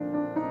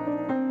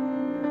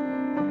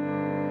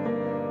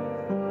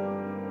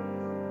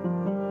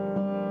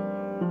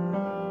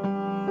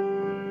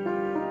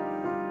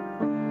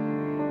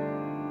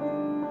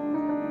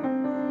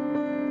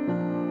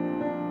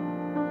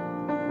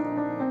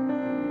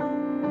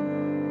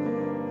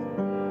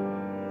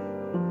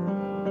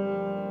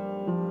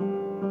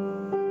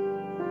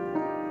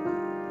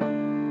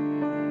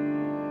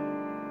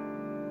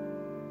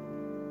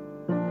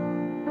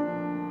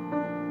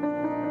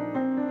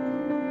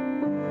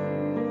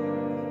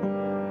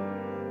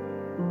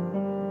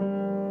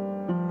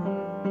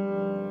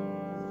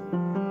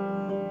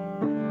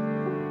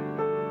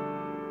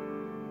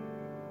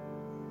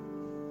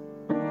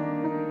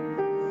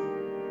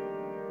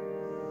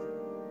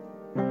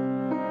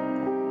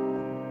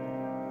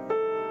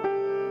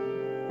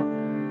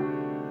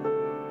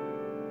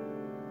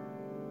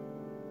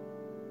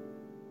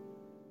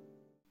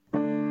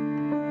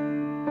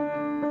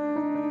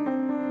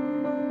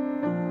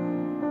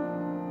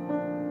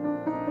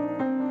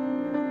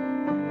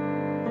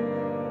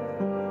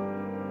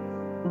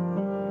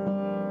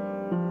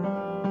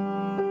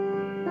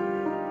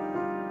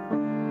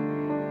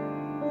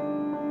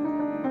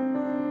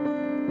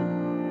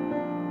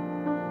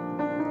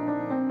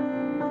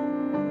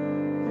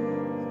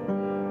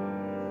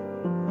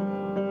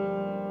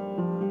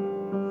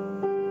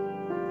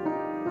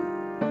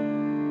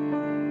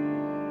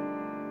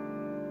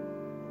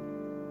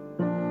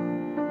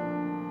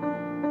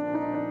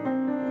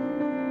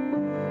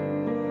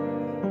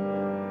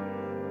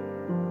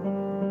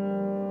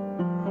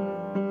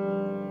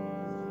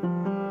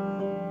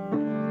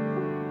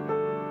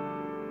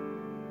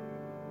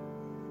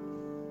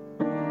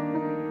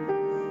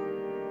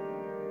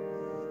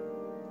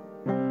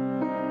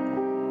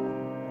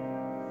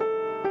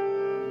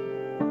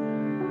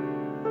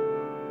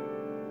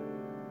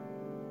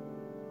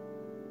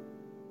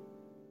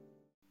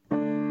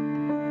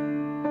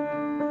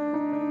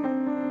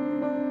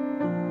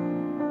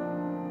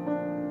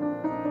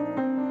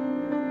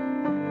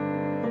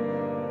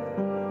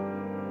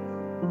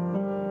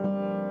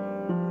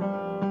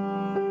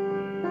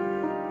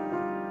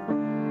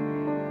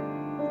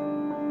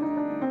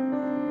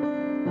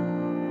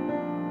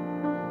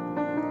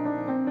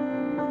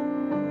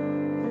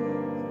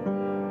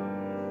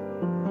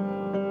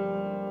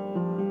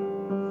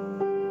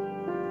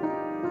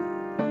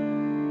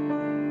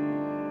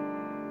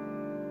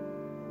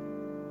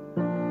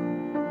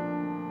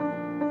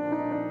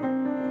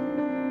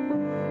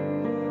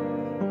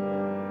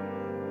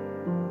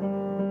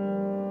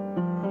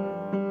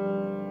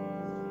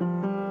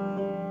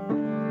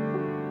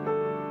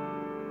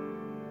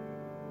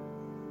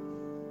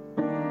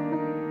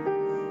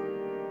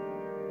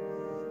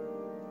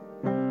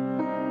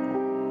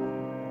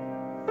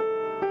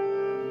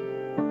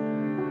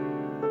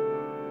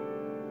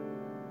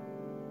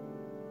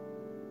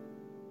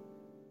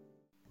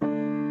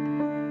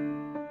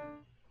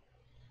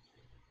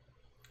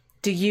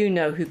Do you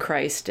know who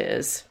Christ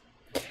is?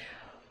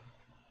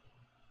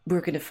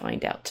 We're going to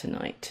find out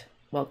tonight.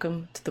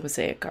 Welcome to the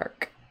Mosaic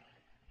Ark.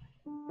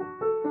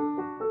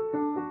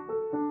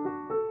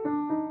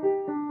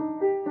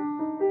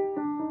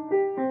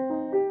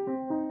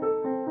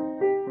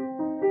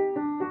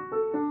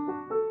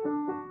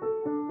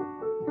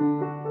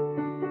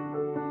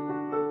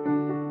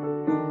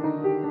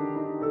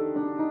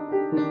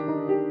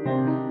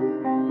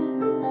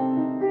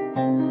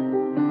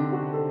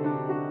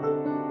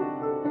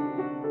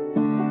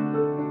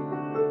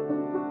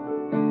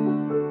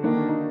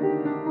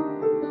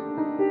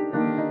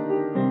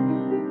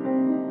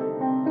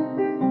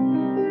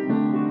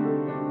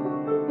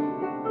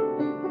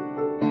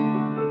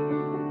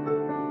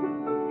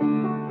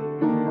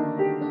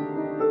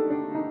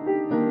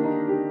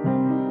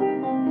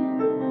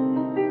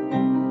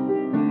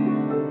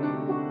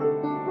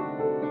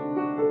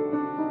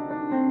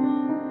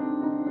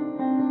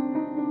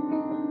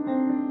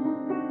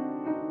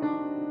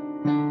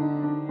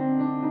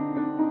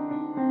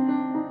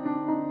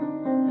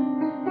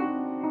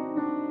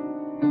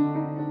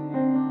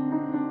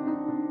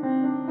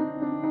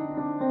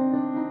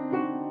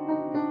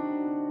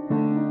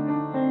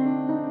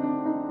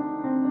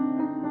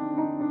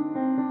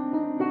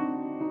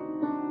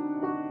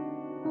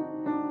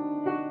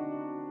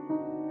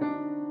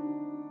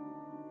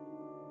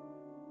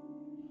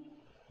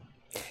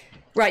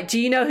 Right.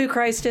 Do you know who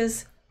Christ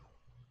is?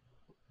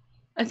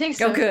 I think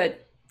so. Oh, good.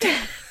 Do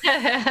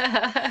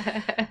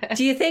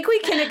you think we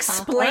can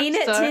explain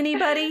it to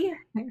anybody?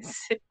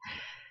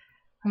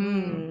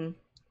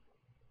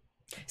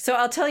 So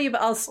I'll tell you,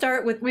 but I'll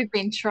start with. We've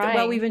been trying.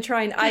 Well, we've been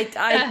trying.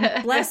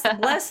 I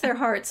bless their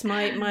hearts.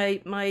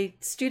 My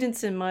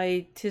students in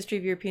my History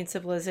of European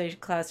Civilization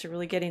class are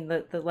really getting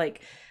the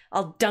like.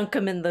 I'll dunk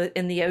them in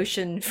the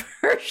ocean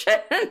version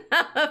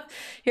of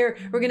here.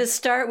 We're going to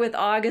start with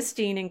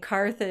Augustine in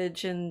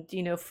Carthage and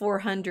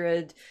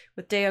 400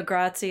 with Deo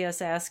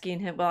Gratias asking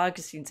him. Well,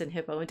 Augustine's in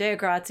Hippo, and Deo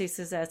Gratias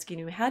is asking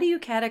him, "How do you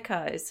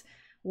catechize?"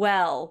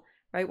 Well,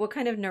 right. What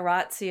kind of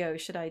narratio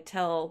should I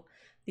tell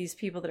these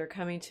people that are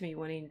coming to me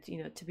wanting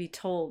to be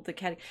told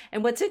the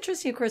And what's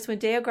interesting, of course, when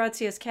Deo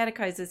Gratias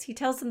catechizes, he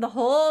tells them the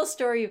whole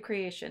story of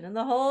creation and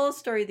the whole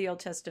story of the Old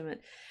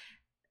Testament.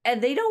 And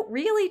they don't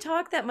really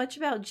talk that much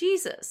about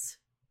Jesus,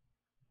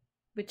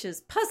 which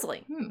is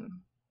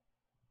puzzling.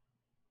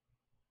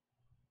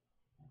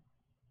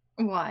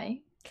 Why?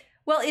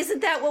 Well,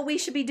 isn't that what we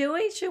should be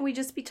doing? Should we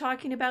just be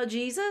talking about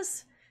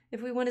Jesus?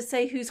 If we want to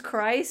say who's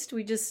Christ,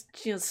 we just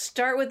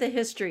start with the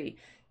history.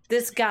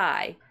 This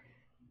guy,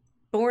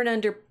 born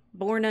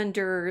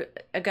under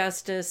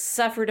Augustus,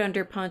 suffered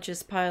under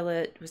Pontius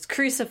Pilate, was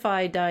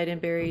crucified, died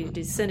and buried,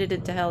 descended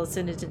into hell,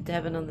 ascended into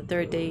heaven on the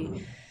third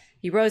day.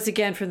 He rose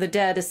again from the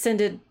dead,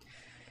 ascended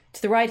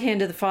to the right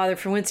hand of the Father,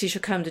 from whence he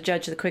shall come to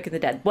judge the quick and the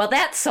dead. Well,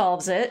 that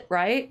solves it,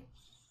 right?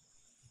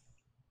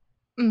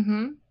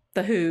 Mm-hmm.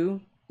 The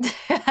who.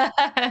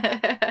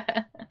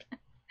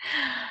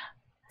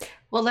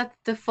 Well, that's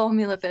the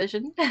formula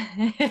version.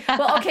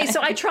 Well, okay,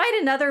 so I tried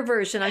another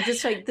version. I'm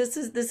just like, this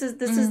is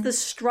the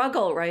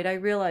struggle, right? I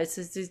realize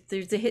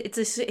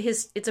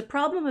it's a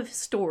problem of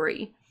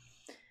story,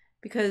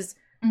 because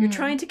you're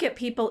trying to get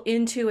people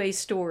into a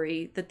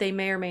story that they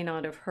may or may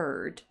not have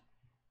heard.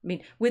 I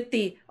mean, with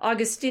the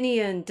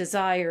Augustinian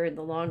desire in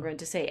the long run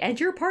to say, and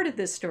you're part of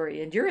this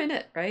story, and you're in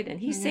it, right?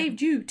 And he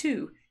saved you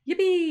too.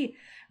 Yippee!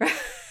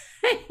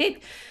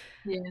 Right?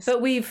 Yes.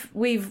 But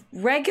we've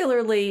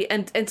regularly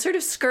and sort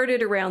of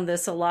skirted around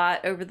this a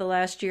lot over the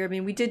last year. I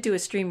mean, we did do a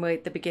stream way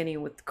at the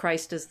beginning with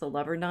Christ as the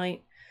lover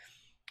knight.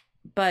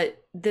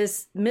 But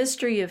this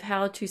mystery of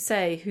how to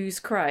say who's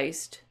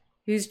Christ,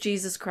 who's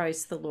Jesus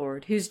Christ the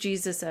Lord, who's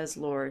Jesus as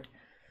Lord,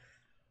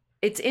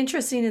 it's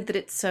interesting that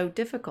it's so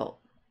difficult.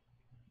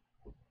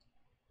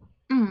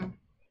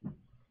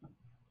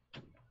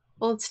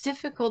 Well, it's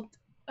difficult.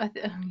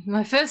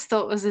 My first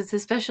thought was it's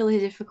especially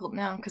difficult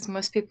now because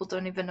most people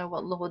don't even know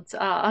what lords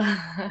are.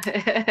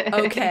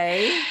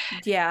 Okay,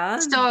 yeah.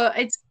 So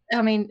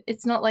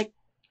it's not like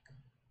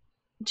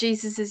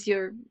Jesus is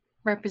your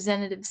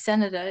representative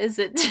senator, is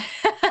it?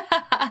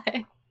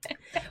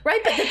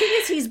 Right, but the thing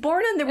is, he's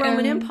born in the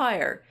Roman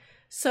Empire.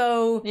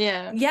 So,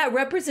 yeah,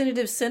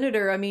 representative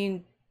senator, I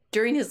mean,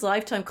 during his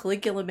lifetime,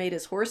 Caligula made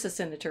his horse a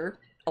senator,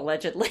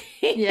 allegedly.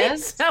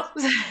 Yes. So,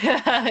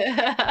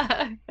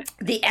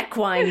 the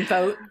equine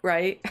vote,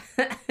 right?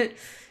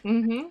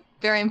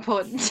 Very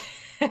important.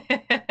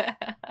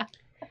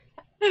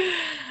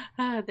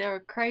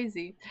 They're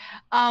crazy.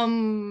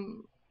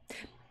 Well,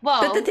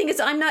 but the thing is,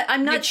 I'm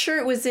not sure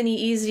it was any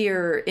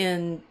easier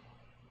in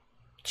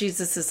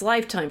Jesus's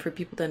lifetime for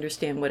people to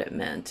understand what it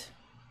meant.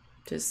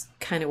 Just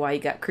kind of why he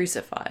got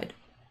crucified.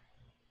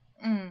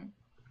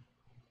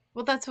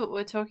 Well, that's what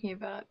we're talking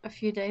about a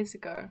few days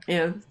ago.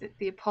 Yeah.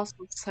 The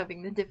apostles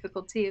having the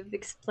difficulty of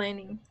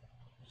explaining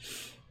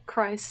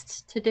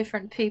Christ to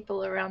different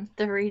people around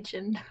the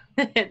region.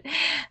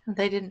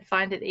 They didn't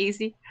find it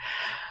easy.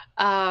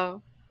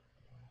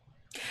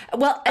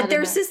 Well,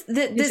 there's know.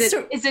 this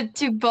is it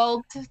too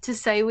bold to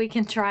say we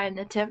can try and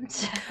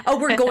attempt? Oh,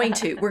 we're going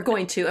to,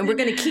 and we're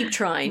going to keep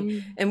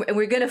trying, and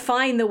we're going to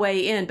find the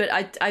way in. But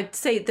I'd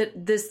say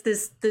that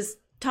this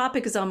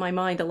topic is on my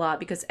mind a lot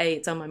because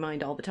it's on my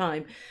mind all the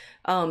time.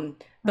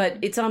 But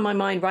it's on my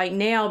mind right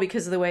now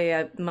because of the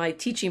way my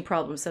teaching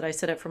problems that I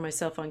set up for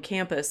myself on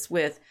campus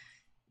with,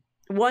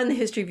 one, the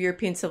history of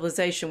European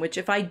civilization, which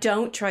if I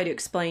don't try to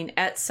explain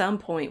at some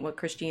point what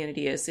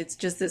Christianity is, it's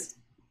just this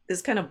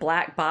kind of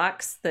black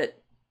box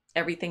that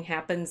everything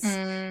happens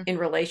in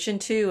relation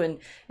to,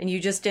 and you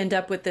just end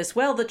up with this,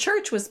 well, the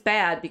church was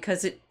bad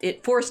because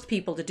it forced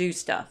people to do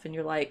stuff, and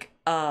you're like,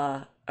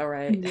 all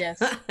right.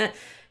 Yes.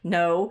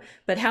 No,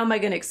 but how am I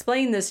going to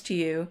explain this to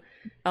you?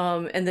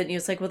 And then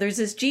it's like, well, there's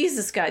this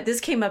Jesus guy.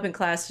 This came up in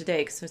class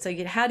today, because it's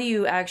like, how do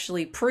you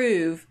actually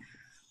prove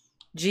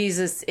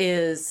Jesus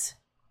is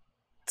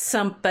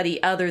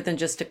somebody other than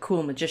just a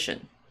cool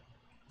magician?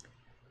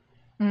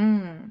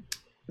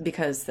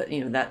 Because that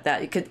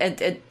it could.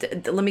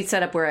 Let me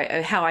set up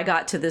how I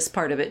got to this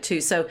part of it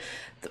too. So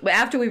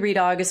after we read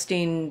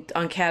Augustine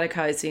on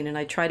catechizing, and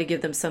I try to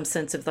give them some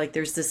sense of like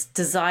there's this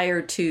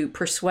desire to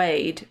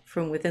persuade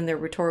from within their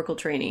rhetorical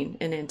training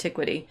in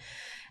antiquity,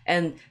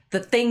 and the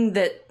thing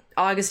that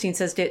Augustine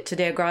says to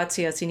Deo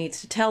Gratias he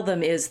needs to tell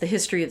them is the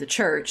history of the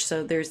church.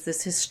 So there's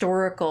this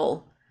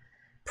historical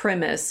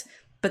premise,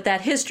 but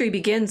that history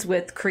begins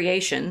with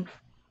creation.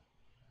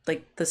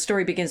 Like the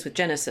story begins with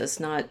Genesis,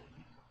 not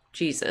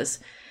Jesus.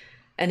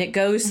 And it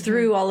goes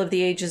through all of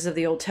the ages of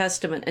the Old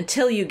Testament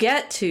until you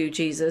get to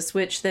Jesus,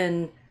 which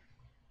then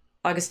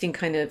Augustine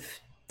kind of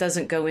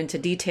doesn't go into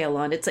detail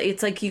on. It's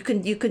like you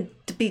could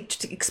be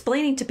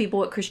explaining to people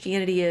what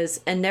Christianity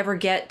is and never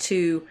get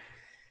to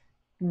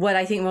what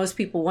I think most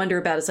people wonder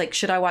about. Is like,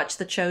 should I watch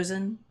The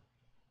Chosen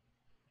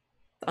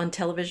on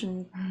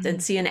television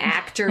and see an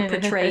actor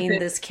portraying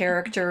this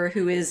character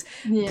who is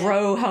being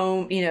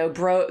bro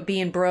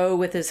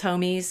with his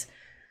homies?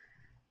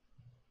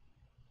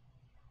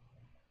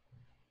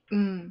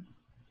 I'm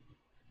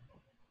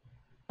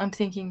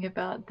thinking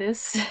about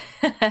this.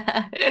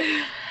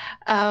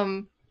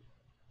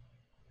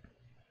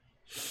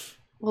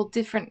 Well,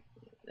 different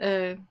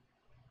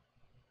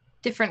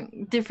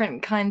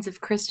kinds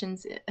of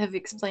Christians have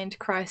explained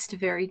Christ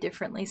very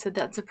differently, so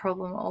that's a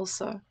problem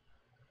also.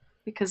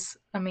 Because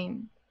I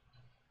mean,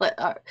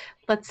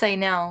 let's say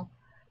now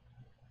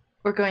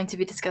we're going to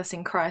be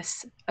discussing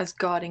Christ as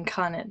God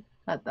incarnate.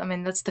 I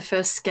mean, that's the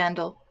first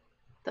scandal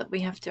that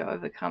we have to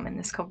overcome in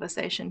this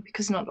conversation,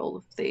 because not all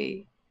of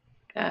the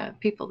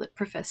people that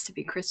profess to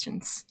be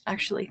Christians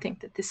actually think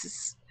that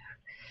this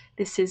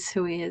is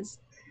who he is.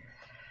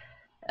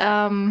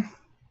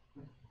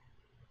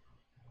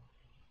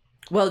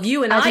 Well,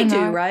 you and I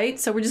do, right?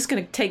 So we're just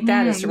going to take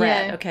that as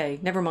read. Yeah. Okay,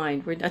 never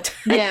mind. We're not.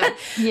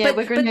 But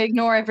we're going to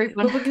ignore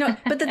everyone.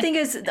 But the thing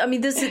is, I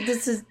mean, this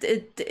is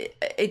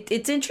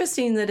it's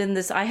interesting that in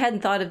this, I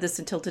hadn't thought of this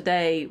until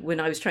today when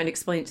I was trying to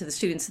explain it to the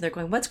students, and they're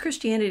going, "What's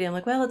Christianity?" I'm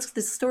like, "Well, it's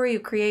the story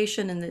of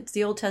creation, and it's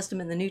the Old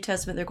Testament, and the New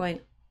Testament." They're going,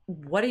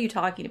 "What are you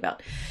talking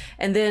about?"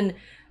 And then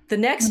the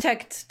next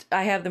text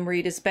I have them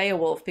read is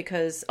Beowulf,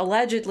 because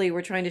allegedly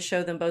we're trying to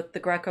show them both the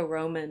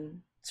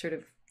Greco-Roman sort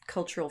of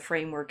cultural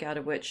framework out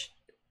of which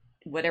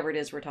whatever it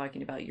is we're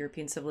talking about,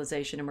 European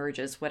civilization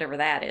emerges, whatever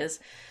that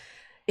is,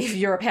 if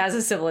Europe has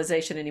a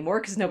civilization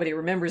anymore, because nobody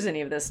remembers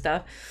any of this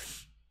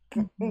stuff.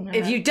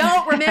 If you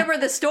don't remember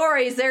the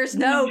stories, there's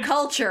no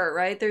culture,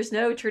 right? There's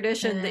no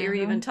tradition that you're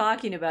even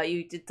talking about.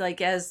 It's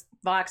like, as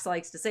Vox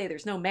likes to say,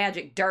 there's no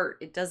magic dirt.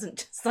 It doesn't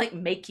just like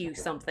make you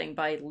something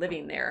by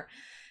living there.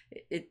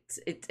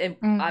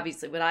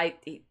 Obviously what I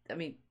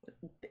mean,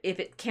 if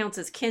it counts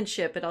as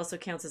kinship, it also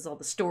counts as all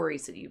the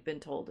stories that you've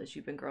been told as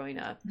you've been growing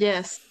up.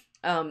 Yes.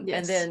 And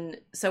then,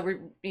 so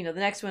we're, the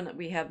next one that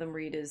we have them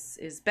read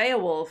is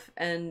Beowulf,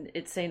 and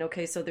it's saying,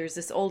 okay, so there's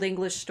this old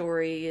English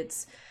story.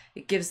 It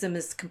gives them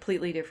this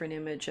completely different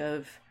image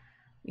of,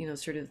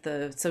 sort of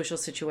the social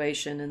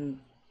situation, and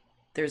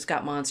there's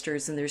got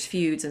monsters and there's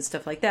feuds and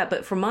stuff like that.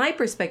 But from my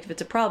perspective,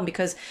 it's a problem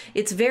because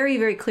it's very,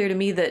 very clear to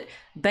me that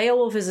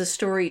Beowulf is a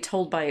story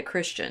told by a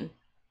Christian.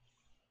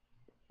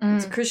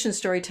 It's a Christian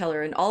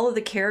storyteller, and all of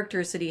the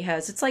characters that he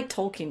has, it's like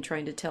Tolkien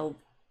trying to tell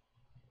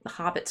the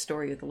Hobbit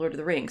story of the Lord of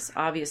the Rings.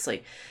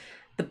 Obviously,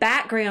 the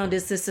background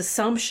is this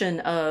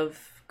assumption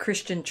of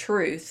Christian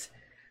truth,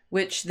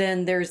 which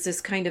then there's this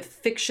kind of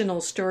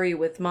fictional story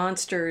with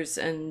monsters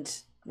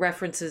and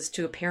references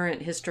to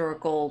apparent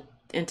historical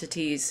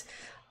entities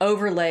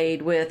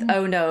overlaid with,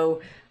 oh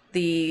no,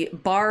 the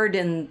bard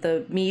in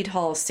the mead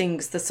hall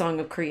sings the song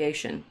of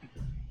creation.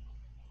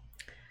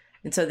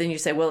 And so then you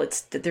say, well,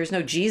 there's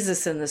no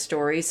Jesus in the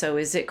story, so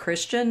is it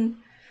Christian?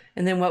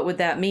 And then what would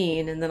that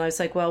mean? And then I was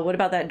like, well, what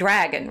about that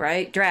dragon,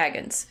 right?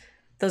 Dragons.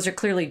 Those are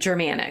clearly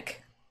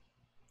Germanic,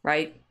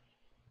 right?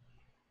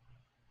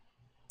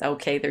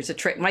 Okay, there's a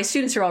trick. My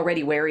students are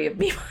already wary of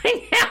me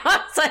right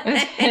now.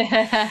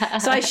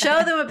 So I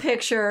show them a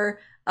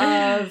picture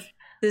of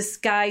this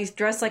guy's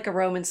dressed like a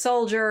Roman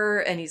soldier,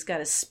 and he's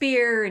got a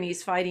spear, and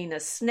he's fighting a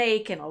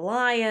snake and a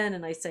lion.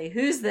 And I say,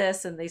 who's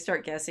this? And they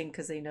start guessing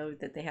because they know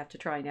that they have to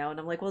try now. And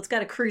I'm like, well, it's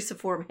got a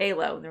cruciform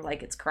halo. And they're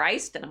like, it's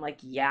Christ. And I'm like,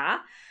 yeah,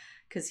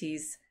 because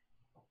he's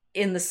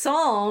in the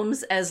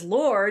Psalms as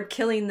Lord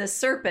killing this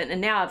serpent.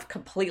 And now I've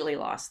completely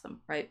lost them,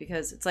 right?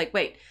 Because it's like,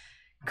 wait,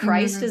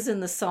 Christ is in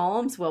the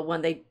Psalms? Well,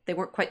 one, they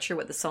weren't quite sure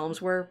what the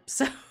Psalms were.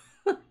 So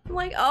I'm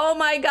like, oh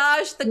my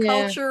gosh, the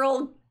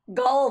cultural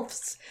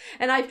gulfs.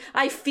 And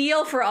I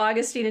feel for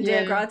Augustine and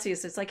Deo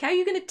Gratius. It's like, how are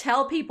you going to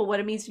tell people what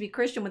it means to be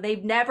Christian when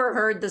they've never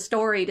heard the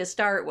story to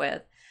start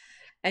with?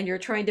 And you're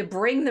trying to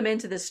bring them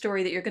into this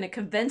story that you're going to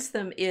convince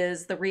them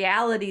is the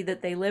reality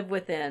that they live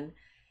within.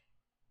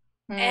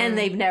 And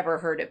they've never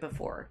heard it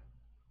before.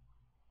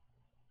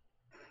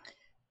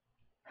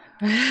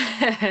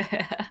 I'm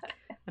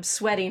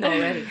sweating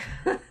already.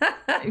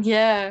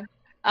 Yeah.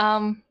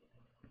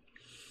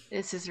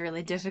 This is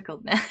really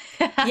difficult now.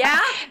 Yeah?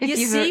 You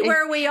see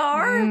where we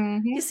are?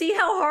 You see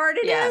how hard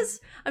it is?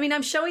 I mean,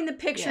 I'm showing the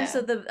pictures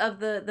of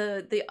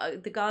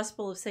the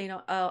Gospel of St.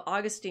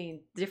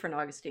 Augustine, different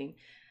Augustine,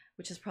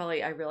 which is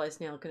probably, I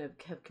realize now, going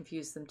to have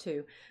confused them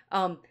too.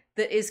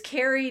 That is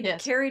carried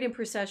in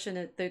procession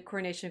at the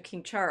coronation of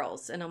King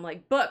Charles. And I'm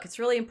like, book, it's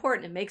really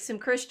important. It makes him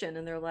Christian.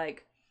 And they're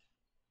like,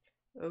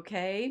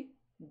 okay,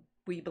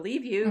 we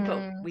believe you,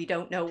 but we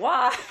don't know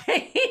why.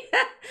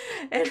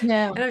 and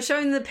I'm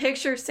showing the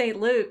picture of St.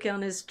 Luke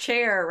on his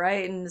chair,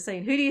 right? And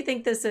saying, who do you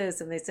think this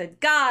is? And they said,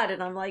 God.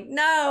 And I'm like,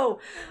 no.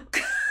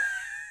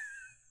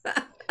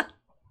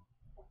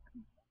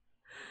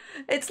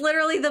 It's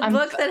literally the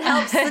book that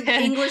helps the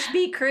English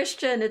be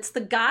Christian. It's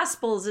the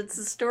Gospels. It's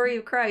the story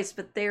of Christ.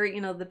 But they're,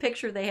 the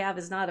picture they have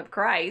is not of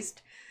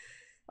Christ.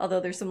 Although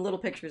there's some little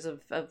pictures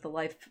of the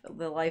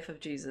life of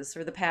Jesus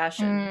or the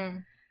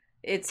Passion.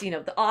 It's,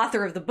 the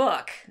author of the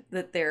book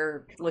that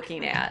they're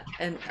looking at.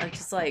 And I'm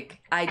just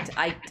like,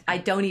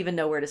 I don't even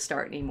know where to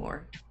start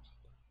anymore.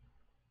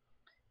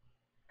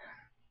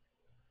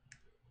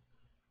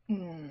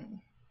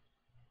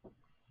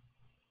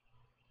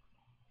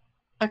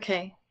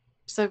 Okay.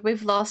 So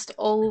we've lost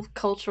all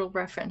cultural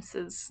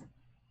references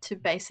to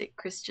basic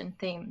Christian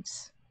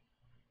themes.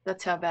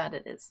 That's how bad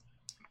it is.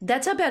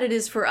 That's how bad it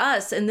is for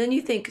us. And then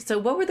you think, so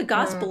what were the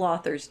gospel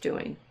authors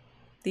doing?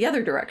 The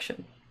other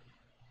direction.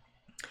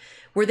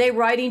 Were they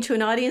writing to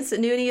an audience that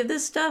knew any of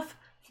this stuff?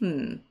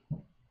 And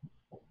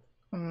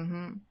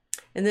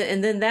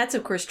then that's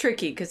of course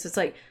tricky, because it's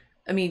like,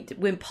 I mean,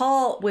 when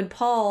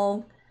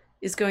Paul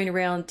is going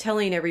around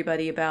telling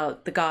everybody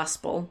about the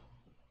Gospels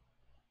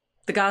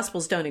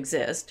don't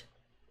exist,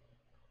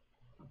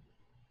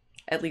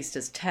 at least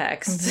as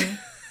texts.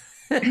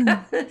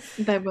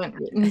 They weren't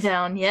written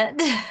down yet.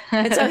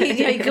 And so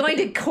he's going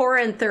to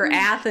Corinth or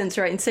Athens,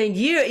 right, and saying,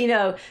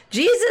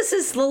 Jesus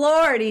is the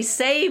Lord, he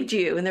saved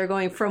you. And they're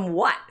going, from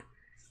what?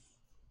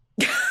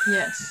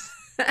 Yes.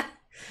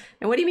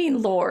 And what do you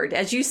mean, Lord?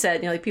 As you said,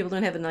 people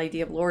don't have an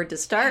idea of Lord to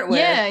start with.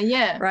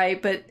 Yeah.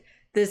 Right? But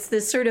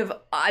this sort of,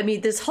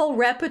 this whole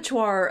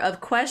repertoire of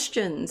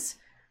questions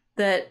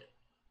that,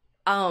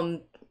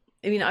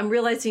 I'm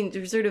realizing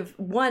there's sort of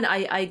one,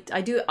 I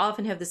do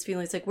often have this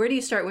feeling. It's like, where do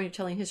you start when you're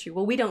telling history?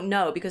 Well, we don't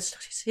know, because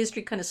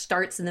history kind of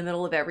starts in the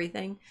middle of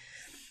everything.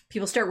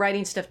 People start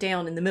writing stuff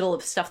down in the middle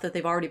of stuff that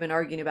they've already been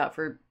arguing about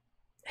for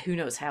who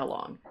knows how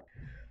long.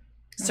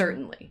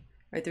 Certainly.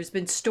 Right? There's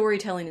been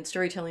storytelling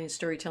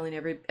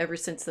ever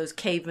since those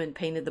cavemen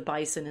painted the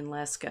bison in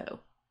Lascaux.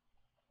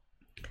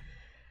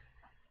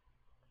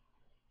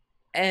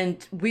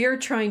 And we are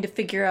trying to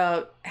figure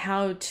out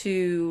how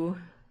to,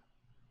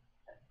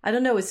 I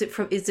don't know, is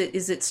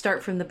it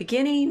start from the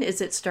beginning?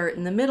 Is it start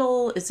in the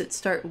middle? Is it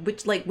start,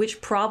 which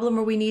problem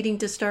are we needing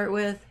to start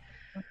with?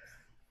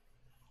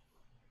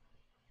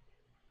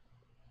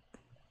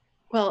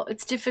 Well,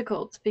 it's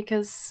difficult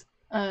because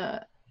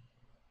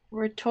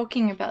we're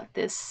talking about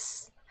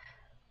this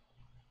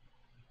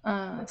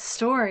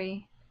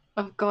story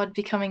of God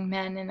becoming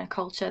man in a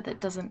culture that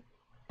doesn't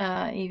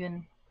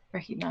even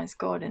recognize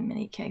God in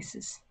many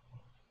cases.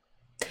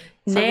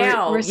 So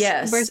now,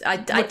 yes.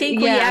 I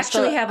think we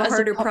actually have a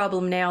harder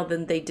problem now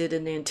than they did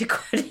in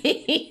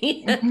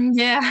antiquity.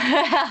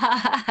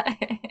 Yeah.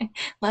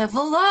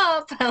 Level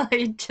up.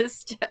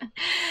 just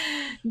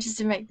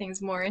to make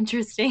things more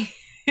interesting.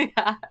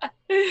 Yeah.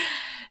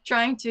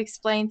 Trying to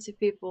explain to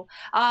people.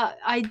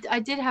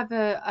 I did have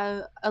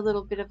a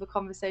little bit of a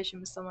conversation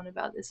with someone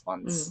about this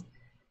once.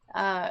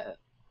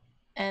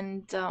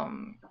 And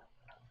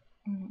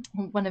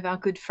one of our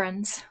good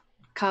friends,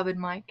 Carbon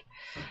Mike,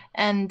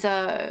 and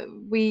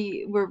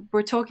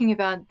we're talking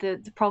about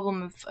the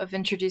problem of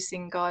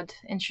introducing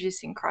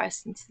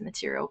Christ into the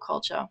material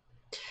culture.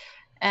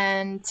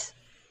 And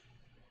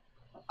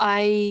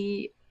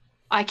I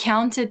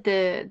countered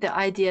the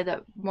idea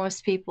that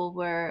most people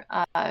were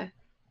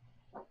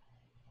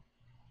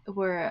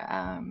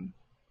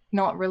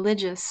not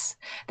religious.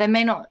 They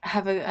may not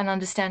have an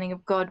understanding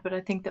of God, but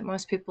I think that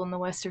most people in the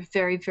West are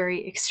very,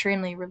 very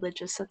extremely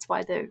religious. That's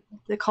why the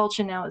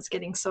culture now is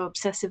getting so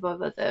obsessive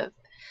over the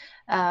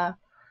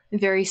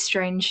very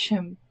strange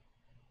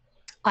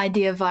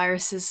idea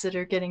viruses that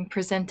are getting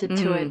presented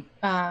to it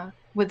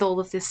with all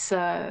of this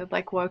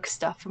like woke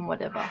stuff and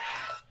whatever.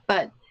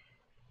 But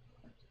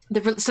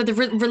the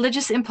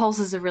religious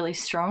impulses are really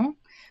strong,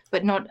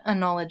 but not a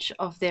knowledge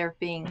of there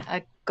being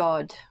a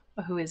God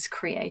who is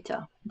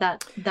creator.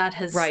 That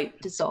has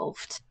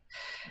dissolved.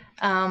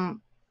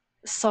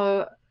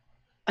 So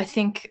I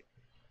think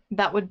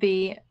that would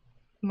be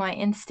my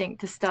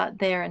instinct, to start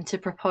there and to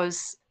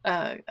propose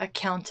a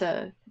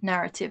counter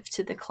narrative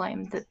to the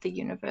claim that the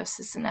universe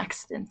is an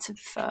accident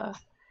of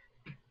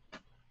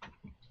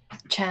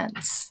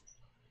chance.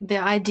 The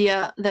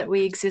idea that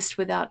we exist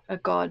without a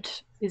God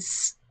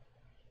is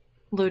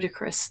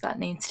ludicrous. That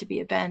needs to be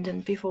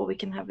abandoned before we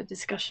can have a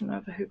discussion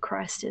over who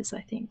Christ is,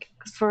 I think.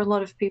 Because for a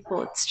lot of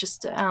people, it's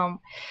just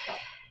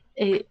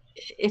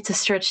it's a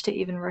stretch to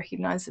even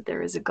recognize that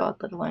there is a God,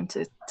 let alone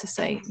to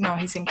say, no,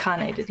 he's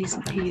incarnated. He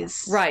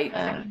is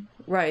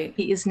right.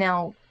 He is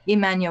now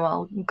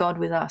Emmanuel, God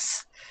with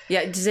us.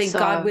 Yeah, to say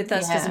God with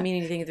us doesn't mean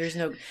anything if there's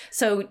no.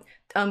 So,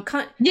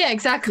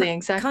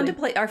 exactly.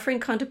 Our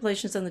friend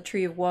Contemplations on the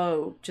Tree of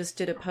Woe just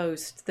did a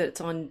post that's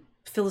on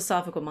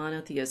philosophical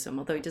monotheism,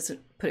 although he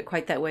doesn't put it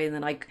quite that way. And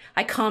then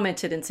I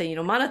commented and say,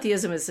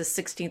 monotheism is a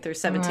 16th or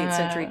 17th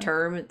century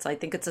term. I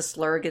think it's a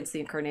slur against the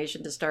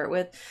incarnation to start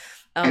with.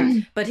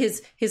 But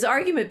his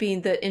argument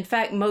being that, in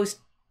fact, most,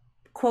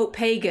 quote,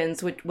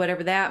 pagans,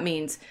 whatever that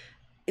means,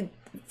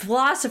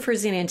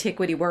 philosophers in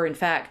antiquity were, in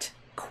fact,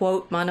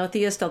 quote,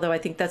 monotheist, although I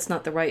think that's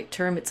not the right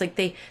term. It's like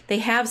they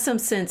have some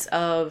sense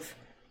of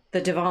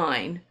the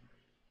divine,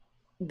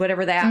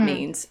 whatever that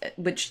means,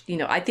 which,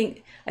 I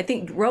think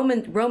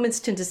Romans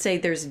tend to say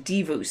there's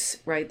divus,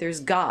 right?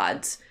 There's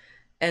gods,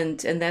 and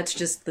that's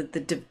just the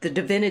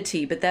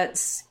divinity, but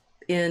that's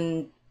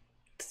in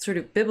sort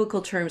of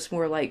biblical terms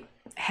more like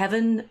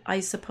heaven, I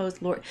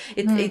suppose, Lord.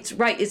 It's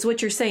right. It's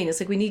what you're saying. It's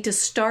like we need to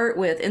start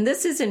with, and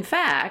this is in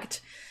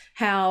fact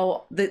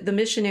how the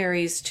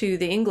missionaries to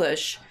the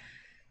English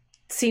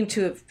seem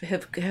to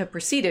have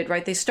proceeded,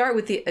 right? They start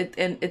with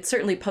and it's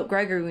certainly Pope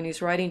Gregory, when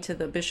he's writing to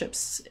the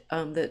bishops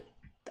that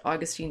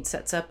Augustine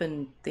sets up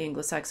in the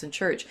Anglo-Saxon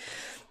Church,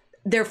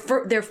 their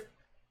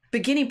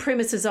beginning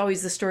premise is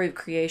always the story of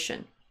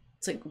creation.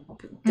 It's like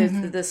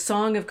the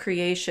song of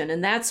creation,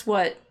 and that's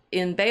what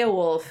in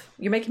Beowulf.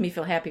 You're making me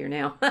feel happier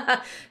now.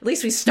 At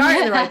least we start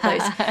in the right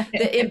place.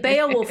 In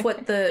Beowulf,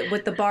 what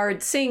the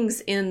bard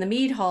sings in the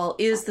mead hall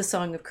is the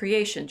song of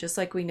creation, just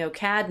like we know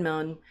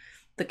Cadmon,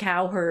 the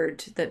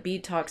cowherd that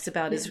Bede talks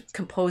about, is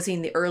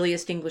composing the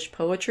earliest English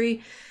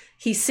poetry.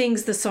 He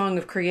sings the song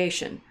of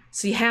creation.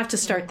 So you have to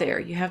start there.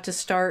 You have to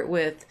start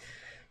with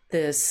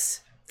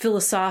this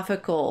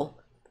philosophical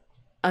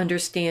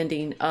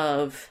understanding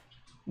of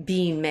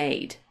being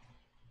made.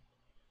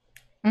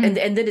 And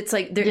then it's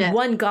like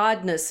one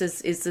godness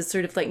is the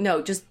sort of like,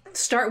 no, just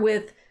start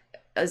with,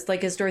 as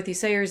Dorothy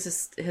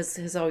Sayers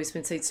has always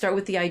been saying, start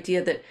with the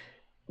idea that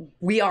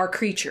we are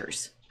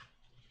creatures.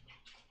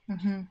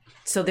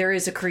 So there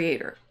is a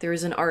creator, there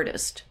is an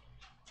artist.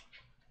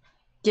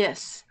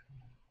 Yes.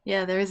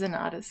 Yeah, there is an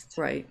artist.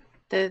 Right.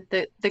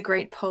 The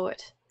great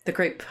poet. The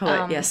great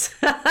poet, yes.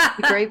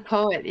 The great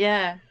poet,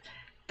 yeah.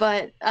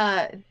 But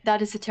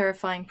that is a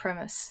terrifying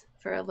premise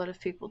for a lot of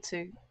people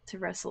to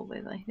wrestle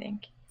with, I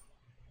think.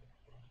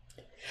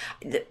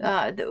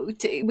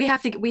 We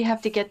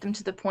have to get them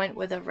to the point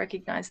where they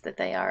recognize that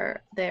they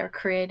are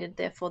created,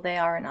 therefore they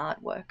are an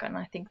artwork. And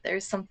I think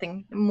there's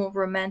something more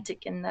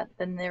romantic in that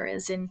than there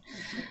is in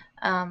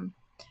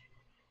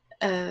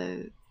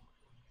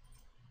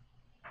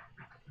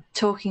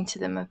talking to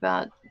them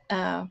about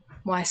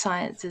why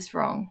science is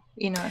wrong.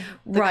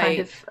 Kind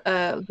of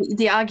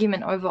the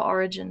argument over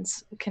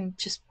origins can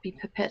just be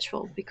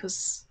perpetual,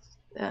 because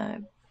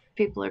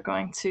people are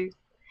going to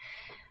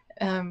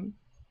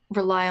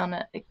rely on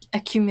an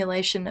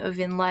accumulation of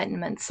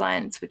Enlightenment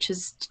science, which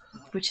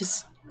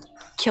has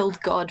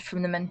killed God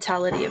from the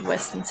mentality of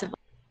Western civilization.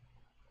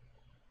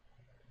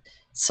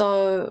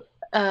 So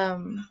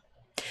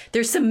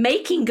there's some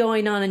making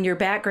going on in your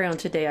background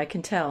today, I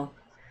can tell.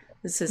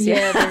 This is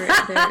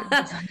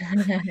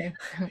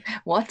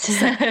what?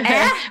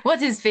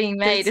 What is being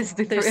made is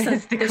the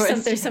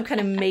question. There's some kind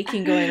of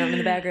making going on in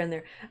the background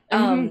there.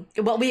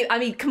 Well,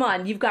 come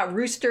on, you've got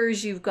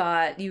roosters, you've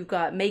got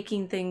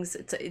making things.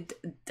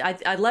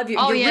 I love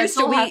your rooster. It's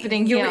all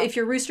happening here. If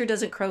your rooster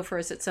doesn't crow for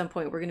us at some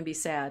point, we're going to be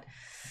sad.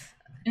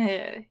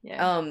 Yeah.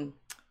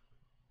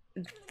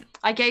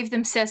 I gave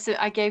them sesame.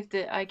 I gave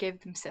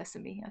them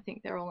sesame. I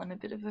think they're all in a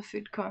bit of a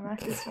food coma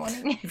this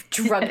morning. You've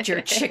drugged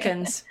your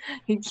chickens.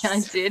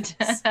 I did. So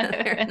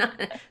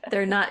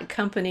they're not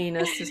accompanying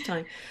us this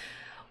time.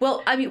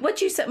 Well, I mean,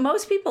 what you said,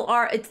 most people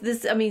are. It's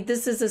this. I mean,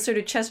 this is a sort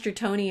of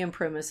Chestertonian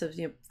premise of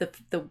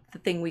the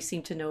thing we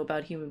seem to know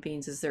about human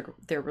beings is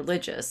they're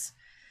religious,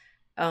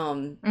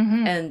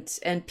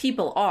 and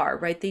people are,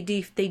 right.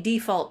 They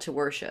default to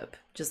worship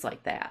just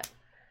like that.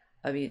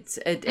 I mean,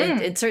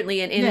 it's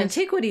certainly in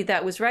antiquity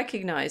that was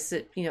recognized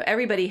that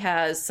everybody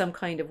has some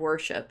kind of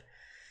worship,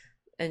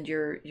 and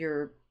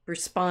you're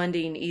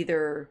responding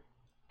either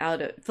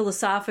out of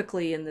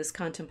philosophically in this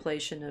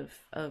contemplation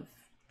of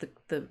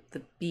the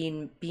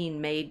being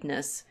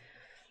madeness,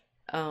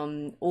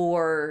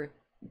 or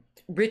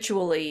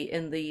ritually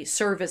in the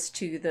service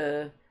to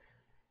the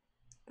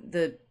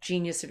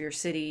genius of your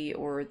city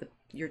or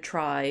your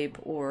tribe,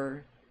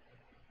 or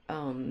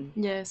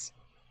yes,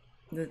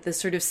 the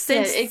sort of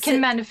sense, it can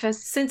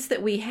manifest sense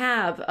that we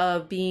have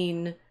of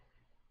being.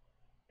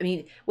 I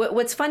mean,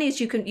 what's funny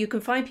is you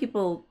can find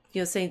people,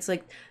 saying it's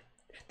like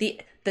the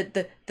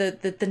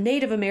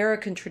Native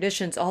American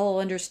traditions all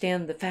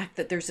understand the fact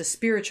that there's a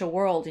spiritual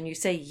world, and you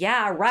say,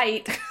 yeah,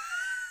 right.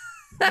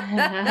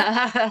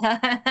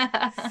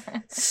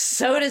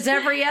 So does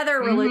every other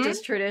religious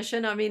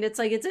tradition. I mean, it's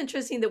like, it's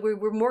interesting that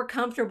we're more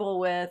comfortable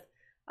with,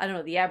 I don't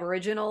know, the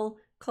Aboriginal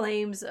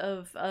claims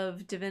of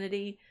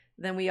divinity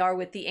than we are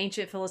with the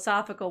ancient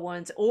philosophical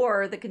ones,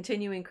 or the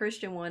continuing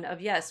Christian one of,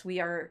 yes, we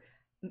are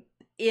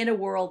in a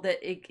world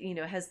that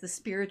has the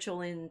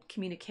spiritual in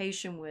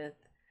communication with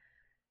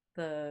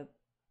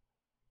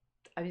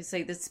I would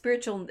say the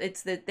spiritual.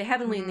 It's the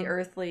heavenly and the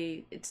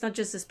earthly. It's not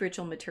just the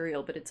spiritual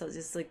material, but it's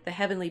like the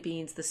heavenly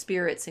beings, the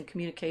spirits, in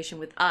communication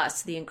with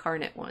us, the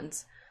incarnate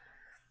ones,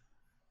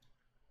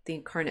 the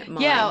incarnate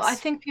minds. Yeah, I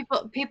think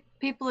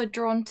people are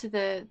drawn to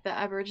the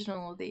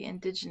Aboriginal or the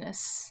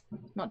Indigenous,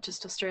 not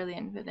just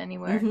Australian, but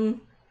anywhere,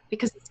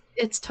 because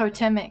it's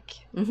totemic.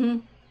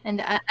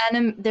 And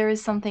there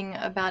is something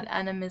about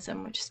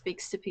animism which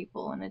speaks to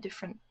people on a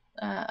different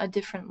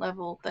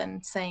level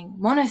than saying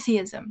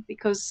monotheism,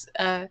 because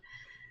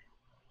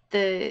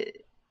the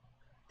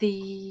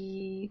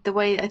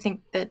way I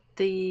think that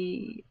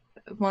the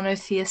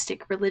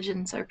monotheistic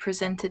religions are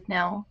presented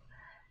now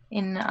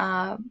in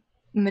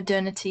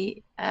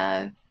modernity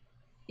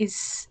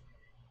is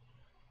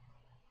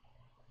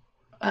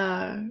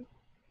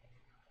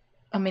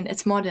I mean,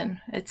 it's modern.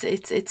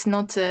 It's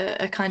not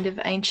a kind of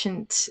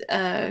ancient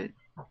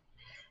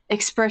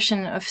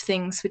expression of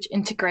things which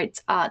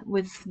integrates art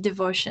with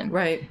devotion,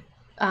 right?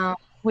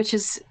 Which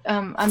is,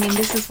 I mean,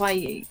 this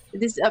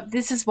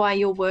is why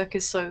your work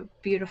is so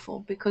beautiful,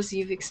 because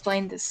you've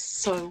explained this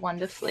so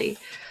wonderfully,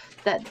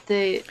 that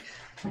the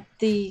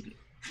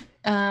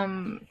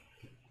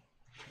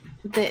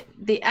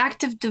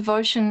act of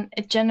devotion,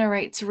 it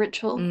generates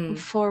ritual.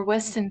 For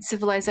Western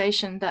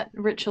civilization, that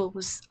ritual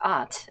was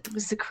art. It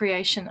was the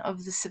creation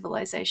of the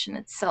civilization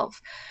itself.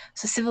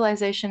 So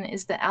civilization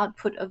is the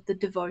output of the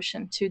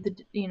devotion to the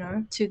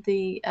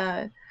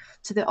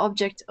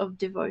object of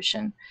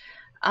devotion.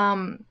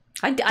 I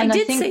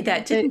did say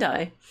that, didn't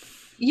I?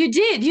 You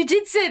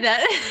did say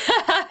that.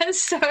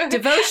 So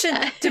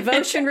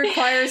devotion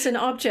requires an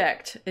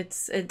object.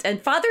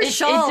 And Father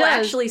Shaw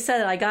actually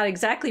said it. I got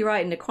exactly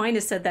right, and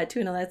Aquinas said that too.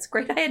 And that's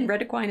great. I hadn't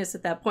read Aquinas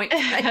at that point.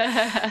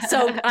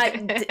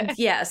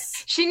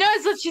 Yes, she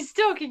knows what she's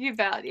talking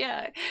about.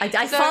 Yeah,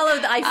 I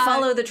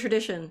follow the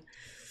tradition.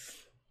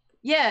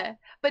 Yeah,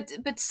 but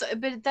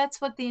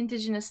that's what the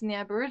Indigenous and the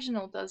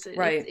Aboriginal does.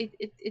 Right.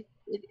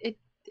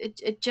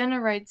 It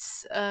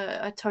generates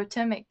a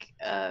totemic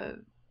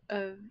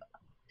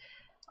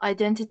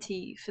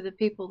identity for the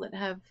people that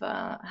have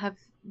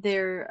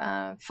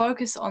their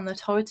focus on the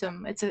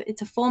totem.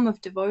 It's a form of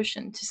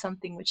devotion to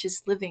something which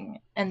is living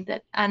and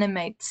that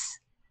animates,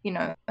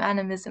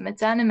 animism.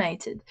 It's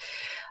animated,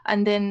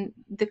 and then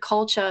the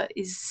culture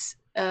is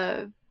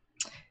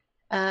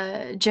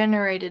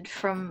generated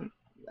from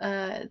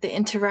the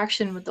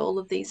interaction with all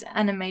of these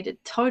animated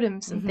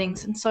totems and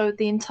things. And so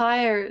the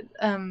entire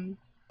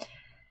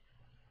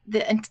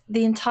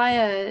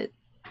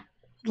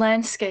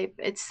landscape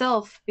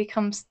itself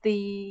becomes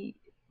the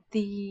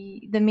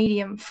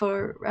medium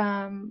for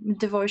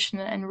devotion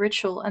and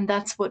ritual, and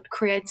that's what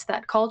creates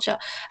that culture.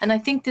 And I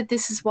think that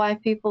this is why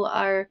people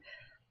are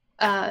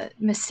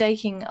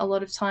mistaking a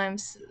lot of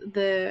times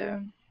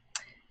the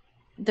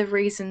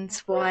reasons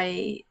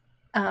why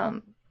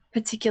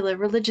particular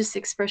religious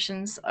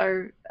expressions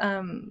are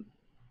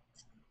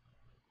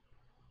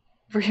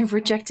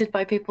rejected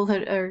by people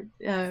that are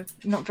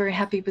not very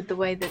happy with the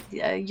way that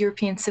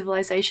European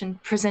civilization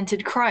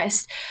presented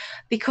Christ,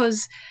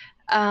 because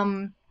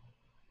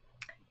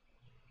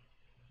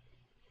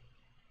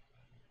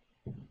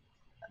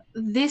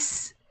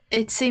this,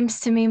 it seems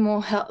to me,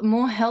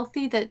 more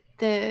healthy that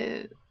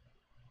they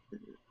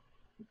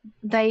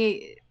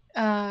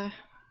I'm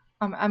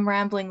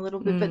rambling a little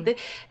bit, but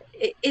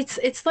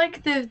it's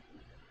like the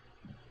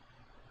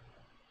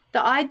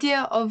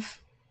idea of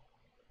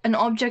an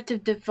object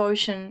of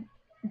devotion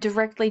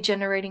directly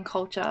generating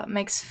culture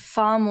makes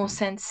far more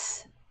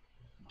sense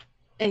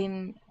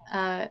in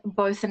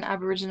both an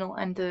Aboriginal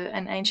and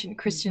an ancient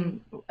Christian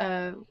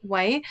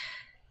way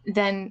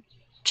than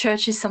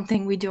church is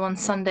something we do on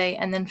Sunday,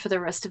 and then for the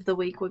rest of the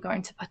week we're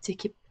going to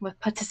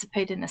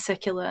participate in a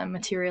secular and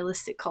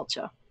materialistic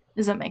culture.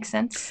 Does that make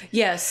sense?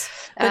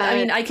 Yes, but I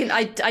mean,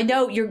 I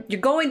know you're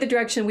going the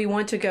direction we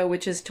want to go,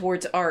 which is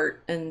towards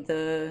art and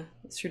the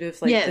sort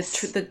of like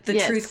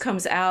the truth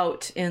comes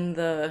out in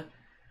the.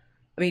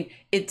 I mean,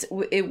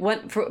 it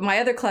went for my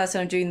other class.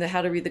 I'm doing the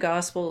How to Read the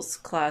Gospels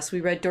class.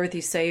 We read Dorothy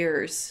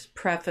Sayers'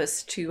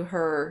 preface to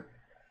her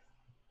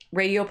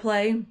radio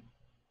play,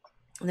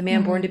 the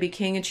man born to be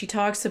king, and she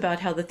talks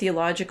about how the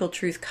theological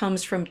truth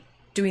comes from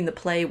doing the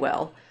play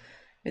well.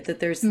 That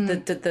there's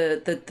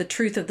the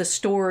truth of the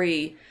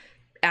story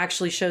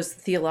actually shows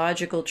the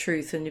theological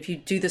truth, and if you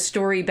do the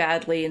story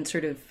badly and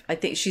sort of, I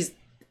think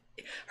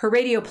her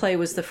radio play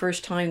was the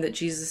first time that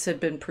Jesus had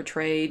been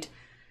portrayed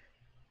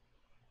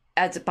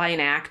by an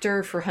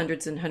actor for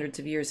hundreds and hundreds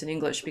of years in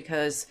English,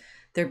 because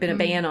there'd been a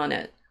ban on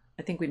it.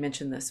 I think we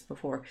mentioned this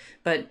before,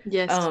 but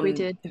yes, we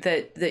did.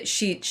 That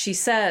she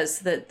says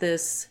that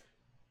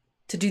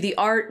to do the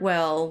art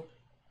well,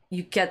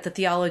 you get the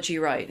theology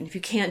right, and if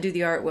you can't do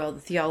the art well, the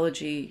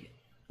theology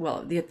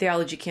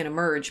can't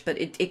emerge. But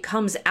it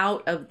comes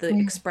out of the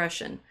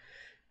expression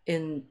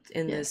in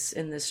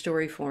this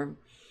story form.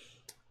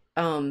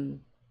 So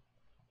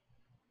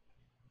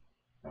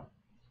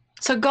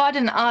God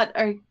and art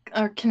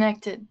are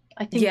connected.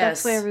 I think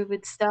that's where we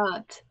would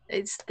start.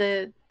 It's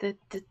the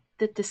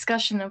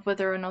discussion of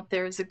whether or not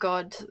there is a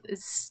God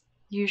is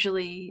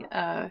usually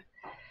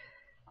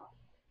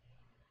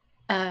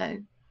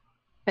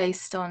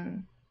based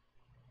on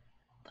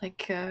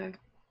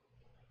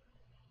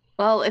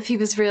well, if he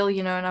was real,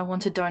 and I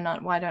want a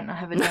donut, why don't I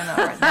have a donut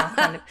right now?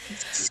 Kind of,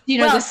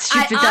 the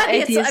stupid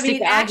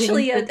atheistic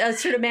actually a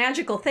sort of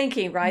magical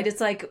thinking, right? It's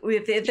like,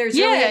 if there's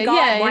really a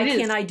God, why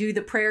can't I do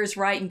the prayers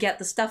right and get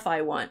the stuff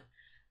I want?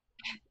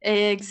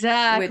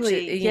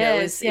 Exactly.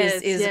 Which,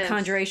 is a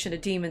conjuration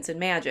of demons and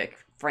magic,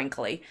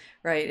 frankly,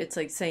 right? It's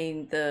like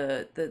saying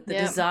the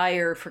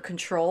desire for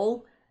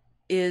control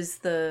is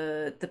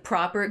the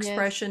proper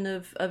expression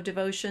of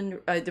devotion,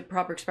 the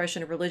proper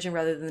expression of religion,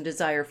 rather than the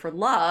desire for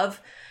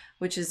love,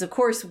 which is, of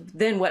course,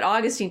 then what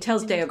Augustine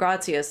tells Deo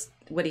Gratias.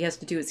 What he has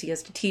to do is he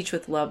has to teach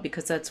with love,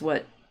 because that's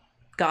what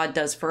God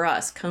does for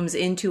us, comes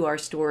into our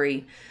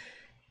story,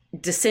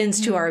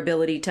 descends to our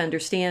ability to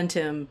understand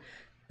him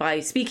by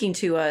speaking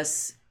to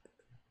us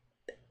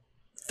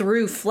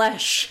through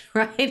flesh,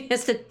 right? He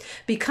has to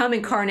become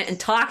incarnate and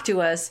talk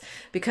to us,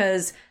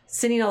 because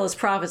sending all those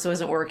prophets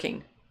wasn't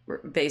working,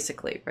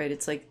 basically, right?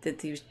 It's like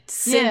that he's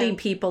sending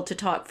people to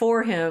talk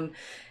for him,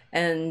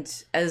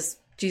 and as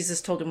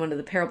Jesus told in one of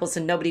the parables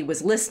and nobody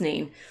was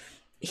listening,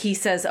 he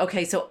says,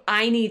 okay, so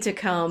I need to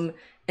come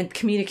and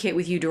communicate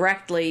with you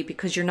directly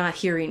because you're not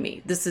hearing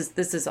me. This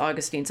is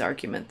Augustine's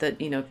argument, that,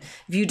 if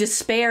you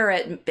despair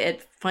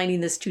at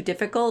finding this too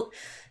difficult,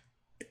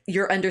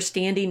 your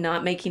understanding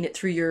not making it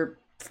through your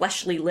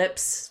fleshly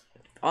lips,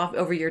 off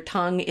over your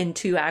tongue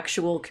into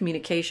actual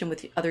communication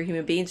with other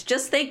human beings,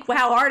 just think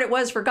how hard it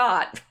was for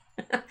God.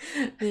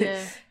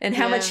 And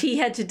how much he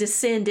had to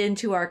descend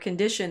into our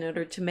condition in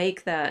order to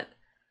make that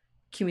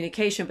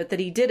communication, but that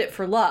he did it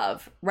for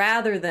love,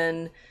 rather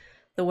than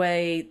the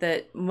way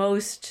that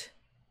most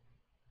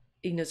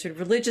sort of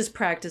religious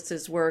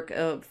practices work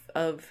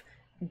of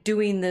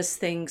doing this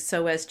thing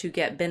so as to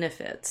get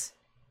benefits.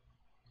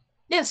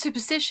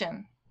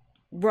 Superstition,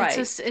 right?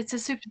 It's a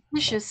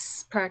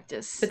superstitious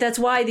practice, but that's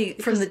why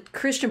from the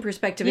Christian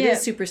perspective it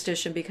is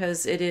superstition,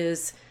 because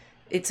it's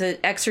an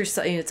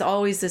exercise. It's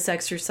always this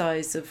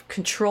exercise of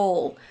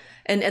control.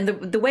 And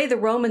the way the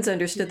Romans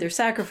understood their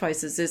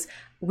sacrifices is,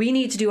 we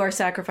need to do our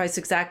sacrifice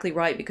exactly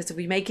right, because if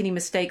we make any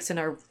mistakes in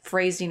our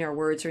phrasing our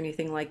words or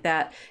anything like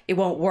that, it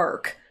won't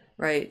work,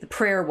 right? The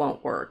prayer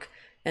won't work.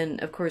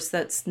 And of course,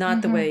 that's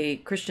not the way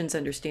Christians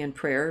understand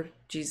prayer.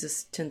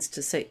 Jesus tends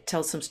to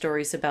tell some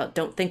stories about,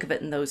 don't think of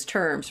it in those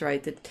terms,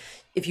 right? That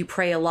if you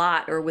pray a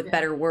lot or with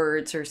better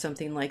words or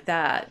something like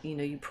that,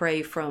 you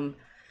pray from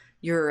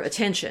your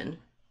attention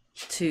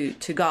to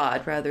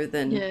God, rather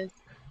than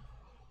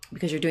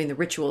because you're doing the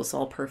rituals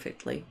all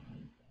perfectly.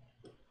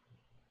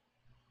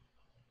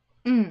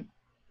 Yeah,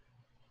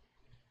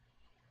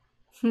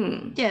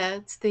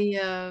 it's the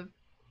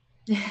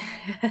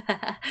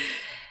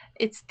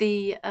it's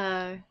the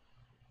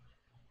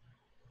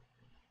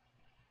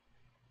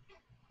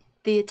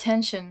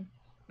attention,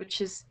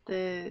 which is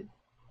the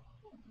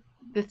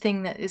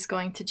thing that is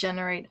going to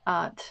generate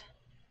art.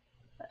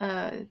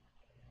 I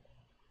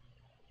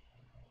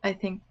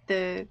think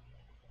the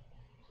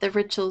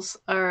rituals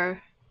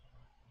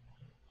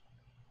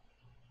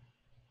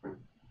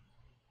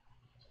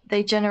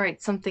they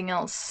generate something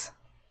else.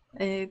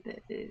 I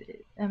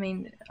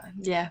mean,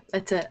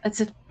 it's a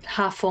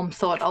half-formed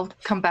thought. I'll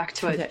come back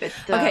to it.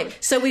 But,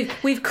 so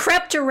we've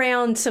crept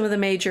around some of the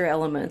major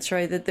elements,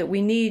 right? That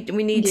we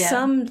need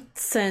some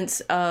sense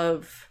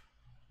of,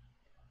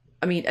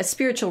 a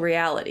spiritual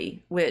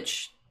reality,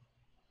 which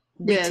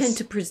we tend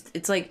to.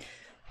 It's like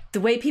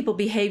the way people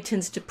behave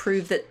tends to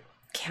prove that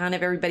kind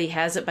of everybody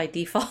has it by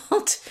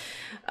default.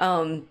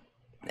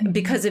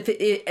 Because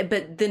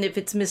but then if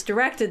it's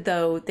misdirected,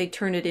 though, they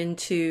turn it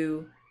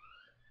into,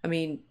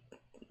 a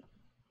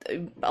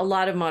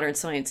lot of modern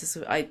science is,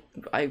 I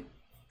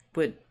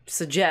would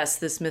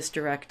suggest, this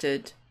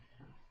misdirected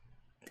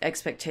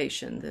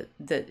expectation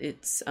that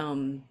it's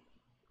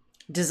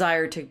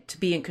desire to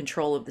be in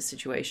control of the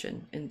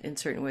situation in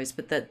certain ways,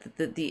 but that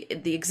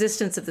the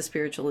existence of the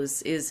spiritual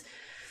is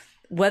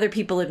whether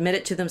people admit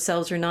it to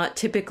themselves or not,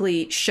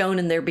 typically shown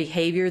in their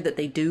behavior that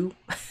they do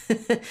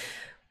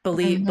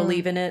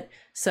believe in it.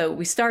 So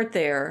we start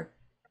there,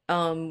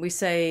 we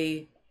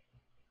say,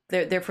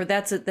 therefore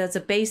that's a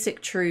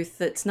basic truth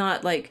that's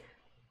not like,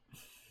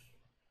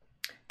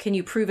 can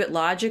you prove it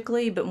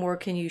logically, but more,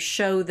 can you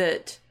show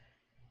that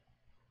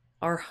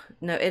our,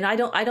 no, and I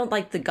don't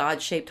like the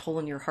God-shaped hole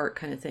in your heart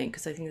kind of thing,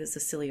 because I think that's a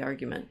silly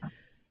argument.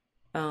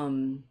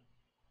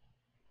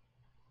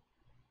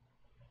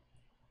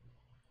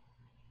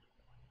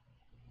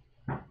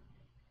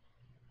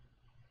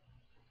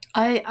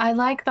 I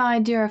like the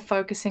idea of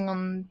focusing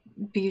on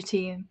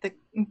beauty,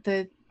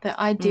 the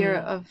idea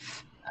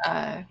of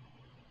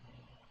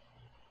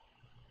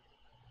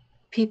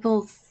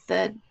people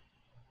that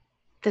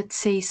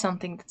see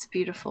something that's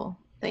beautiful.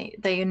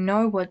 They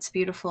know what's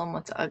beautiful and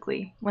what's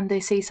ugly. When they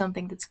see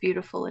something that's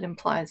beautiful, it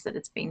implies that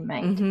it's been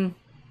made.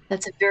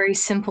 That's a very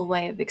simple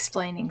way of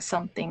explaining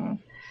something,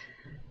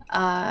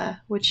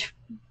 which,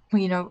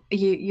 you know,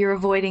 you're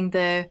avoiding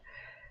the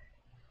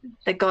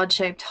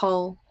God-shaped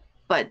hole,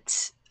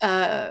 but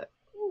I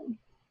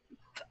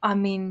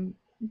mean,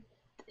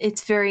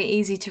 it's very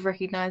easy to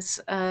recognize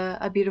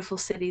a beautiful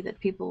city that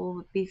people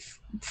would be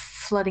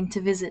flooding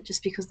to visit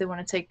just because they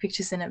want to take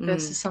pictures in it,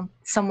 versus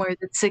somewhere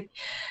that's a,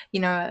 you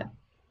know,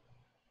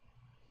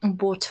 a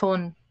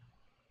war-torn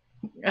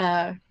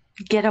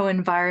ghetto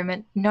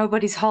environment.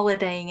 Nobody's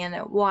holidaying in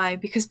it. Why?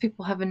 Because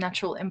people have a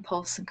natural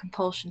impulse and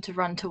compulsion to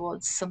run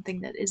towards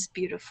something that is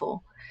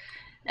beautiful.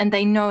 And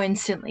they know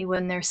instantly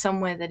when they're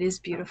somewhere that is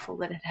beautiful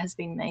that it has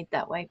been made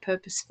that way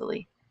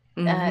purposefully.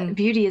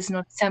 Beauty is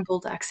not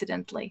assembled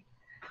accidentally.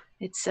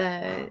 It's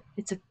evident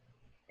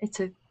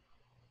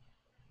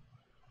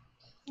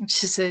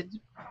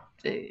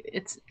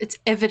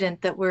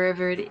that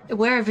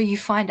wherever you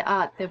find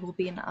art, there will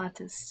be an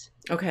artist.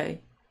 Okay.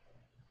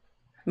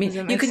 I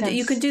mean,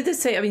 you could do the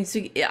same. I mean,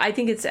 so I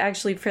think it's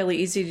actually fairly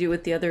easy to do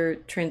with the other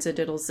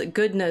transcendentals. That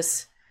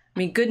goodness, I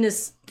mean,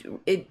 goodness,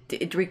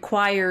 it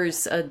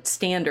requires a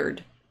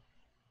standard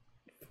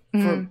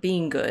for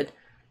being good.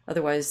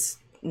 Otherwise,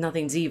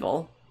 nothing's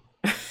evil.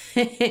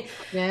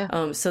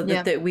 Yeah. So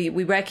that we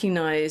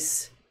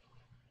recognize,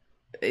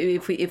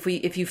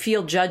 if you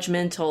feel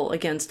judgmental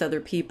against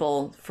other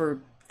people for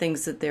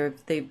things that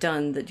they've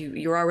done, that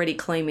you're already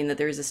claiming that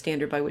there is a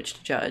standard by which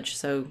to judge.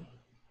 So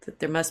that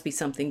there must be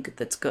something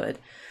that's good.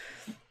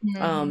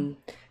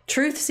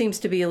 Truth seems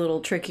to be a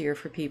little trickier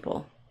for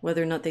people,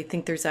 whether or not they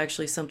think there's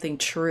actually something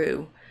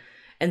true.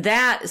 And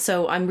that,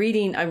 so I'm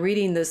reading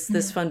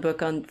this fun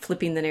book on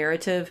flipping the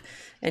narrative,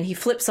 and he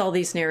flips all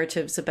these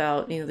narratives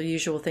about, you know, the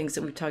usual things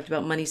that we've talked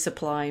about, money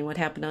supply and what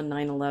happened on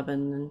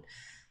 9/11 and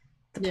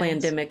the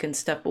pandemic and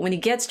stuff. But when he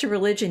gets to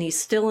religion, he's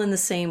still in the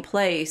same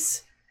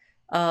place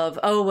of,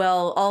 oh,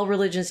 well, all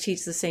religions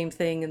teach the same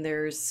thing, and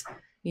there's,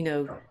 you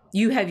know,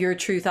 you have your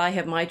truth, I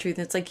have my truth.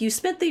 And it's like, you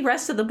spent the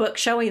rest of the book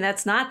showing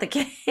that's not the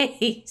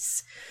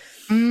case.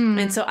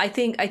 And so I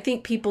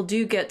think people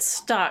do get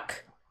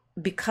stuck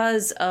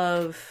because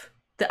of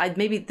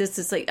maybe this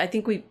is like, I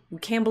think we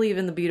can believe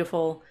in the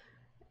beautiful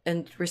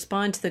and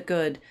respond to the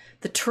good.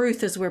 The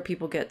truth is where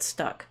people get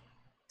stuck,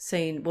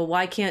 saying, well,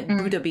 why can't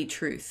Buddha be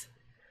truth?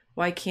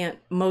 Why can't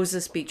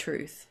Moses be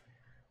truth?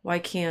 Why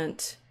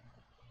can't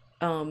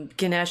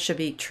Ganesha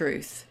be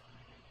truth?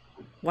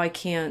 Why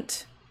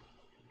can't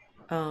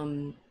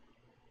the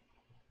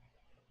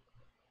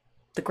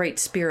Great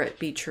Spirit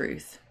be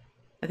truth?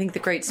 I think the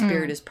Great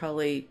Spirit is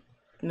probably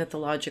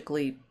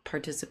mythologically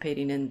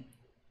participating in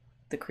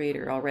the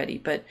Creator already,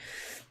 but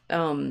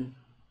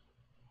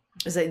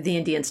as the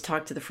Indians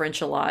talk to the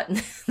French a lot,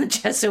 and the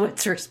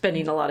Jesuits are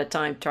spending a lot of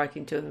time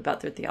talking to them about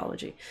their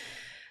theology.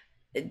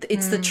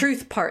 It's the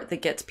truth part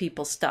that gets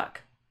people stuck.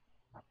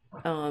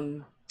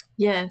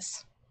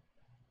 Yes.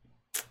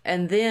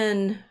 And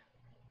then,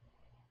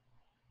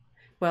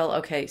 well,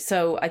 okay.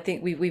 So I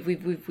think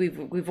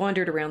we've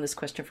wandered around this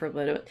question for a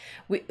little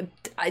bit.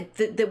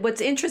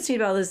 What's interesting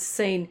about this is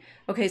saying,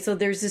 okay, so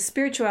there's a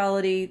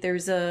spirituality,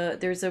 there's a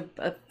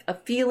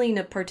feeling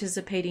of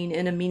participating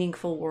in a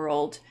meaningful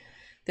world.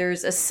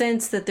 There's a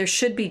sense that there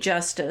should be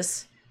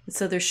justice,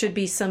 so there should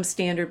be some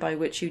standard by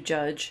which you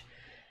judge,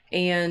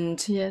 and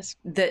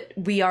that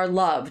we are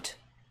loved.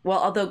 Well,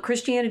 although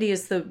Christianity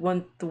is the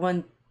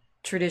one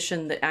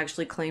tradition that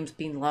actually claims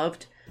being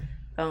loved,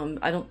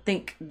 I don't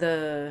think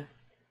the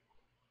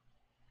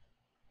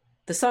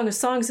Song of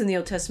Songs in the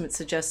Old Testament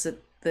suggests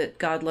that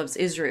God loves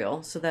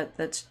Israel, so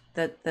that's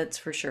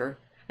for sure.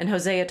 And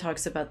Hosea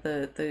talks about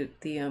the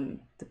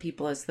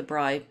people as the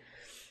bride,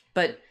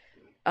 but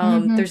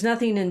there's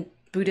nothing in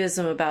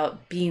Buddhism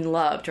about being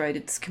loved, right?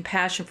 It's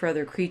compassion for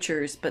other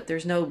creatures, but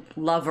there's no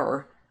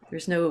lover.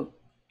 There's no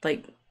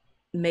like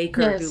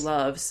maker who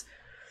loves.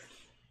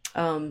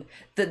 The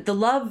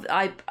love,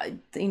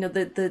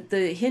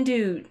 the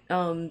Hindu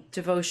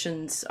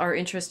devotions are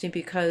interesting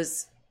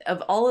because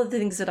of all of the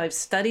things that I've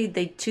studied,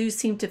 they too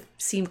seem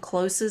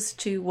closest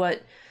to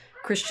what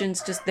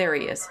Christians there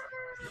he is.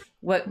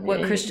 What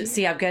Christians,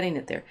 see, I'm getting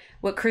it there.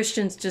 What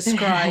Christians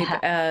describe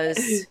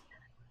as,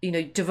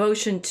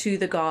 devotion to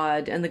the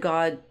God, and the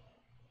God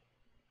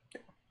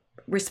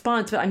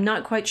responds, but I'm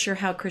not quite sure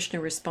how Krishna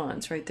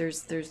responds, right?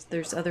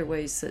 There's other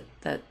ways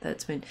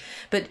that's been,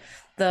 but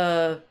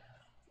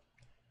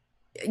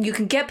you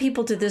can get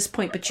people to this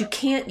point, but you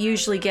can't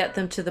usually get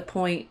them to the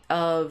point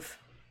of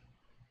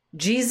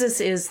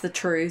Jesus is the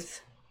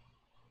truth.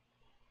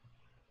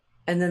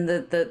 And then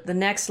the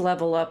next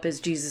level up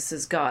is Jesus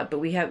is God. But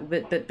we have,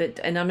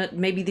 and I'm not,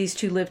 maybe these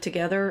two live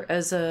together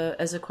as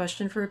a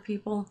question for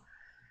people.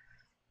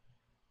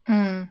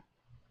 Yeah,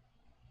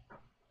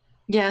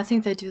 I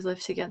think they do live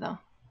together.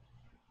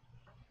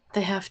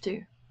 They have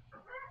to.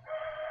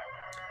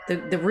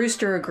 The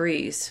rooster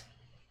agrees.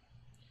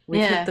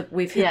 We've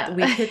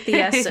hit the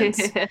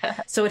essence.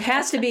 So it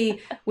has to be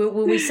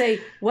when we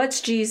say,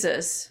 what's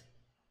Jesus?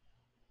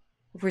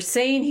 If we're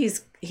saying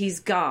he's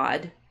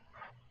God,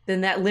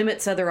 then that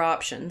limits other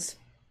options.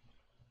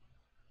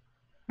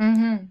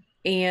 Mm-hmm.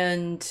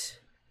 And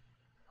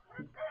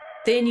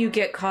then you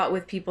get caught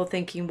with people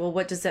thinking, well,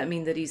 what does that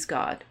mean that he's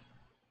God?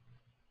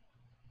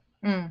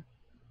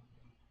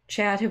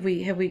 Chad, have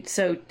we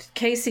so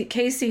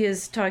Casey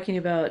is talking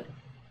about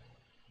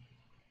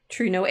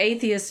true, no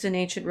atheist in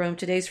ancient Rome.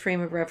 Today's frame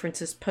of reference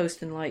is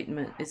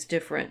post-enlightenment. It's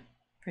different.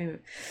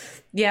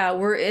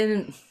 We're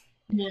in.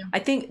 Yeah. I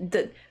think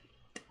that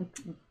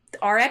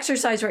our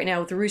exercise right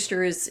now with the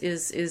rooster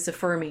is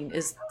affirming,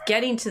 is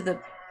getting to the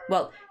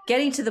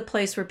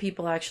place where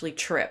people actually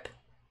trip.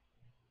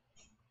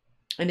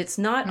 And it's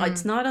not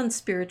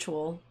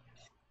unspiritual.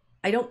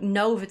 I don't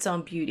know if it's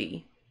on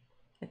beauty.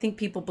 I think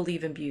people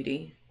believe in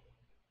beauty.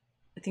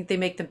 I think they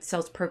make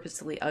themselves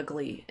purposely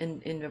ugly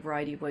in a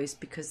variety of ways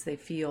because they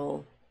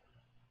feel,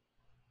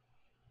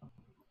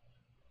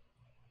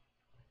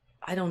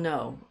 I don't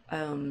know.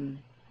 I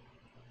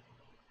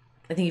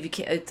think if you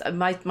can't,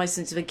 my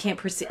sense, if you can't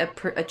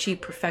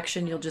achieve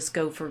perfection, you'll just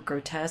go for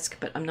grotesque,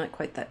 but I'm not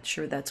quite that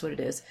sure that's what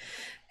it is.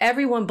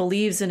 Everyone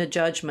believes in a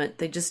judgment.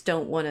 They just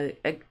don't want to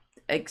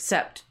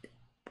accept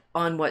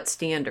on what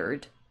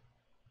standard.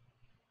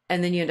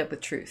 And then you end up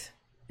with truth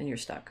and you're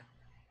stuck.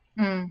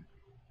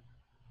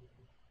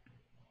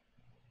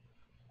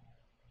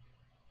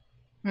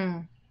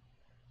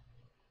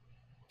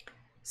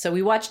 So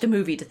we watched a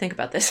movie to think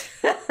about this.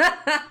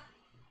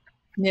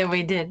 Yeah,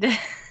 we did.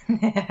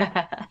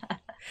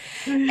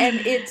 And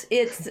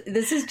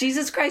this is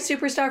Jesus Christ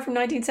Superstar from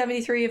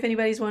 1973, if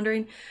anybody's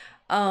wondering.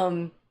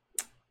 I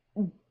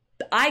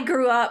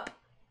grew up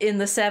in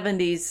the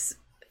 70s.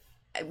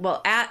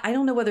 Well, I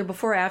don't know whether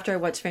before or after I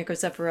watched Franco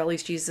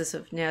Zeffirelli's Jesus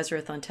of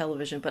Nazareth on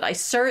television, but I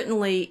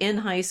certainly in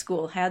high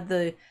school had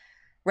the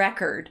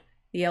record,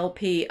 the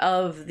LP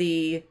of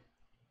the,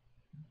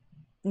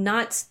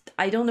 I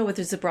don't know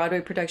whether it's a Broadway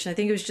production. I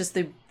think it was just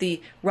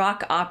the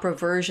rock opera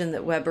version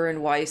that Weber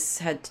and Rice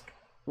had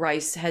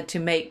to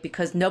make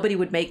because nobody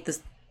would make the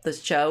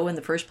show in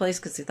the first place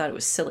because they thought it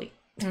was silly.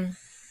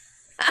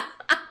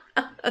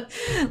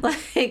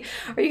 Like,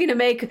 are you going to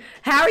make,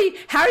 how are you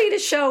going to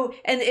show,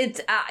 and it's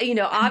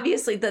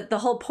obviously the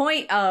whole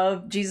point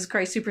of Jesus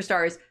Christ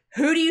Superstar is,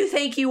 who do you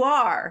think you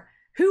are?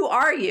 Who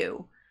are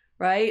you?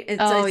 Right?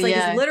 It's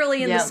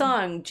literally in the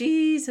song,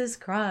 Jesus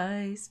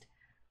Christ,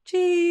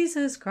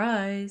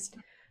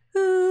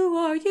 who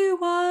are you?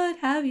 What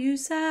have you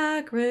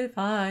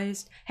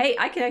sacrificed? Hey,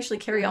 I can actually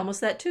carry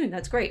almost that tune.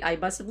 That's great. I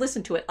must have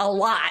listened to it a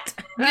lot.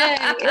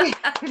 I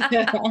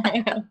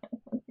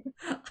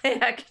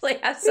actually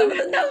have some of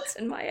the notes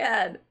in my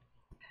head.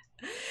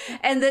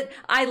 And that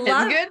I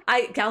love,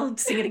 I'll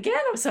sing it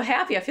again. I'm so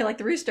happy. I feel like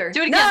the rooster.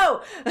 Do it again.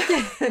 No!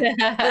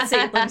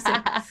 Let me see.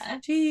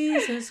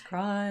 Jesus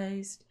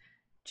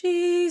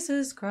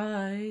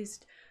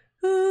Christ,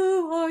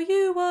 who are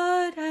you?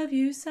 What have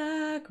you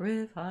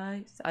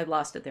sacrificed? I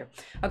lost it there.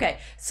 Okay,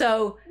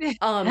 so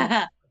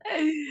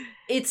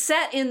it's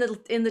set in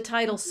the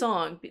title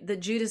song that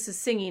Judas is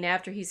singing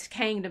after he's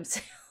hanged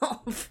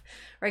himself,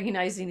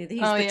 recognizing that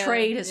he's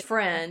betrayed his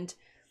friend.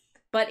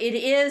 But it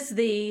is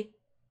the,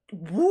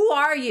 who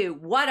are you?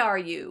 What are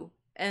you?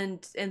 And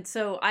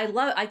so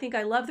I think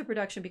I love the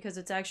production because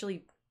it's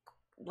actually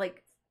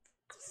like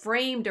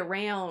framed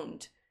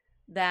around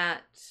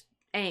that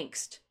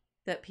angst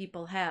that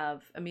people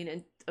have. I mean,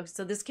 and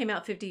so this came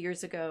out 50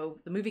 years ago.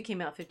 The movie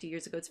came out 50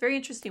 years ago. It's very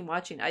interesting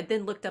watching. I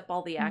then looked up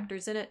all the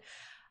actors in it.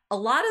 A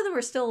lot of them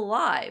are still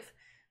alive,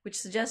 which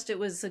suggests it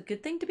was a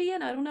good thing to be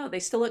in. I don't know. They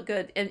still look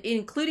good, and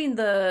including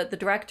the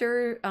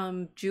director,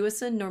 Norman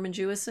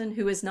Jewison,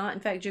 who is not in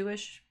fact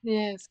Jewish.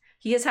 Yes,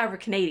 he is, however,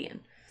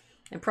 Canadian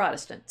and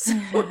Protestant. So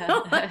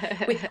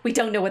we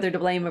don't know whether to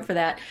blame him for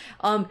that.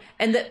 And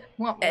that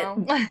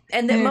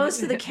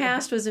most of the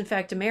cast was in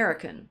fact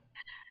American.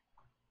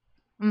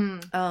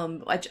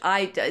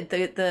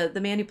 The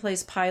man who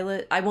plays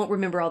Pilate, I won't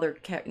remember all their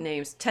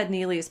names. Ted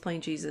Neely is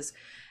playing Jesus.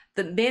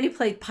 The man who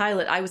played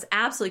Pilate, I was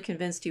absolutely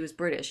convinced he was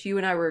British. You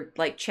and I were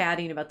like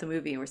chatting about the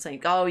movie and we're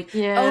saying, only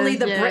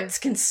the Brits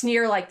can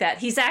sneer like that.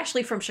 He's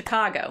actually from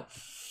Chicago.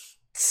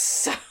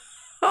 So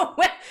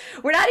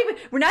we're not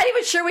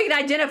even sure we can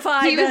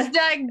identify. He was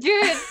that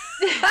good.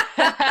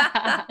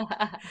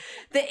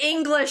 The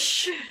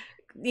English,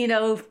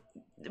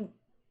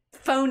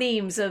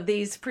 phonemes of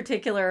these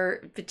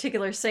particular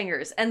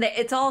singers, and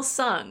it's all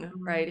sung,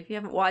 right? If you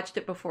haven't watched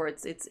it before,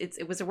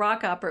 it was a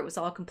rock opera. It was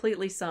all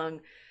completely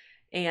sung,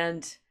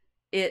 and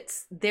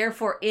it's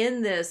therefore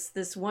in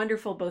this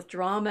wonderful both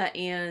drama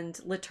and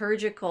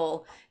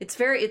liturgical. It's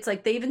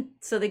like they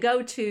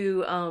go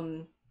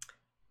to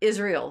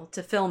Israel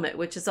to film it,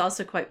 which is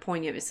also quite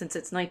poignant since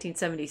it's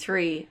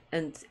 1973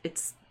 and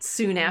it's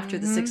soon after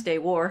the 6-Day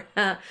War.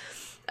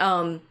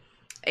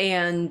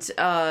 And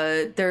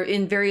they're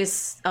in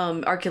various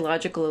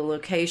archaeological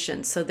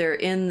locations. So they're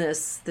in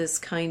this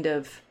kind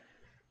of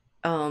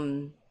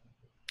I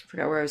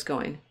forgot where I was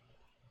going.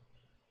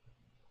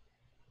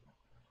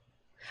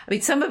 I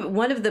mean,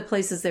 one of the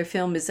places they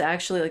film is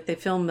actually like they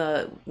film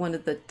one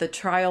of the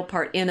trial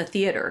part in a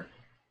theater,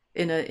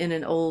 in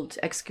an old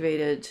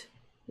excavated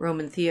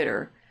Roman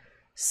theater.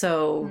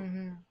 So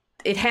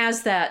it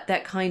has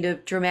that kind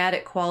of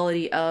dramatic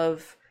quality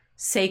of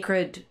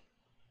sacred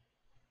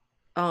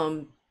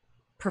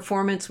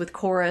performance with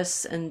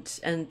chorus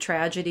and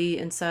tragedy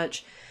and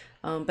such.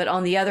 But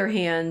on the other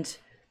hand,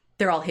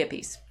 they're all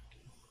hippies.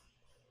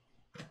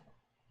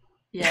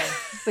 Yeah,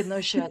 with no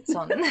shirts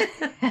on.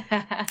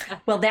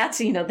 Well, that's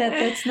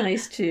that's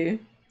nice too.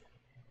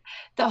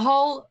 The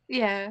whole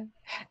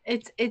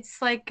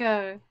it's like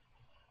a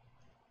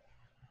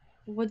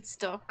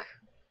Woodstock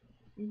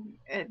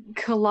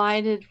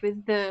collided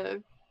with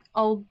the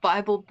old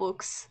Bible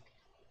books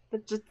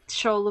that just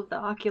show all of the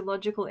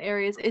archaeological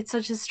areas. It's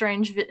such a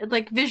strange,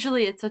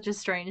 visually, it's such a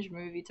strange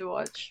movie to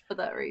watch for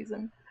that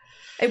reason.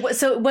 There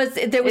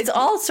was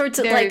all sorts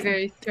of very,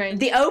 very strange.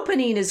 The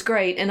opening is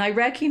great, and I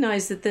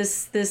recognize that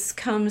this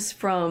comes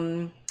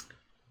from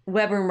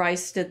Weber and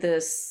Rice did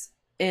this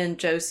in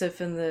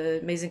Joseph and the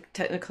Amazing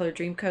Technicolor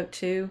Dreamcoat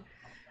too,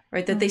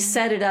 right? That they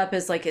set it up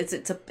as like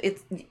it's a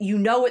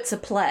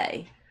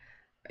play,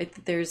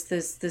 right? There's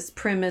this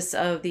premise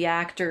of the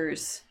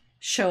actors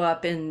show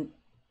up in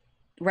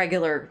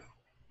regular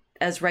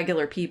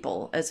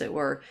people, as it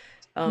were.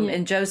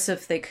 In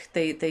Joseph, they're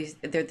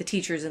the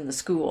teachers in the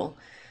school.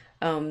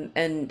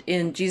 And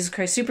in Jesus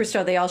Christ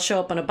Superstar, they all show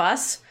up on a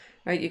bus,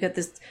 right? You got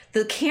this,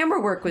 the camera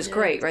work was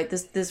great, right?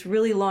 This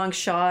really long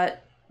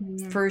shot,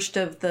 first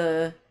of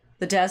the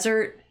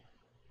desert,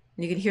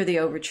 and you can hear the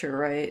overture,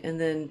 right? And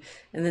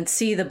then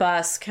see the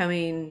bus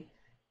coming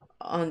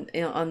on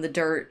the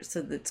dirt,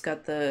 so that it's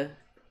got the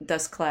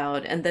dust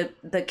cloud, and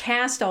the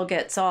cast all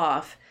gets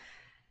off.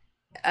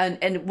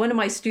 And one of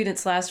my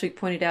students last week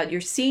pointed out,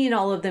 you're seeing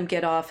all of them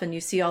get off, and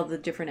you see all the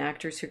different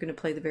actors who are going to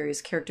play the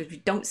various characters.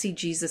 You don't see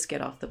Jesus get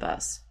off the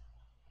bus.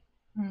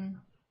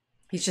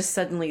 He's just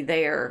suddenly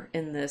there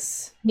in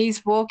this.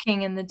 He's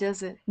walking in the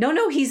desert.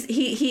 No,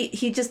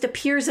 he just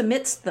appears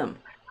amidst them.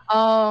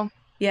 Oh,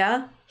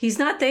 yeah, he's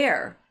not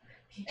there.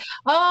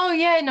 Oh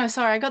yeah, no,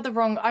 sorry, I got the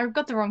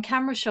wrong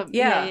camera shot.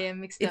 Yeah,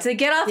 mixed up. It's a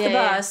get off the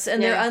bus,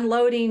 and they're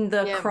unloading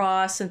the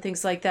cross and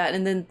things like that,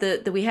 and then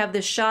we have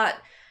this shot.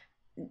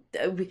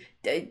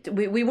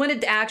 We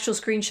wanted actual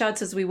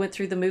screenshots as we went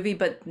through the movie,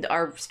 but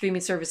our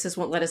streaming services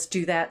won't let us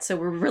do that, so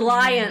we're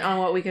reliant on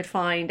what we could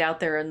find out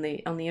there on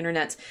the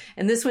internet.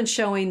 And this one's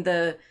showing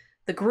the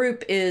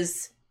group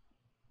is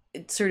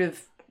sort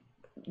of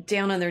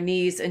down on their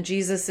knees, and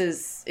Jesus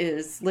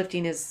is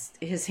lifting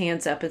his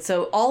hands up, and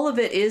so all of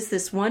it is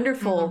this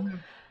wonderful.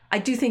 I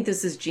do think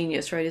this is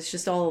genius, right? It's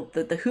just all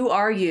the who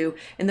are you,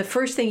 and the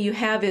first thing you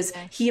have is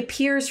he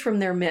appears from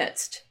their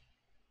midst.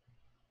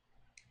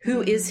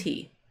 Who is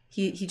he?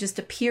 He just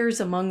appears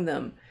among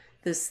them,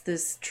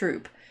 this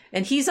troop,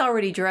 and he's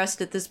already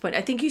dressed at this point.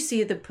 I think you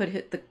see the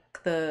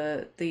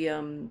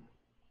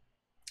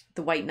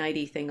white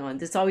nighty thing on.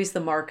 It's always the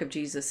mark of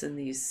Jesus in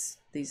these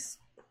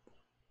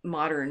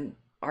modern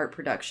art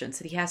productions,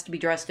 that he has to be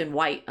dressed in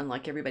white,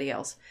 unlike everybody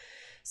else.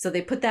 So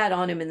they put that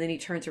on him, and then he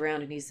turns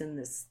around and he's in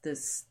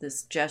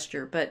this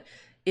gesture. But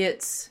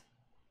it's,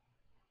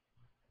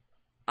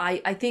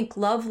 I think,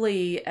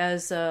 lovely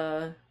as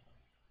a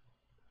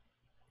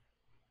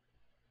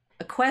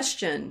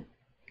question,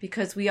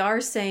 because we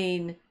are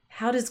saying,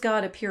 how does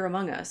God appear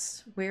among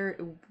us?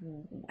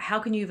 How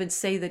can you even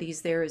say that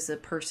he's there as a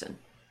person?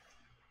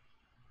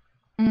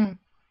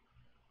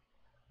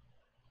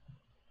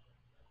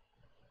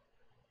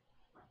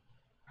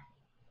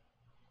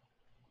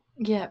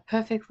 Yeah,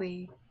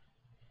 perfectly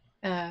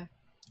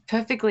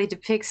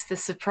depicts the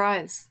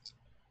surprise.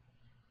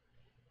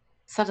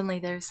 Suddenly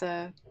there's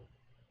that's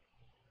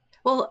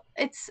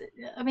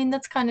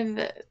kind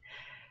of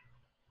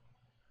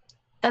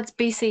that's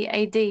BC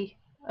AD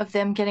of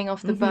them getting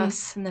off the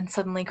bus, and then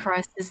suddenly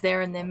Christ is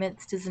there in their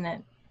midst, isn't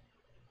it?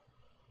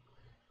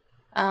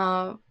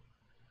 I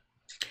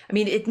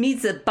mean, it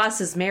means the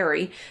bus is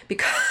Mary,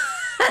 because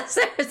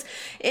there's,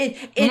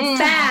 in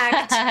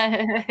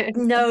fact,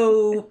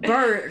 no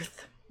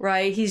birth,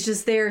 right? He's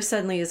just there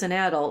suddenly as an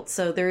adult.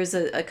 So there is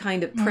a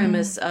kind of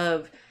premise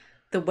of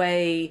the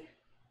way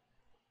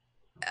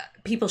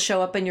people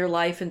show up in your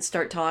life and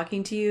start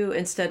talking to you,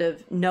 instead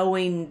of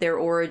knowing their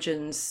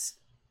origins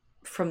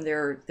from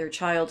their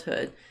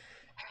childhood.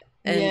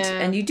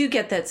 And you do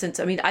get that sense.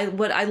 I mean,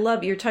 what I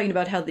love, you're talking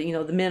about how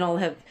the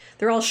men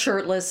they're all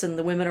shirtless, and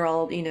the women are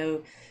all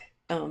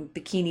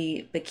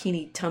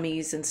bikini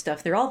tummies and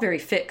stuff. They're all very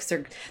fixed.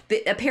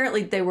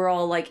 Apparently they were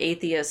all like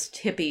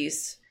atheist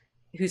hippies,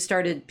 who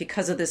started,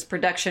 because of this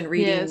production,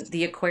 reading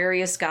the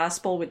Aquarius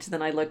Gospel, which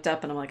then I looked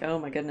up and I'm like, oh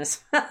my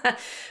goodness.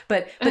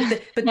 but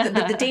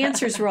the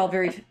dancers were all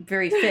very,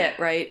 very fit,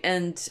 right?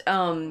 And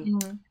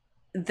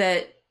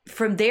that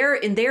from there,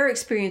 in their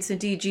experience,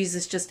 indeed,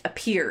 Jesus just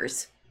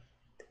appears.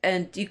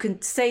 And you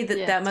can say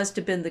that that must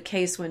have been the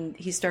case when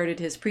he started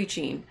his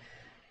preaching,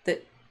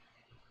 that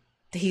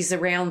he's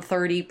around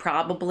 30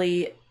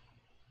 probably,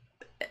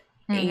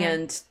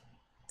 and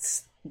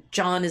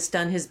John has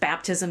done his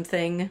baptism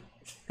thing.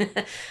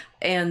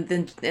 and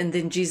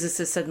then Jesus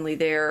is suddenly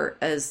there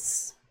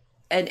as,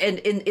 and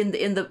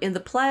in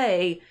the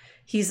play,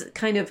 he's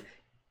kind of,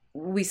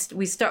 we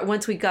start,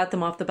 once we got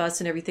them off the bus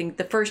and everything,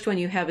 the first one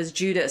you have is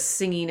Judas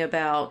singing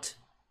about,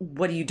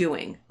 what are you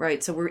doing,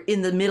 right? So we're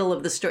in the middle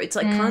of the story. It's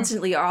like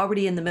constantly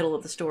already in the middle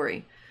of the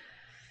story.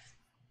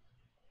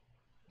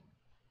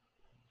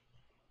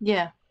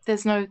 Yeah,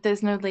 there's no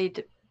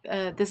lead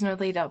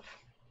up,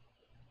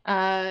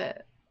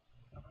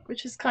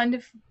 which is kind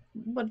of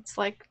what it's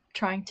like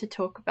trying to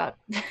talk about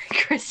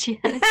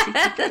Christianity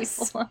to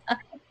people.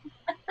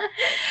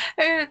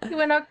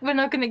 We're not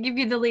going to give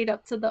you the lead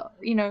up to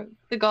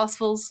the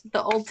Gospels,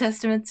 the Old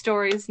Testament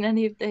stories, and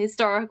any of the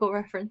historical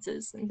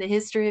references and the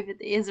history of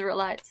the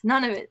Israelites.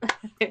 None of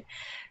it.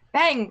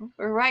 Bang!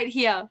 We're right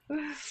here.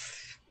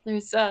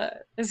 There's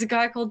a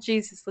guy called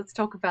Jesus. Let's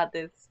talk about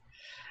this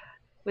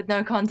with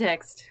no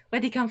context.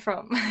 Where'd he come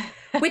from?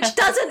 Which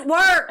doesn't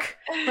work,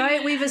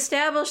 right? We've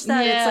established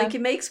that. It's like,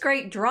 it makes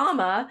great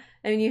drama,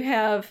 and you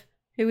have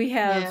who we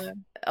have. Yeah.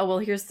 Oh well,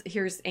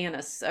 here's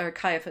Annas or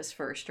Caiaphas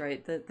first,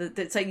 right?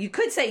 So you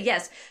could say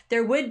yes,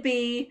 there would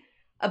be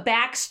a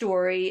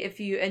backstory if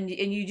you and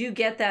you do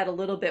get that a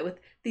little bit with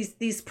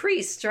these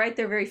priests, right?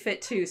 They're very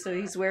fit too. So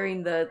he's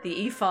wearing the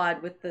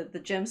ephod with the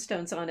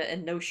gemstones on it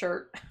and no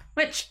shirt,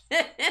 which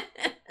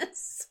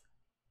is,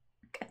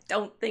 I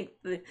don't think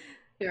the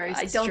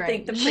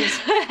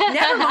priest.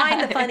 Never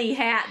mind the funny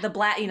hat, the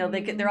black.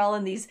 They're all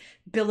in these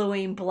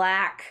billowing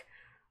black,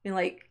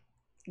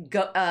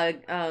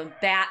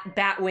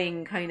 bat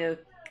wing kind of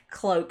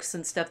cloaks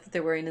and stuff that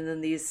they're wearing, and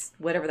then these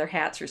whatever their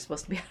hats are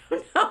supposed to be. I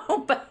don't know,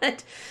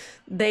 but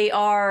they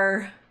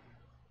are.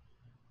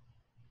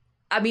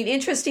 I mean,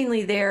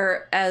 interestingly,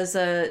 they're as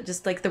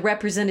just like the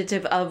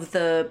representative of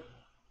the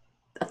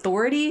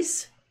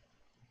authorities.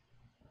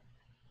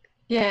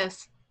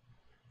 Yes.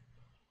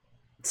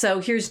 So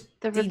here's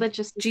the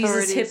religious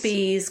Jesus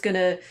hippie is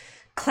gonna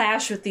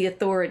clash with the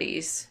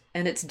authorities,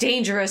 and it's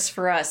dangerous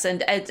for us.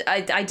 And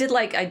I did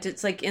like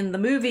in the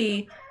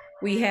movie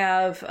we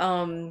have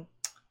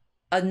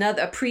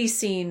a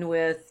pre-scene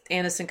with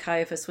Annas and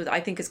Caiaphas, with I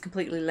think is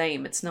completely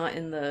lame. It's not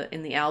in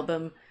the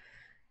album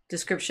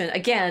description.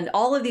 Again,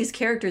 all of these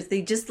characters,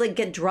 they just like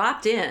get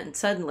dropped in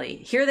suddenly.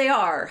 Here they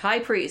are, high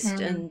priest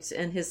and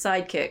his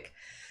sidekick,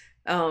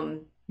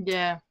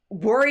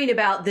 worrying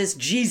about this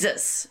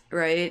Jesus,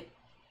 right?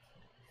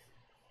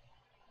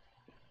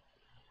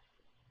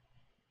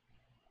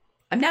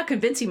 I'm now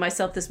convincing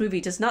myself this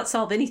movie does not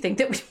solve anything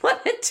that we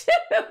want to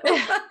do.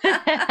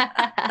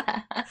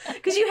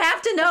 Because you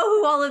have to know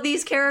who all of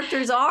these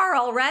characters are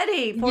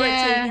already for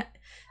it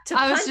to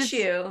punch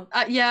you.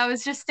 I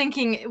was just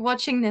thinking,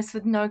 watching this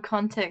with no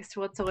context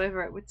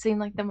whatsoever, it would seem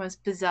like the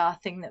most bizarre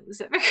thing that was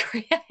ever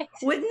created.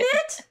 Wouldn't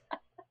it?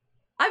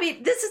 I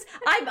mean,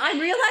 I'm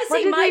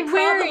realizing my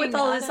problem with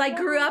all this. I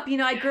grew up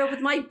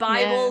with my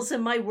Bibles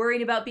and my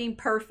worrying about being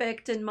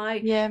perfect and my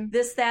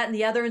this, that, and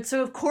the other. And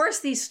so, of course,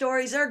 these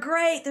stories are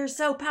great. They're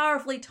so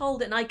powerfully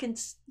told. And I'm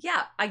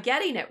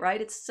getting it, right?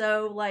 It's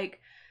so like,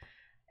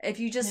 if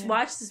you just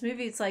watch this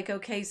movie, it's like,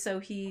 okay, so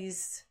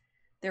he's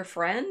their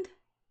friend.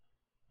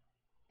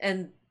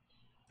 And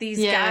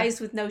these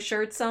guys with no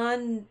shirts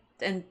on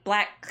and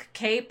black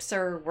capes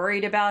are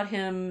worried about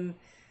him.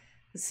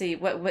 Let's see,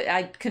 what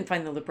I couldn't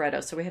find the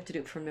libretto, so we have to do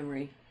it from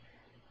memory.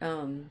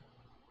 I'm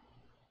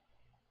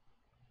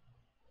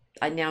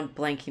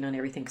blanking on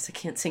everything because I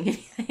can't sing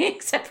anything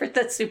except for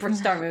that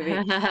Superstar movie.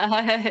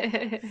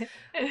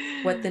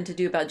 What then to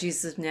do about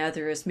Jesus of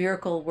Nazareth?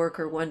 Miracle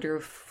worker, wonder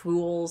of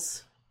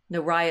fools. No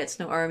riots,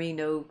 no army,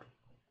 no...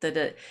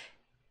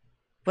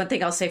 One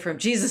thing I'll say from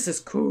Jesus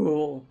is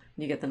cool.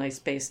 You get the nice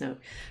bass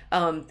note.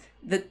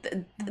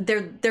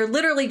 They're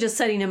literally just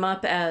setting him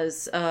up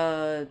as...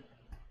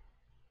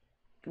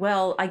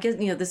 well, I guess,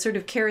 the sort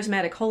of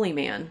charismatic holy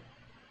man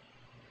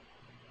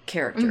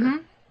character. Mm-hmm.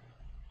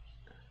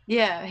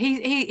 Yeah,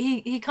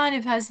 he kind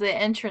of has the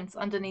entrance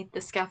underneath the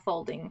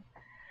scaffolding,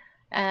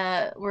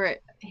 where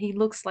he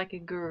looks like a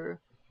guru.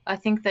 I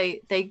think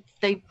they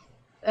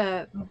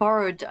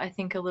borrowed, I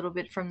think, a little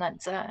bit from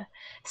that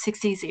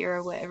 60s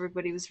era where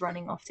everybody was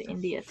running off to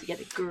India to get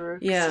a guru.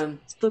 Yeah.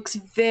 It looks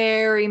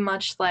very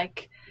much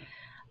like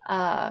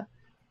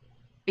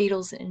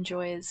Beatles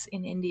enjoys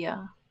in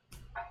India,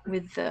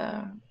 with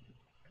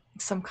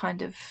some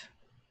kind of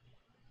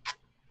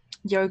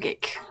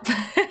yogic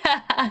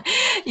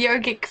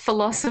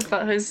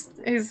philosopher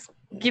who's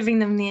giving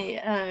them the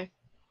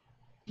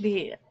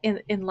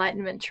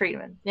enlightenment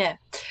treatment,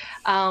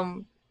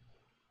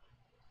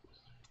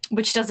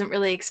 which doesn't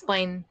really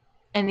explain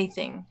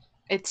anything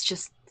it's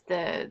just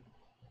the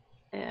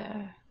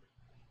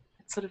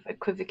sort of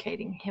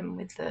equivocating him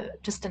with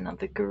just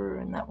another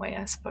guru in that way,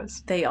 I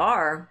suppose. They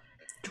are.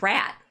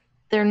 Drat.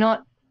 They're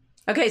not.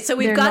 Okay, so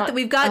we've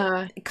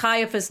got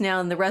Caiaphas now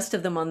and the rest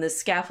of them on this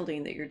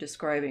scaffolding that you're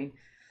describing.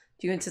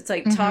 Do you want to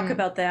talk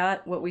about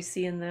that? What we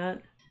see in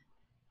that?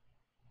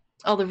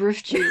 Oh, the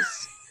roof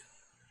Jews.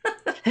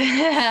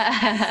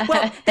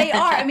 Well, they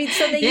are. I mean,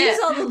 so they use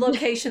all the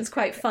locations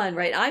quite fun,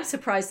 right? I'm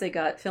surprised they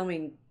got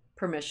filming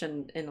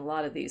permission in a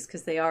lot of these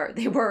because they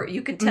were.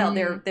 You can tell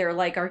they're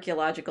like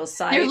archaeological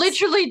sites. They're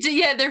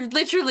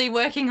literally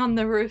working on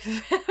the roof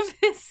of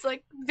this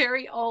like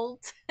very old,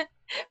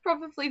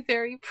 probably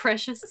very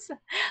precious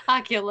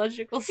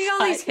archaeological site.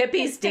 All these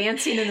hippies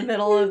dancing in the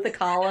middle of the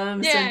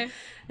columns and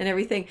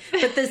everything.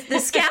 But the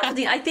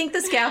scaffolding, I think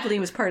the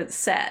scaffolding was part of the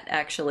set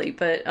actually,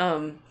 but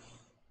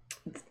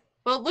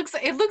well,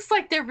 it looks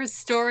like they're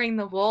restoring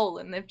the wall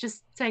and they've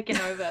just taken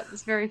over.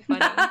 It's very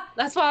funny.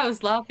 That's why I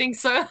was laughing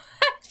so much.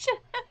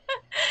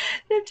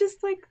 They're just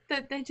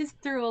they just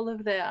threw all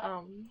of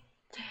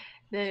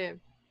the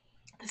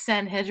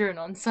Sanhedrin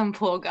on some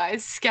poor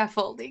guy's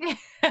scaffolding.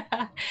 But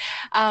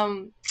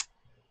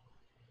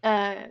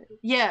I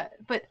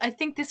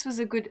think this was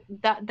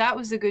that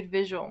was a good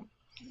visual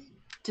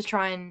to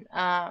try and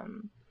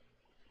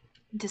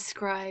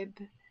describe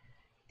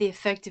the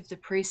effect of the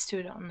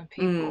priesthood on the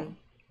people,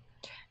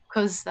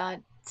 because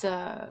that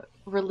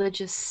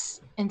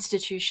religious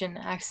institution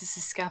acts as a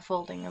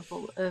scaffolding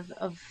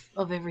of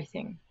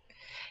everything.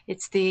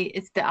 It's the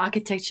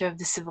architecture of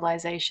the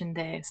civilization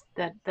there,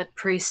 that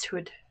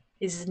priesthood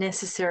is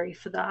necessary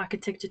for the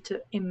architecture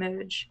to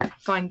emerge,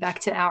 going back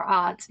to our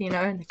art,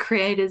 and the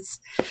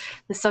creators,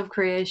 the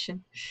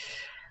sub-creation.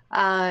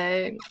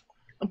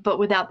 But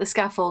without the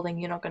scaffolding,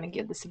 you're not going to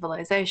get the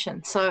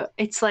civilization. So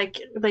it's like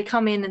they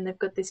come in and they've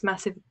got this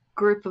massive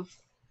group of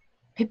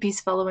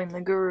hippies following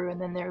the guru,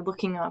 and then they're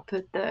looking up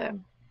at the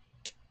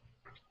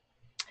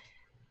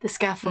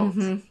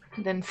scaffold.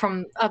 Then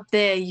from up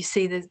there, you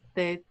see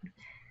the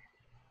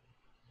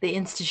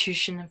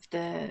institution of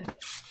the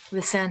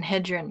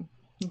Sanhedrin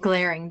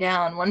glaring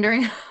down,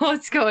 wondering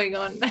what's going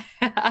on.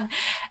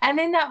 And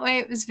in that way,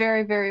 it was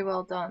very, very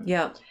well done.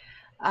 Yeah.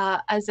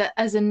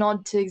 As a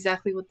nod to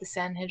exactly what the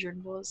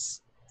Sanhedrin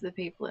was to the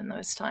people in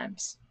those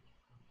times.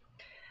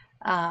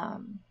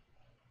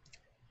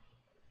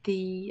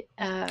 The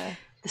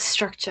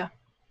structure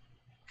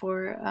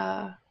for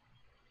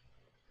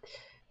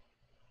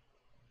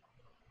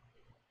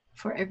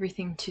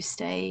everything to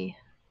stay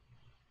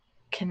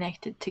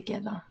connected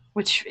together,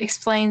 which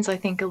explains, I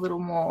think, a little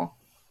more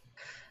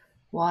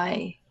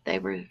why they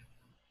were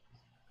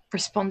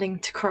responding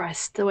to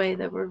Christ the way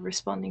they were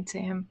responding to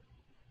him.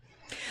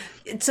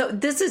 So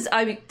this is,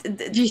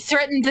 you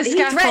threatened the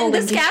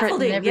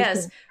scaffolding.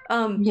 Yes.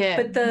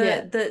 But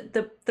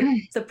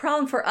the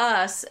problem for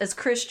us as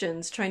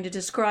Christians trying to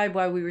describe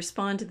why we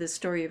respond to this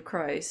story of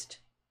Christ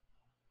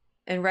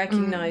and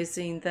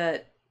recognizing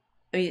that,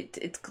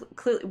 it's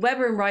clearly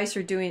Weber and Rice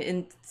are doing it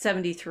in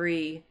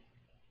 73.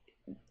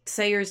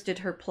 Sayers did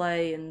her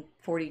play in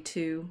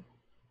 42.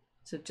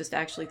 So just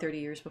actually 30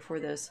 years before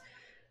this.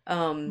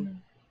 That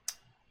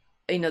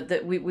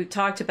we've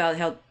talked about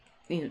how,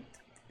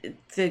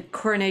 the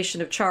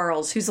coronation of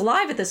Charles, who's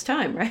alive at this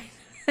time, right?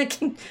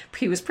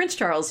 He was Prince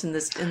Charles in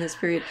this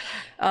period,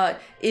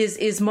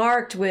 is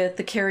marked with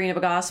the carrying of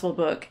a gospel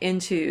book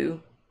into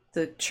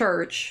the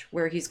church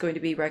where he's going to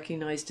be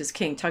recognized as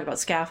king. Talk about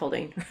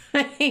scaffolding,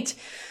 right?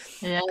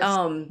 Yes.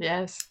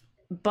 Yes.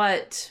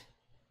 But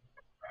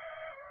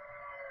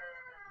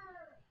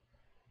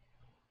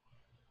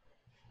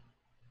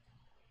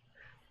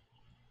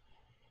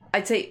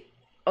I'd say,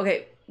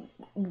 okay,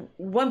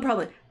 one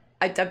problem.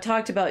 I've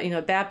talked about,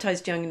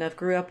 baptized young enough,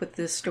 grew up with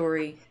this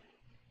story.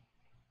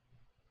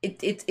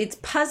 It's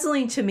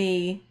puzzling to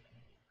me,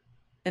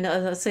 and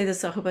I'll say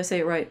this, I hope I say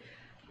it right.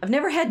 I've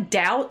never had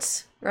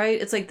doubts,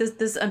 right? It's like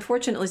this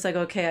unfortunately, it's like,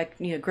 okay,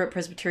 I grew up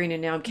Presbyterian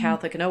and now I'm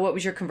Catholic, and what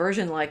was your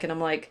conversion like? And I'm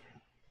like,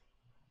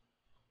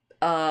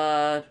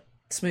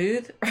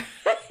 smooth.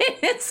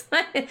 It's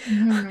like,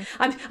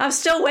 I'm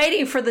still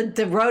waiting for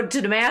the road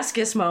to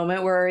Damascus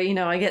moment where,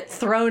 I get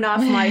thrown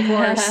off my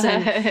horse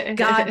and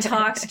God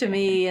talks to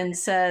me and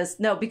says,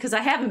 no, because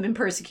I haven't been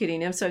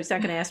persecuting him, so he's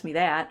not going to ask me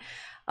that.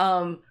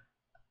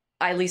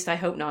 At least I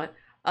hope not.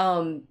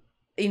 I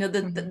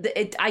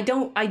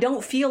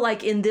don't feel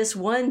like in this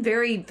one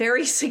very,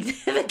 very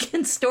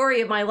significant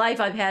story of my life,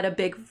 I've had a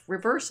big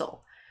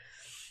reversal.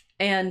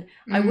 And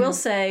I will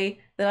say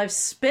that I've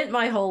spent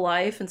my whole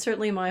life, and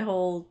certainly my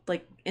whole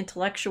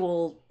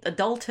intellectual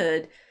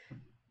adulthood,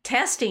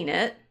 testing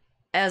it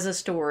as a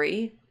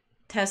story,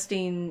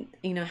 testing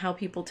how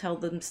people tell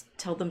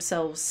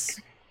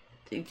themselves,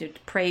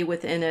 pray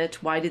within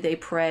it. Why do they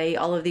pray?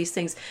 All of these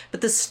things.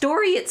 But the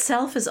story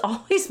itself has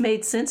always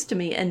made sense to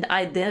me, and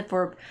I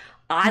therefore,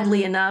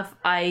 oddly enough,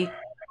 the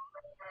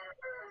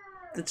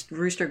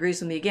rooster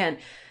agrees with me again.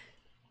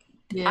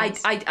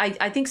 Yes.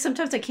 I think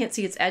sometimes I can't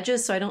see its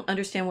edges, so I don't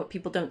understand what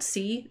people don't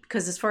see,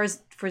 because as far as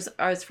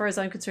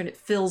I'm concerned, it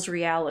fills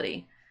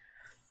reality.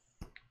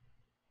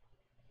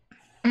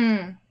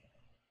 Mm.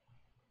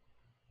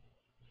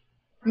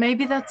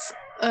 Maybe that's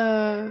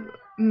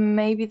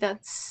maybe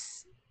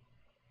that's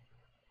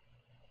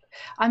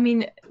I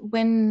mean,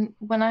 when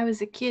I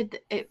was a kid,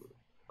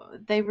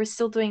 they were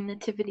still doing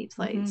nativity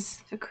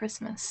plays for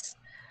Christmas,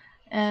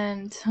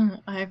 and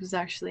I was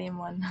actually in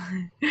one.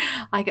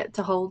 I got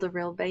to hold a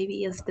real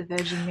baby as the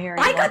Virgin Mary.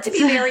 I got to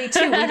be Mary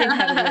too. We didn't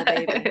have a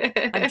real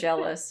baby. I'm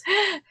jealous.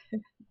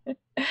 I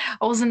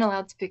wasn't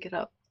allowed to pick it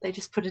up. They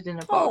just put it in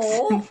a box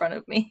in front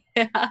of me.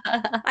 I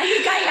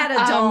think I had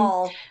a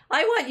doll.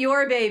 I want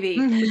your baby,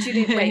 but you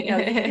didn't. Wait, no,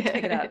 you didn't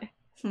pick it up.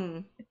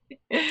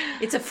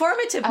 It's a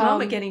formative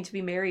moment getting to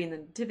be Mary in the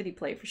nativity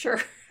play for sure.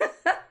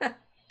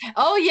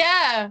 Oh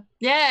yeah.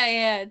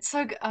 It's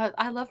so good.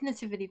 I love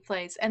nativity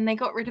plays, and they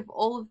got rid of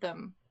all of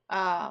them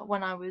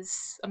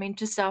when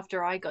just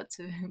after I got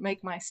to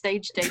make my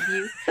stage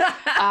debut.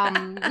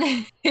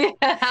 And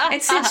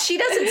since she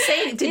doesn't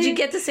say, did you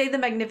get to say the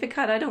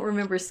Magnificat? I don't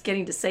remember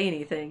getting to say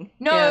anything.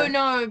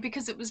 No,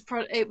 because it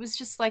was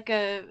just like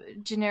a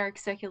generic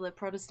secular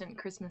Protestant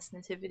Christmas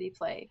nativity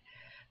play.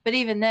 But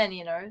even then,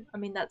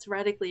 that's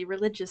radically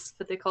religious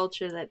for the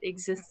culture that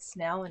exists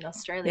now in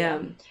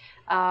Australia.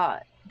 Yeah.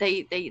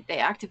 They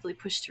actively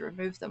push to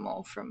remove them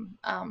all from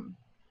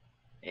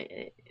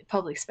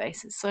public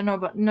spaces. So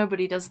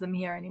nobody does them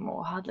here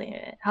anymore.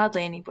 Hardly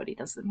anybody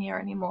does them here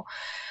anymore.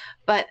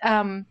 But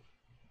where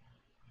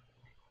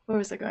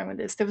was I going with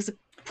this? There was a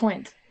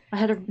point. I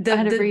had a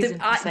reason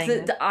for saying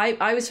this.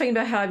 I was talking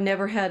about how I've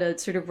never had a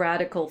sort of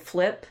radical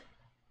flip.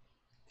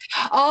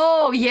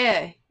 Oh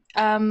yeah.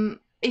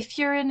 If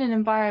you're in an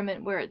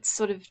environment where it's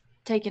sort of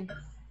taken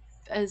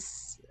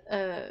as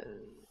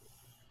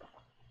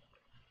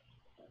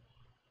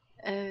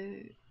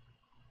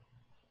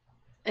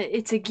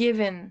it's a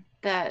given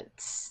that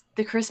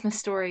the Christmas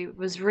story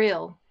was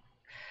real,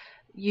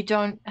 you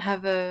don't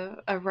have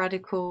a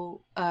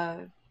radical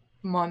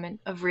moment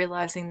of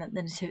realizing that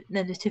the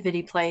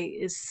nativity play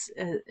is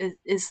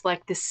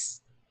like this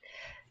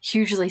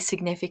hugely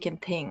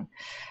significant thing.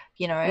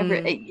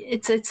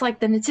 It's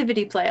like the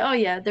nativity play. Oh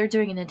yeah, they're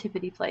doing a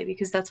nativity play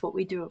because that's what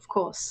we do, of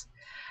course.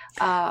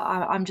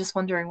 I'm just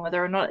wondering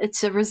whether or not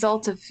it's a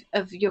result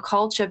of your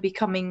culture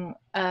becoming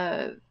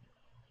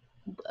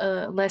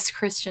less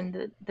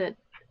Christian, that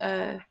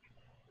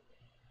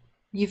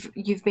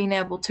you've been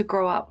able to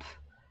grow up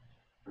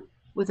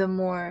with a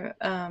more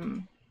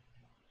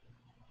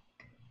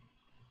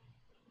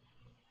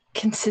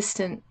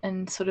consistent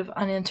and sort of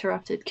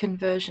uninterrupted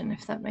conversion,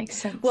 if that makes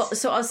sense. Well,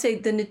 so I'll say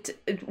a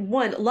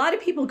lot of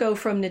people go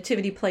from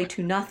nativity play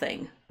to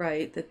nothing,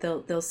 right? That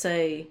they'll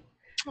say,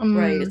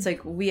 right, it's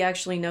like, we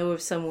actually know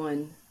of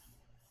someone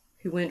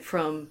who went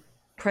from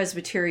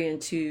Presbyterian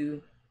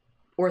to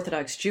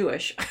Orthodox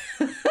Jewish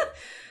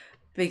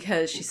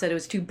because she said it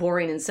was too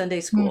boring in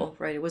Sunday school,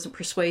 right? It wasn't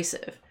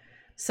persuasive.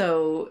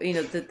 So,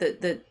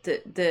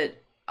 that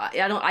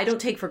I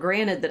don't take for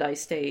granted that I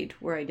stayed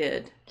where I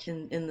did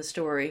in the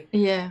story.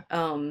 Yeah.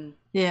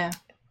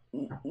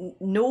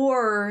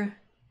 Nor,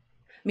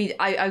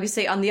 I would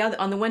say on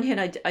the one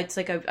hand, it's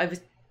like I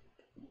was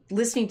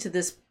listening to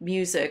this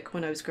music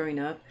when I was growing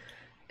up,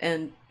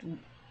 and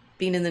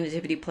being in the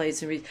nativity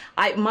plays and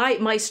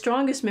my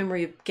strongest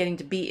memory of getting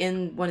to be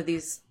in one of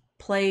these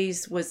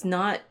plays was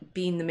not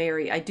being the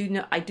Mary. I do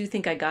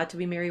think I got to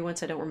be Mary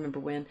once. I don't remember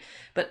when,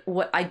 but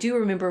what I do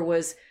remember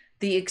was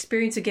the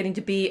experience of getting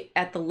to be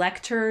at the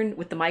lectern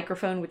with the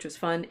microphone, which was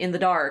fun, in the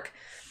dark,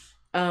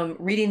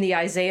 reading the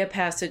Isaiah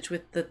passage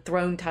with the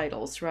throne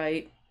titles,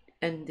 right?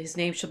 And his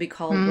name shall be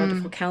called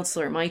Wonderful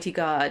Counselor, Mighty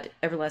God,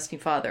 Everlasting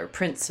Father,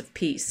 Prince of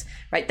Peace,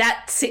 right?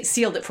 That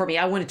sealed it for me.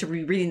 I wanted to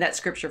be reading that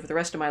scripture for the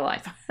rest of my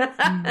life.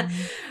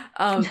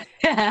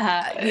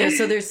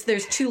 So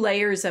there's two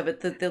layers of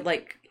it, the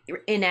like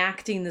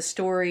enacting the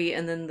story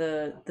and then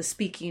the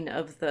speaking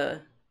of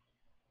the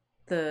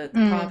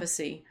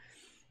prophecy.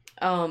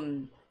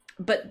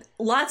 But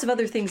lots of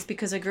other things,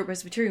 because I grew up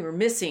Presbyterian, were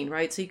missing,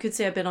 right? So you could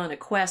say I've been on a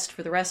quest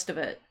for the rest of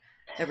it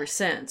ever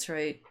since,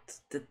 right?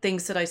 The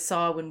things that I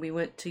saw when we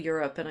went to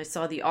Europe and I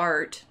saw the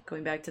art,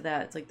 going back to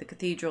that, it's like the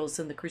cathedrals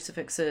and the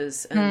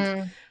crucifixes,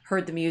 and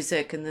heard the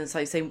music, and then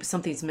I say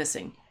something's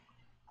missing.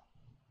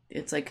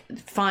 It's like,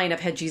 fine, I've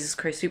had Jesus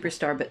Christ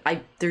Superstar, but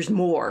there's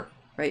more,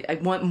 right? I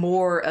want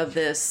more of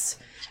this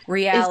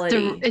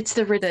reality. It's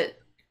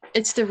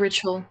the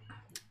ritual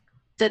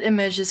that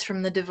emerges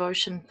from the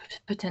devotion,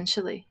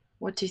 potentially.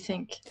 What do you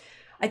think?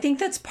 I think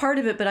that's part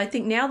of it, but I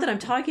think now that I'm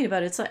talking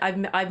about it, it's like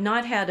I've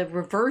not had a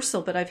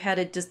reversal, but I've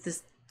had just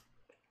this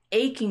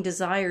aching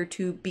desire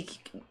to be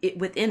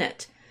within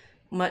it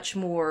much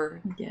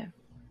more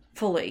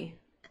fully.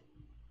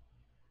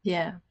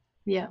 Yeah.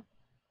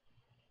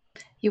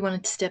 You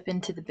wanted to step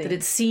into the big. That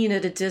it's seen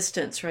at a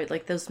distance, right?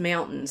 Like those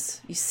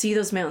mountains. You see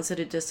those mountains at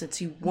a distance.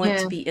 You want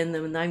to be in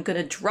them. And I'm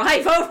going to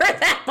drive over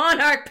that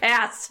monarch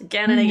pass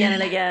again and again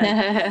and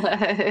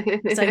again.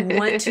 Because I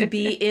want to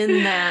be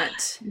in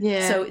that.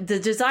 Yeah. So the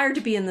desire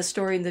to be in the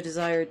story and the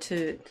desire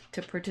to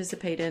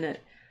participate in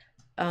it.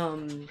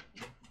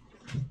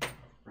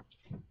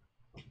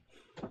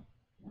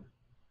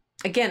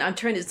 again, I'm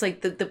trying to, it's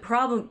like the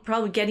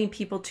problem getting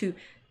people to,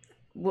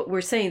 what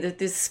we're saying, that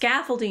this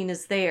scaffolding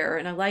is there,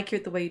 and I like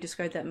the way you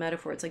described that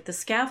metaphor. It's like the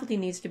scaffolding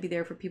needs to be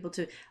there for people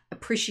to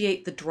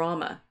appreciate the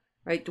drama,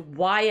 right?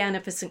 Why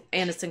Annas and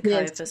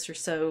Caiaphas are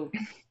so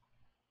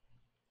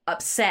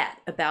upset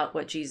about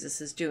what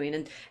Jesus is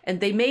doing, and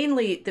they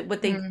mainly,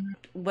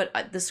 what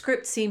the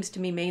script seems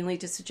to me mainly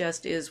to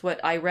suggest is what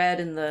I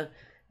read in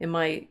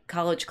my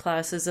college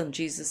classes on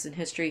Jesus and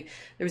history.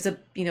 There was a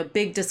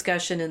big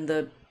discussion in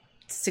the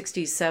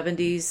 60s,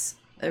 70s.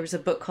 There was a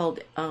book called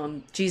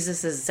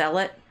Jesus'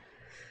 Zealot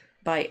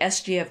by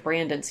S.G.F.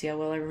 Brandon. See how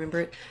well I remember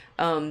it?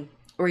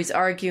 Where he's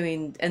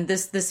arguing, and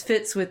this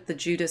fits with the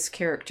Judas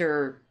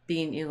character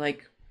being,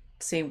 like,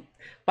 saying,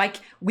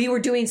 like, we were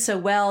doing so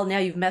well, now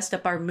you've messed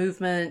up our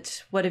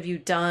movement. What have you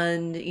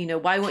done?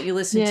 Why won't you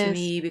listen to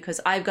me?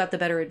 Because I've got the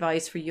better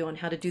advice for you on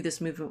how to do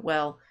this movement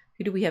well.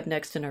 Who do we have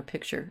next in our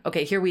picture?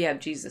 Okay, here we have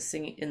Jesus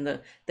singing in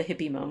the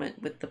hippie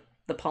moment with the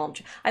palm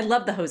tree. I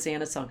love the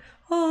Hosanna song.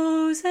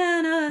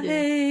 Hosanna,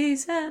 hey,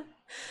 Hosanna,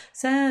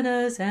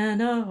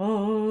 Hosanna,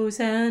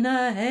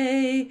 Hosanna,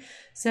 hey,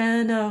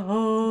 Hosanna,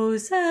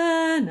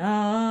 Hosanna.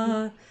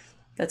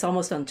 That's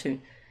almost on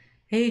tune.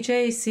 Hey,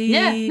 JC,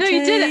 no, you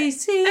did it.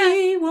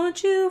 JC,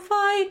 won't you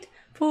fight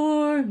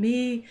for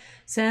me?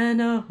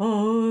 Hosanna,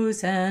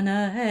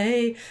 Hosanna,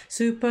 hey,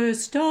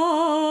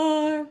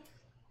 superstar.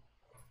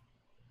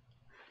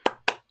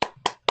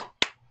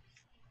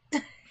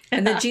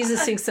 And then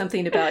Jesus sings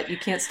something about you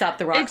can't stop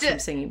the rocks from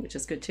singing, which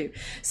is good too.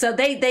 So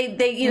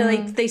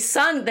they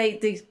sung,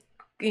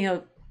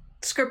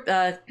 script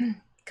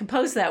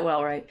composed that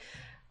well, right?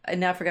 I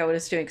now forgot what I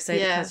was doing because I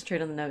had to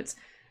concentrate on the notes.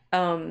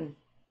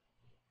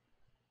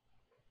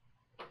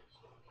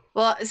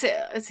 Well,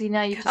 see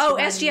now you.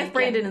 S.G.F.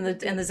 Brandon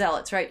and the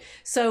Zealots, right?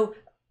 So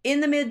in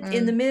the mid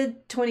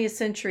 20th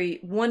century,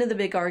 one of the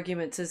big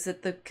arguments is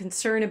that the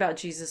concern about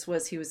Jesus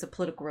was he was a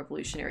political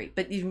revolutionary.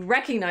 But you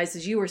recognize,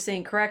 as you were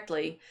saying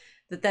correctly,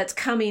 that that's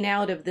coming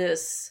out of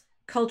this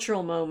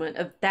cultural moment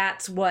of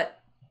that's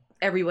what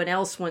everyone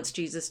else wants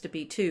Jesus to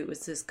be too,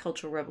 is this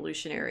cultural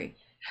revolutionary.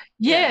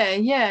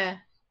 Yeah,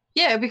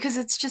 because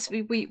it's just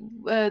we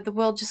the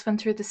world just went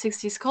through the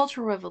 60s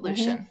cultural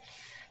revolution. Mm-hmm.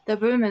 The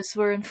boomers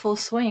were in full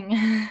swing,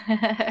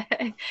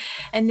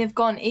 and they've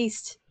gone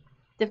east.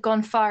 They've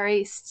gone far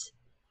east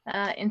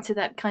into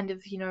that kind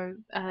of,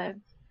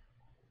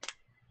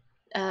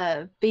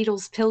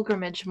 Beatles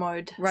pilgrimage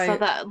mode. Right. So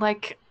that,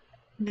 like,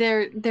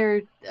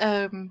 they've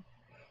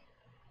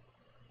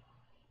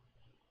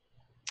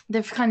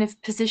kind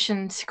of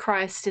positioned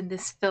Christ in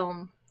this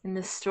film, in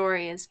this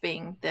story, as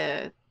being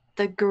the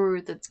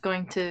guru that's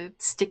going to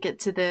stick it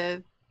to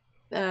the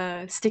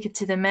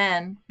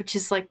man, which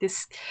is like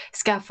this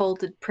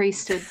scaffolded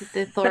priesthood,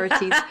 the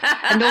authorities,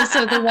 and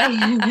also the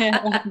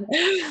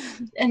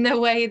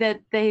way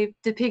that they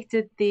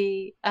depicted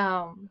the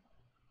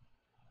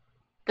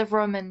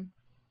Roman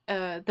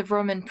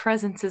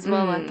presence as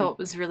well. I thought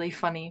was really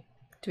funny.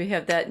 Do we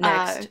have that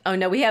next? Oh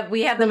no, we have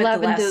them at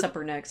the Last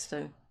Supper next.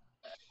 So.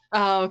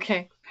 Oh,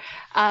 okay.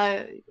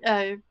 But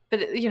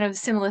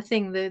similar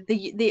thing.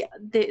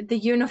 The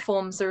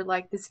uniforms are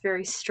like this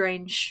very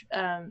strange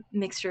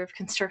mixture of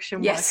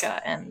construction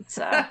worker and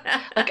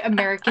like an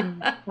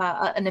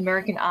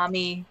American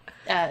army.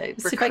 See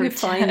if I can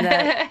find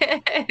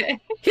that.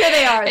 Here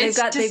they are. They've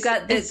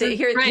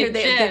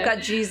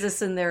got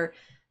Jesus in their.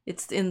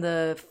 It's in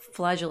the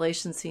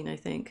flagellation scene, I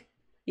think.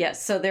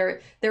 Yes, so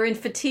they're in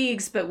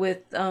fatigues, but with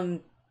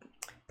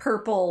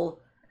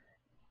purple.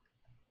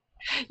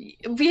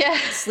 Yeah,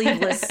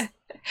 sleeveless.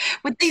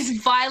 With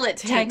these violet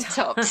tank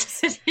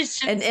tops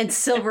and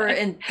silver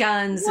and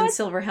guns and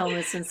silver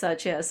helmets and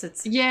such. Yes,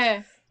 it's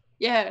yeah.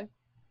 You're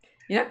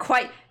not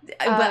quite, but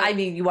I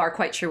mean, you are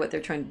quite sure what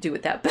they're trying to do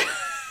with that. But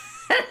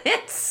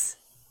it's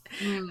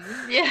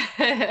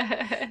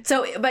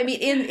So, I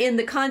mean, in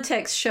the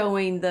context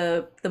showing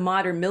the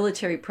modern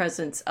military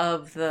presence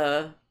of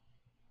the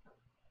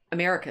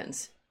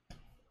Americans.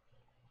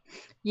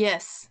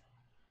 Yes.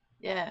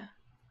 Yeah.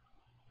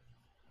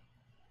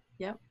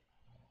 Yep.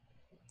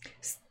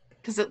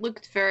 Because it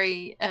looked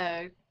very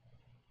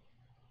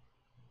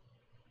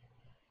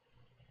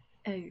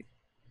it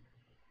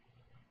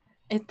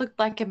looked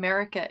like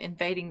America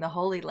invading the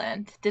Holy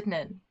Land, didn't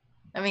it?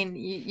 I mean,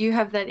 you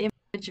have that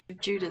image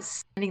of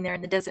Judas standing there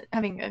in the desert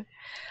having a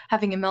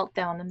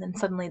meltdown, and then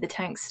suddenly the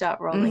tanks start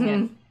rolling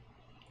in.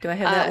 Do I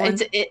have that one?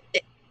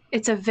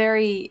 It's a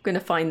very... I'm going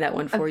to find that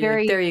one for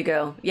you. There you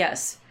go.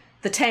 Yes.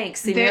 The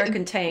tanks, the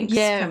American tanks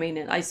coming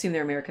in. I assume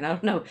they're American. I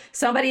don't know.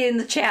 Somebody in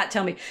the chat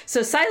tell me.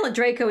 So Silent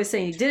Draco is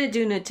saying he didn't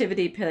do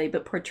nativity play,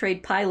 but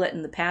portrayed Pilate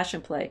in the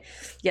Passion play.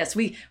 Yes,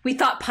 we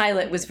thought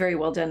Pilate was very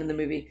well done in the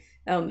movie.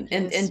 And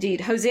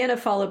indeed, Hosanna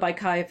followed by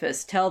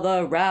Caiaphas. Tell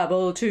the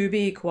rabble to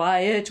be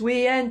quiet.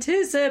 We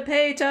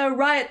anticipate a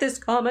riot. This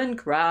common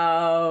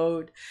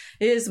crowd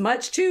is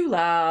much too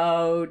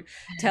loud.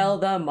 Tell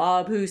the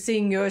mob who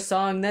sing your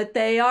song that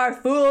they are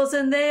fools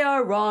and they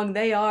are wrong.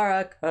 They are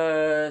a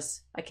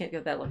curse. I can't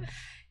go that long.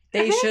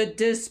 They should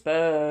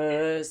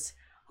disperse.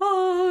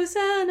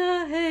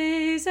 Hosanna,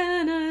 hey,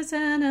 Zanna,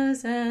 Zanna,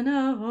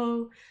 Zanna,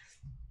 ho.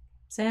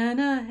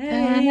 Zanna,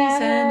 hey,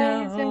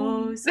 Zanna,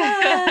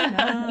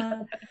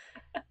 Hosanna.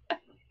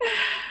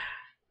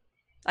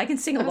 I can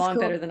sing along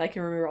better than I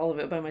can remember all of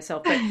it by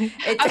myself. But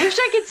I wish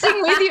I could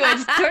sing with you. I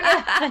just don't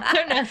know. I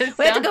don't know the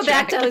we have to go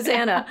back to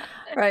Hosanna,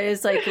 right?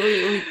 It's like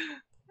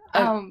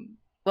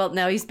well,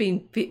 now he's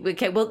being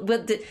okay. Well,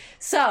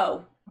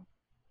 so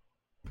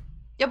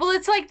yeah. Well,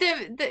 it's like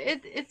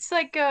it's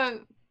like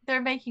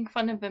they're making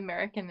fun of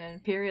American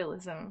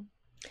imperialism.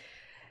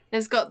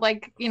 There's got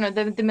like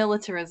the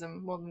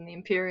militarism more than the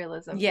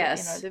imperialism.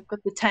 Yes, but, they've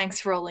got the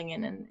tanks rolling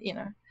in, and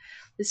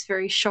this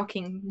very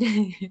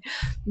shocking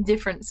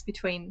difference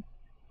between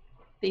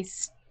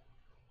these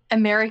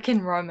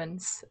American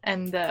Romans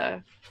and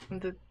the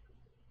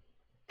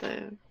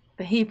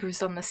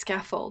Hebrews on the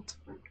scaffold.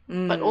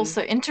 But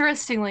also,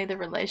 interestingly, the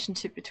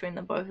relationship between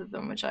the both of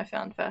them, which I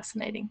found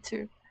fascinating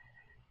too.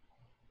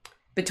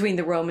 Between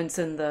the Romans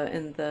and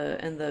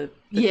the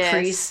yes.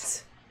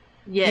 priests.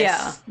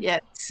 Yes. Yeah.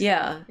 Yes.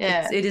 Yeah.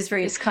 Yeah. It is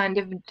very. It's kind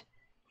of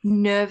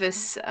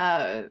nervous.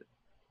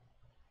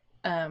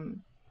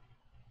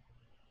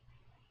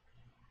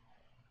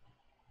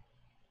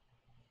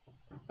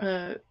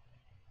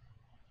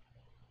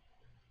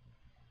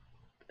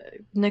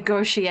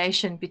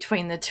 Negotiation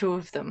between the two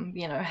of them,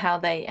 how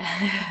they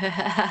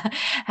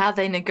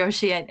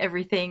negotiate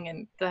everything,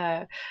 and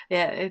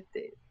the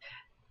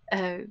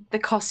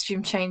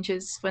costume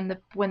changes when the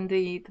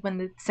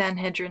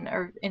Sanhedrin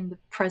are in the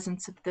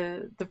presence of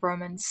the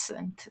Romans,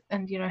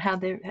 and how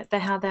they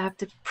have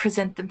to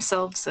present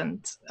themselves,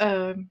 and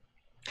how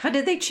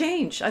did they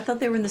change? I thought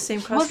they were in the same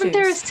costumes. Wasn't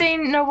there a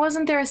scene? No,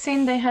 wasn't there a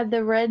scene they had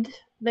the red?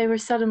 They were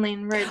suddenly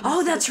in red.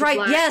 Oh, that's right.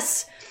 Black.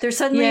 Yes, they're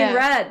suddenly in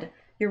red.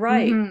 You're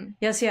right. Mm-hmm.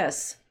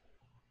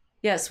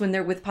 Yes. When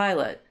they're with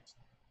Pilate,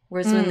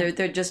 whereas when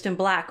they're just in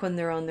black when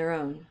they're on their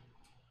own.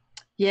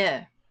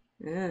 Yeah.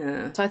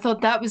 So I thought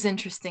that was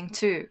interesting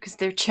too, because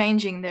they're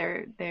changing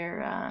their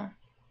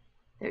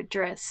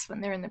dress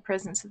when they're in the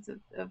presence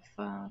of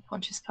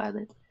Pontius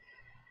Pilate.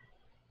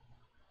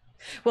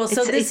 Well,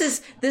 so this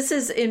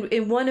is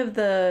in one of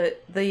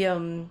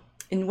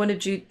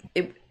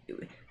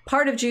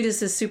part of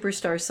Judas's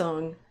Superstar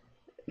song,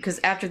 because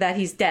after that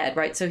he's dead,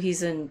 right? So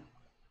he's in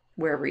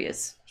wherever he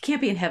is. He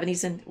can't be in heaven.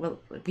 He's in, well,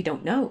 we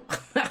don't know.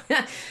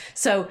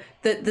 So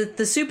the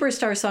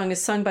Superstar song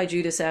is sung by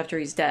Judas after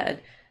he's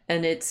dead,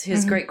 and it's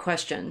his Great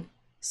Question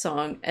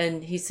song,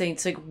 and he's saying,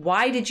 it's like,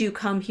 why did you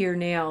come here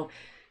now?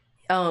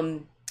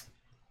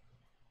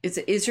 Is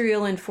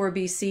Israel in 4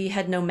 BC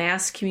had no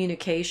mass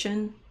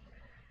communication?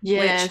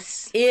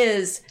 Yes. Which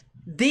is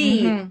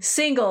the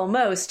single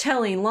most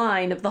telling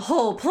line of the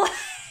whole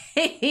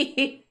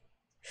play.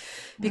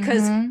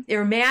 Because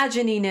you're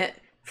imagining it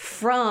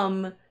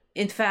from,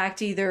 in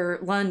fact, either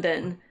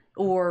London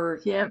or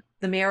the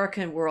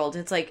American world.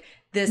 It's like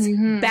this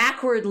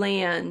backward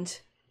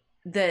land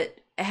that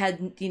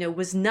had,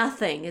 was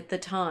nothing at the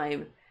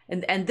time.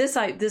 And this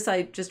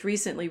I just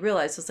recently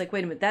realized. It's like,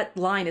 wait a minute, that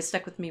line has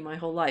stuck with me my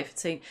whole life.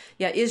 It's saying,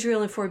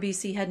 Israel in 4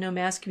 BC had no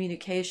mass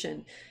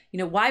communication.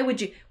 Why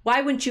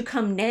wouldn't you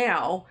come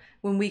now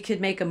when we could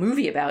make a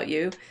movie about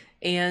you?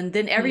 And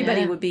then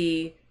everybody would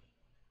be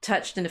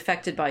touched and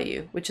affected by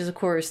you, which is, of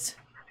course,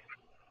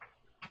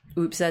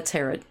 oops, that's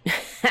Herod.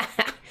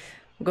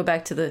 We'll go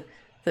back to the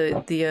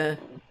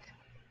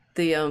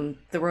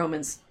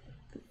Romans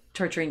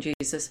torturing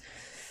Jesus,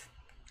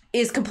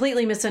 is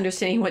completely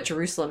misunderstanding what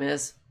Jerusalem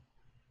is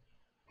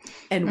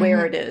and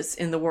where it is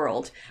in the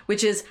world,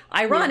 which is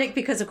ironic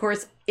because, of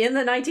course, in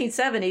the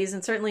 1970s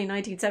and certainly in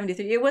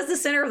 1973, it was the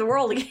center of the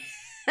world again.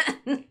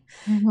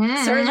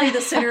 Certainly the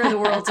center of the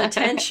world's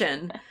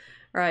attention,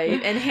 right?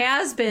 And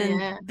has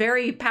been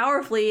very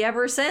powerfully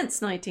ever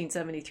since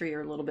 1973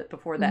 or a little bit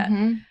before that.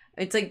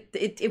 It's like,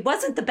 it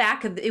wasn't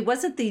it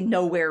wasn't the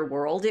nowhere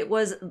world. It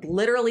was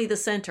literally the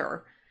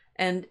center.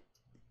 And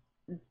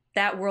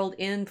that world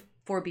in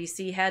 4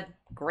 BC had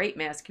great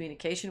mass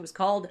communication. It was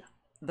called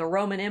the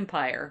Roman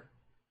Empire.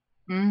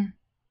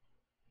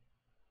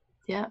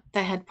 Yeah,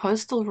 they had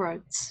postal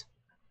roads.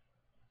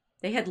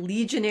 They had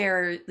legions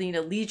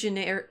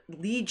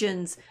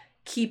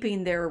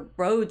keeping their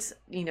roads,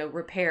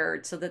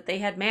 repaired, so that they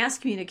had mass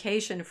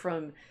communication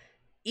from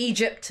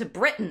Egypt to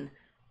Britain.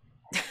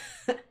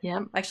 Yeah.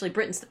 Actually,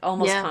 Britain's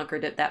almost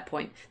conquered at that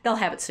point. They'll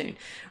have it soon.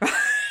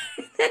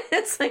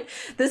 It's like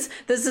this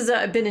is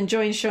I've been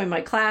enjoying showing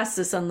my class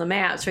this on the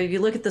maps, right? If you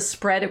look at the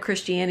spread of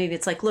Christianity,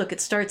 it's like, look, it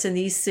starts in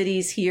these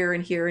cities here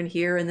and here and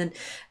here, and then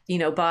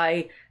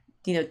by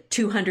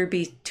 200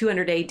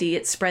 AD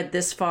it spread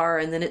this far,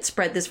 and then it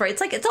spread this far.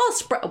 It's like it's all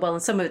spread, well,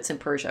 and some of it's in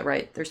Persia,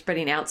 right? They're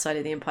spreading outside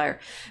of the empire,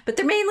 but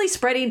they're mainly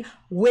spreading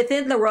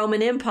within the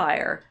Roman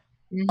Empire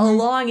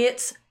along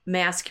its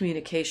mass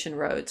communication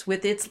roads,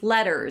 with its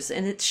letters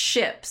and its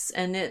ships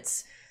and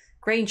its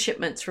grain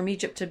shipments from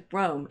Egypt to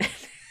Rome.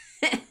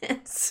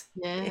 It's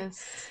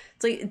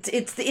like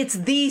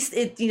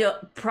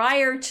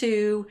prior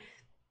to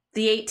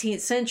the 18th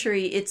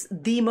century, it's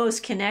the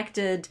most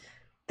connected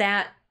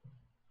that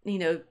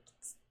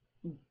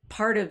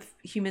part of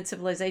human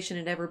civilization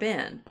had ever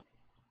been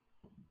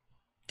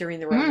during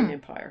the Roman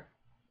Empire.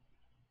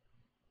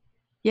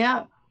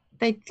 Yeah,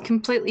 they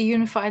completely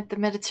unified the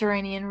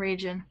Mediterranean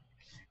region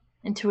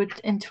into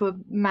a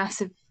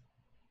massive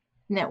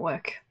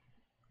network.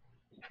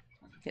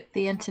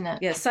 The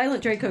internet. Yeah,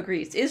 Silent Draco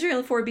agrees. Israel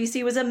in 4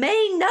 BC was a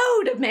main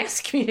node of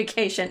mass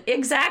communication.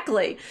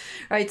 Exactly.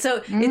 Right.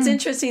 So it's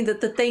interesting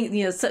that the thing,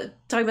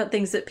 talking about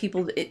things that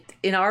people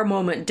in our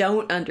moment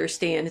don't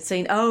understand. It's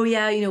saying, oh,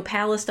 yeah,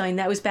 Palestine,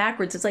 that was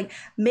backwards. It's like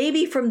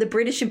maybe from the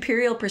British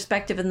imperial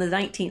perspective in the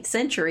 19th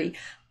century,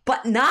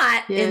 but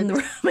not in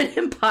the Roman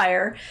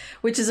Empire,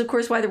 which is, of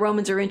course, why the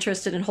Romans are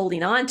interested in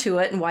holding on to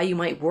it and why you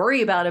might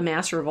worry about a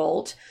mass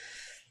revolt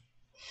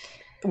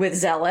with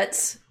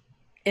zealots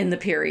in the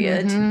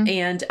period.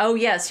 And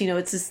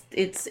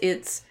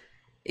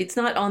it's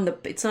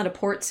not a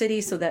port city,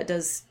 so that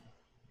does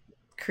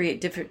create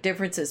different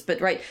differences. But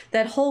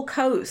that whole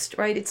coast,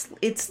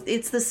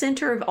 it's the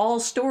center of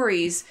all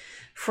stories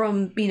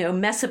from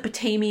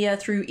Mesopotamia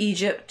through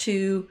Egypt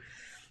to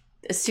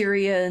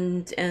Assyria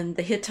and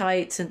the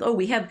Hittites, and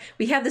we have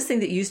this thing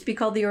that used to be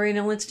called the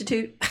Oriental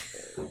Institute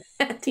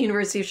at the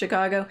University of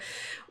Chicago.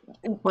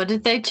 What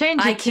did they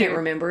change it I can't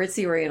remember. It's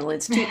the Oriental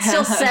Institute. It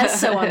still says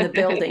so on the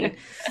building.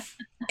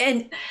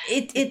 And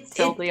it's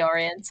still the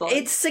Oriental.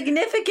 It's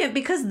significant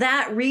because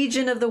that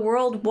region of the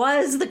world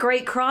was the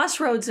great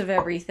crossroads of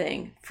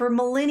everything for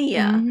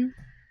millennia.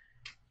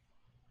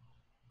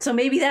 So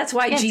maybe that's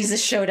why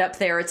Jesus showed up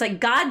there. It's like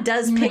God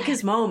does pick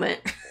his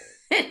moment.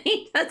 And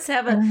he does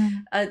have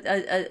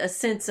a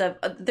sense of,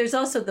 there's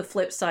also the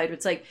flip side.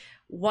 It's like,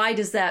 why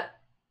does that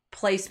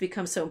place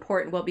become so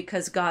important? Well,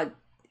 because God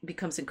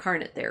becomes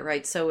incarnate there,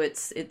 right? So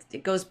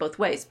it goes both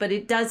ways, but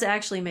it does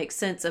actually make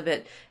sense of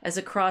it as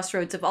a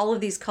crossroads of all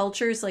of these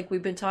cultures, like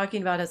we've been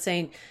talking about, as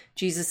saying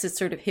Jesus is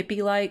sort of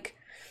hippie-like,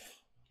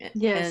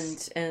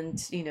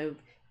 and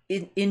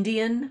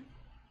Indian.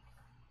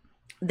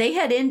 They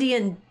had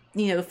Indian,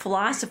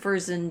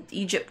 philosophers in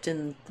Egypt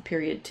in the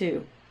period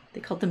too. They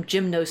called them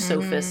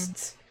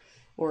gymnosophists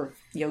or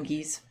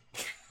yogis.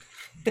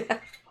 The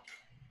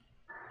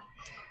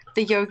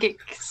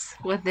yogics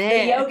were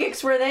there. The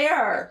yogics were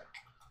there.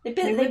 They've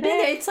been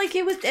there. It's like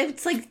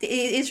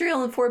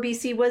Israel in 4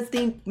 BC was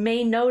the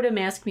main node of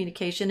mass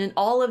communication, and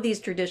all of these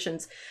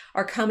traditions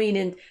are coming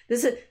in.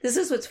 This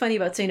is what's funny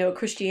about saying,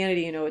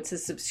 Christianity, it's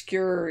this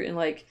obscure and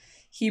like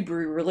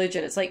Hebrew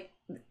religion. It's like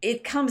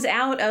it comes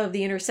out of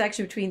the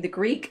intersection between the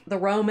Greek, the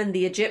Roman,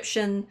 the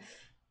Egyptian,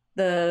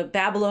 the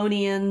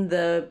Babylonian,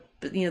 the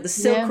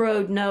Silk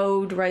Road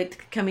node, right,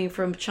 coming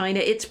from China.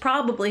 It's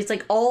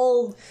like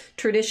all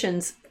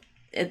traditions,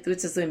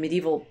 which is the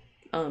medieval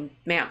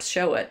maps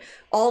show it,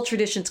 all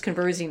traditions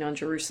converging on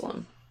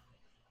Jerusalem.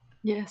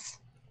 Yes,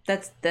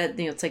 it's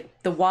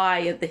like the why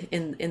of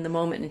in the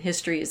moment in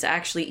history is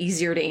actually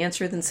easier to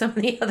answer than some of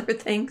the other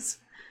things.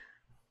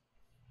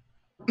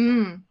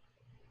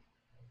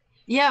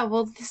 Yeah,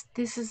 well,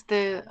 this is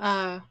the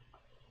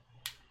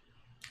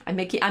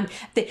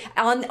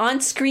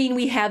on screen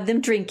we have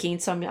them drinking,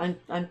 so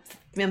I'm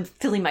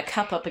filling my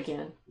cup up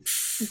again.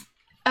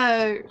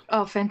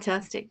 Oh,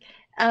 fantastic.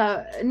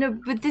 No,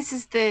 but this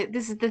is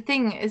the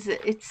thing, is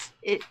it's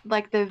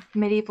like the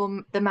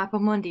medieval, the Mappa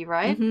Mundi,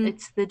 right?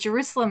 It's the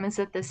Jerusalem is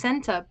at the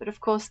center, but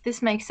of course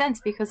this makes sense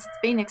because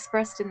it's been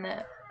expressed in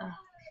the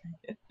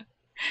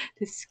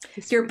this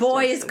your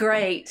boy is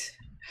great.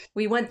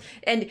 We went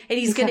and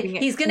he's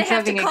gonna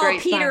have to call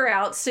Peter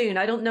out soon.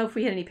 I don't know if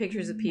we had any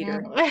pictures of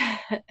Peter.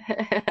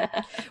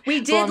 We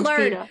did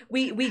learn.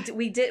 We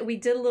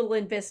did a little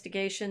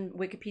investigation,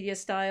 Wikipedia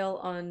style,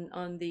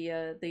 on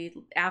the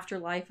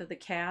afterlife of the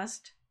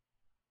cast.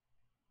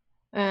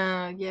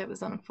 It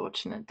was an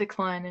unfortunate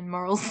decline in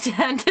moral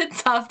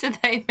standards after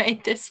they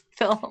made this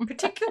film.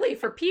 Particularly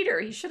for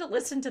Peter, he should have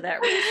listened to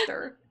that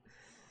rooster.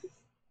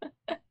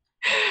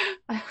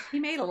 He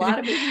made a lot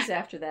of movies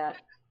after that.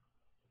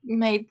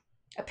 Made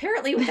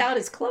apparently without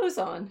his clothes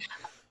on.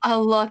 A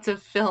lot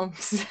of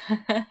films.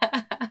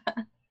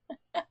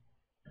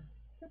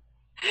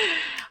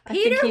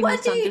 Peter, do you know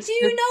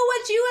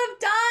what you have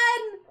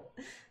done?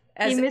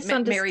 As he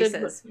misunderstood Mary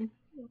says.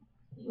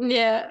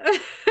 Yeah.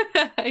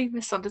 He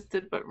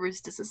misunderstood what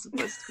roosters are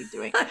supposed to be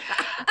doing.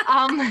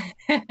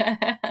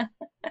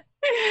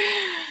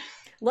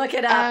 Look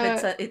it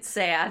up. It's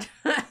sad.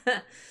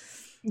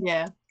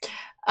 Yeah.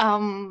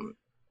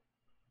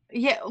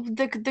 Yeah,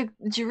 the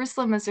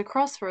Jerusalem as a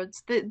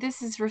crossroads.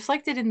 This is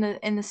reflected in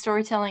the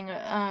storytelling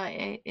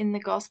in the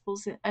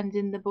Gospels and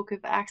in the Book of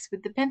Acts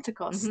with the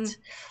Pentecost.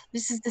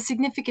 This is the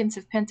significance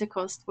of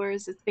Pentecost,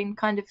 whereas it's been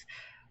kind of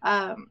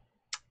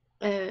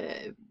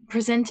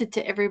presented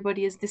to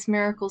everybody as this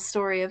miracle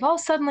story of,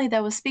 suddenly they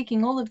were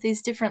speaking all of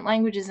these different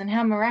languages and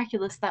how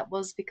miraculous that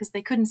was because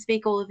they couldn't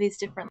speak all of these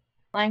different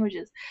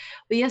languages.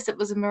 But yes, it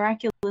was a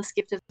miraculous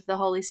gift of the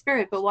Holy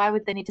Spirit, but why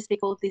would they need to speak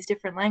all of these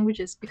different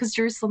languages? Because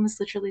Jerusalem is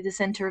literally the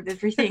center of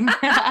everything.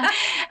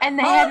 And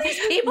these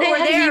people were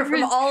there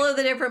from all of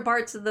the different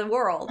parts of the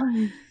world.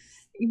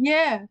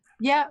 Yeah.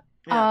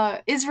 Yeah.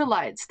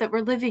 Israelites that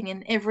were living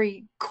in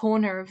every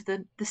corner of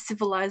the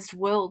civilized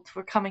world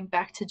were coming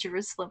back to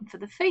Jerusalem for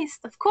the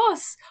feast, of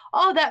course.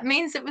 Oh, that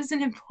means it was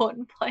an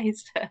important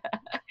place.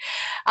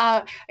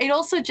 It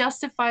also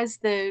justifies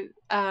the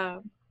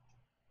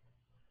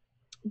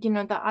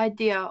the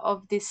idea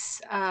of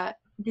this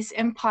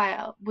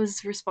empire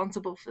was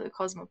responsible for the Right.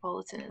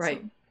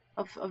 cosmopolitanism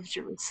of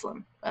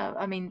Jerusalem.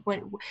 I mean,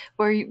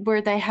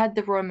 where they had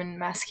the Roman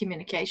mass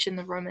communication,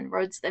 the Roman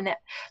roads, the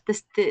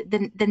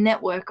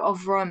network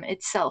of Rome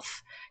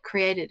itself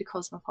created a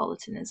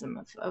cosmopolitanism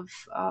of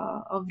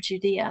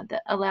Judea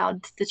that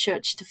allowed the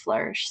church to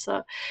flourish.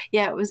 So,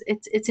 yeah,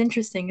 it's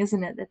interesting,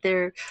 isn't it, that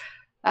they're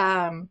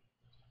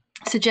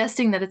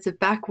suggesting that it's a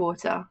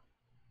backwater.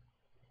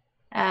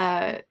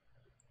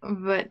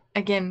 But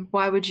again,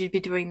 why would you be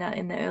doing that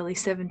in the early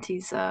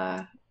 70s?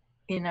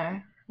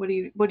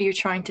 What are you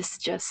trying to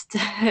suggest?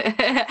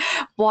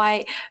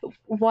 why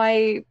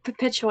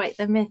perpetuate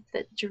the myth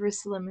that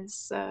Jerusalem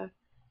is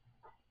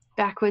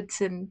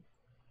backwards and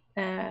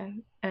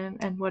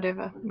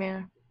whatever?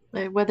 Yeah,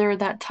 whether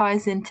that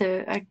ties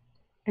into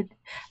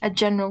a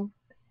general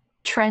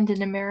trend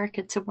in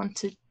America to want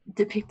to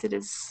depict it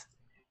as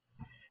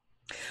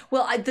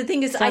Well, the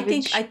thing is,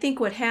 savage, I think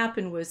what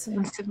happened was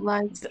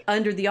uncivilized.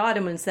 under the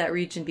Ottomans, that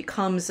region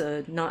becomes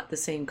not the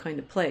same kind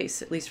of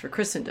place, at least for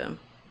Christendom.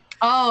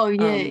 Oh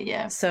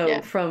yeah.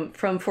 From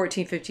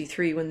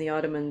 1453, when the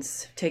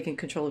Ottomans have taken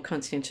control of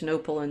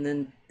Constantinople, and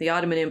then the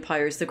Ottoman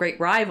Empire is the great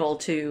rival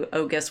to,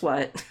 oh, guess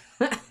what?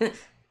 The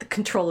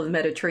control of the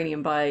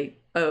Mediterranean by,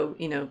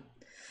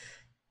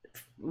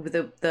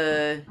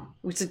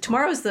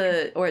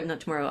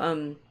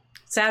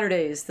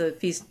 Saturday is the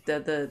feast,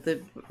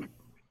 the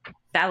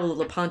Battle of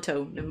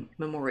Lepanto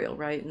Memorial,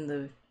 right?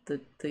 And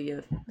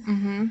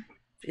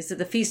is it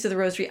the Feast of the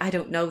Rosary? I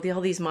don't know.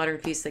 All these modern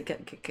feasts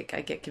that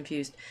I get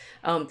confused.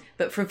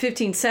 But from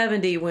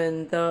 1570,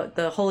 when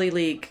the Holy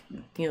League,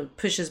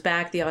 pushes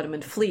back the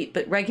Ottoman fleet,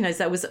 but recognize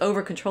that was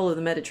over control of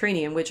the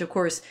Mediterranean, which of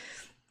course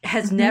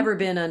has never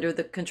been under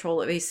the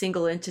control of a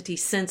single entity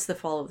since the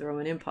fall of the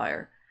Roman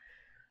Empire.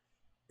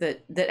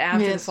 That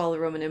after the fall of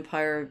the Roman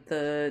Empire,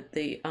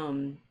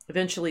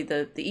 eventually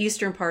the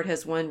eastern part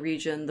has one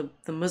region,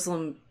 the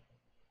Muslim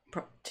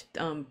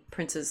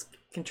princes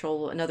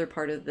control another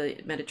part of the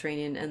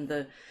Mediterranean,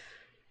 and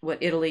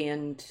Italy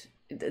and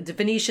the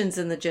Venetians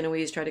and the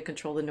Genoese try to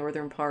control the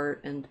northern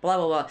part, and blah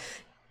blah blah.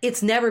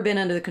 It's never been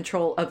under the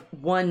control of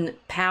one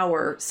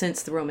power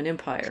since the Roman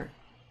Empire.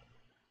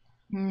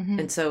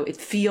 And so it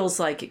feels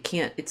like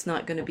it's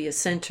not going to be a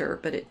center,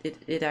 but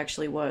it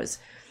actually was.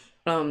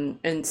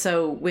 And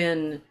so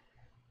when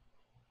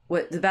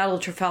the Battle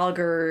of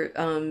Trafalgar,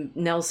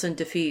 Nelson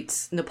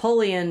defeats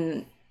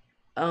Napoleon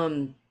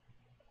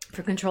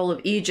for control of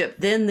Egypt,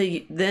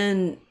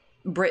 then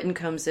Britain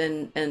comes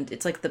in, and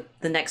it's like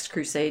the next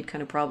crusade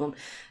kind of problem.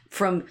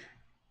 From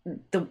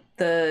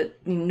the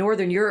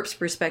Northern Europe's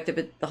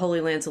perspective, the Holy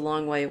Land's a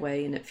long way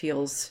away, and it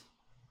feels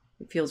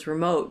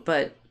remote.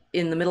 But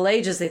in the Middle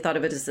Ages, they thought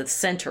of it as the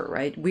center,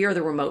 right? We are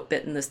the remote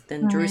bit, and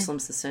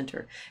Jerusalem's the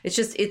center.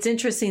 It's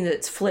interesting that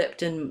it's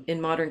flipped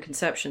in modern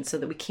conception, so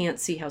that we can't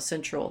see how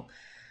central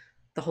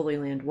the Holy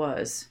Land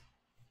was.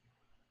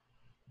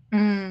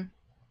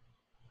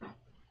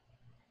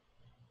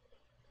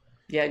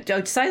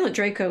 Yeah, Silent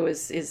Draco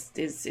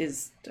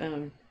is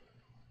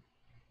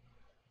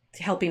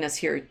helping us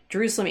here.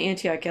 Jerusalem,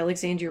 Antioch,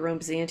 Alexandria, Rome,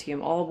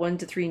 Byzantium, all 1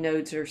 to 3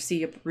 nodes or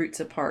C roots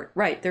apart.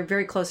 Right, they're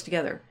very close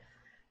together.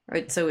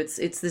 Right, so it's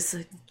this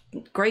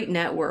great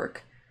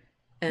network,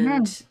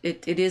 and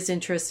it is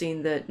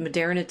interesting that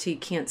modernity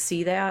can't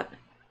see that.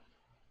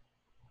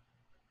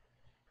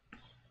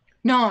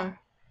 No,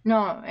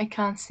 I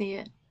can't see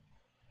it.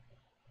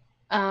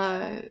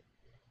 I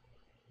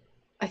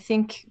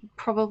think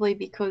probably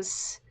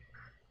because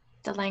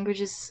the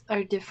languages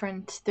are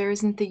different. There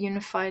isn't the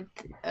unified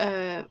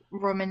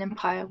Roman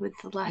Empire with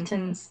the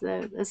Latins,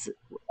 there's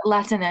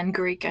Latin and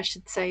Greek, I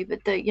should say.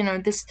 But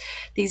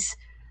these.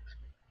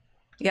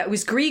 Yeah, it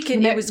was Greek,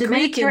 and it was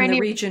Greek in the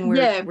region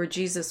where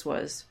Jesus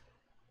was.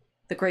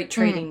 The great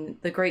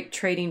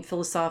trading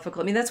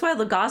philosophical. I mean, that's why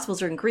the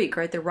Gospels are in Greek,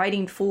 right? They're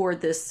writing for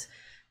this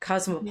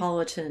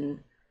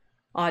cosmopolitan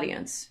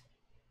audience.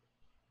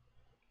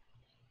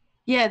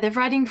 Yeah, they're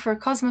writing for a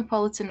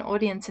cosmopolitan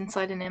audience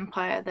inside an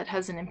empire that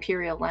has an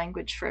imperial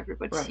language for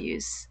everybody to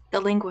use.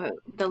 The lingua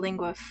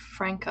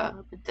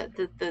franca,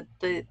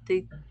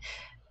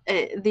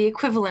 the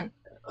equivalent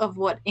of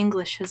what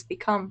English has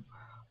become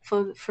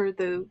for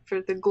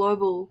the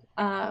global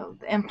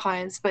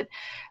empires. But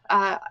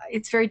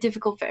it's very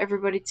difficult for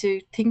everybody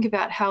to think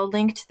about how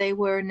linked they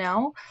were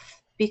now,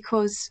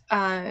 because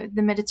the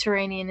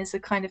Mediterranean is a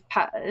kind of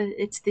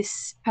it's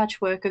this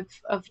patchwork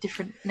of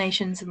different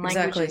nations and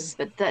languages.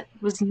 But that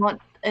was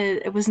not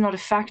it was not a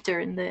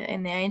factor in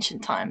the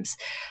ancient times.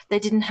 They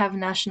didn't have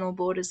national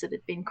borders that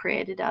had been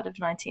created out of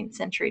 19th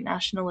century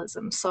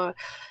nationalism. So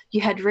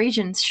you had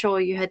regions, sure,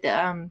 you had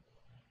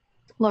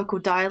local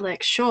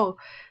dialects, sure,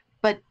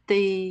 but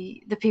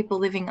the people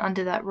living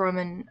under that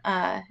Roman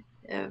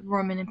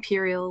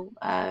imperial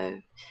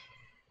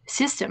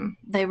system.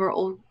 They were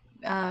all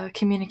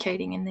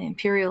communicating in the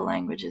imperial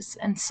languages,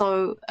 and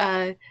so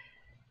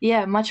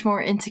much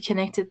more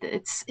interconnected.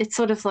 It's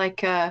sort of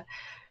like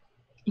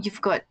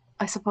you've got,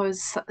 I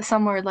suppose,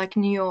 somewhere like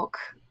New York,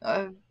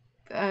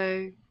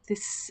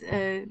 this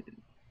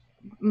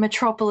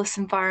metropolis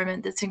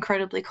environment that's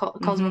incredibly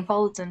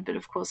cosmopolitan, but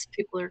of course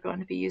people are going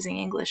to be using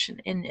English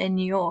in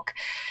New York,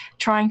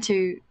 trying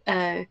to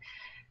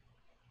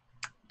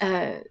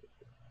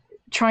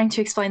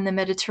explain the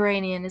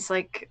Mediterranean is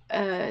like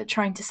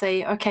trying to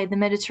say, okay, the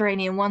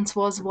Mediterranean once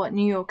was what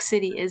New York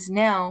City is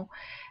now.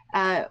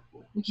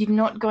 You're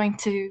not going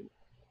to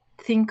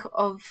think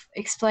of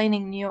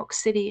explaining New York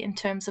City in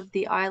terms of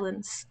the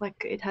islands.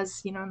 Like it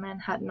has, you know,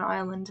 Manhattan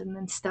Island and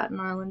then Staten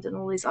Island and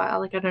all these.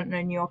 Like I don't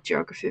know New York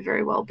geography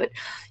very well, but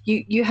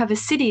you have a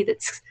city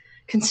that's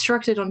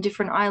constructed on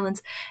different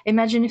islands.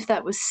 Imagine if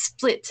that was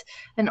split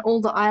and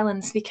all the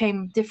islands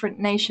became different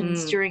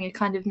nations during a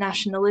kind of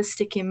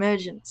nationalistic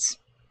emergence.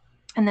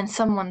 And then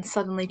someone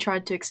suddenly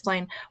tried to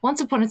explain,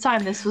 once upon a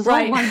time, this was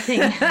all one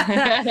thing.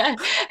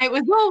 It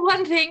was all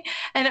one thing,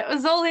 and it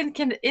was all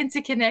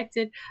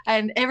interconnected,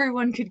 and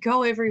everyone could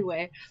go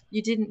everywhere.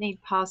 You didn't need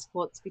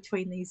passports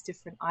between these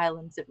different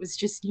islands. It was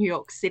just New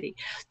York City.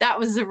 That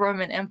was the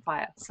Roman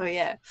Empire. So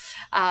yeah,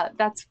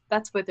 that's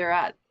where they're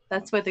at.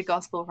 That's where the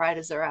gospel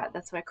writers are at.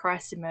 That's where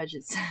Christ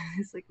emerges.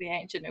 It's like the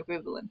ancient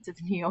equivalent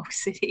of New York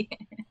City.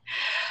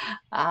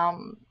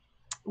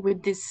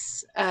 With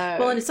this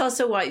well, and it's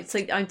also why it's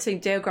like I'm saying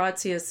Deo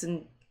Gratias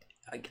and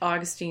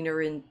Augustine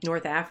are in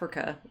North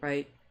Africa,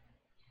 right?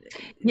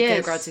 Yes.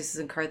 Deo Gratias is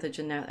in Carthage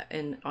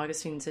and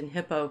Augustine's in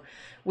Hippo,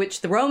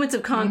 which the Romans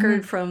have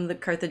conquered from the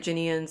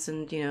Carthaginians,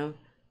 and you know,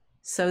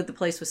 sowed the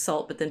place with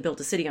salt, but then built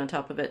a city on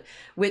top of it,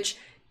 which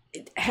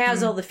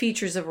has all the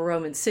features of a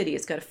Roman city.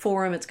 It's got a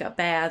forum, it's got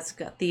baths, it's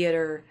got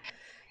theater.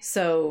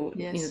 So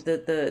you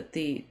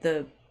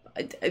know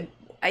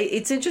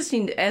it's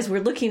interesting as we're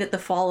looking at the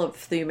fall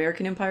of the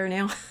American Empire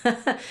now,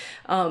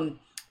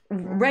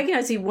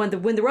 recognizing when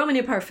the Roman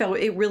Empire fell,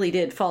 it really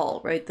did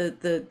fall, right?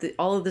 The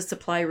all of the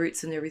supply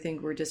routes and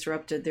everything were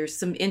disrupted. There's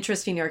some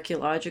interesting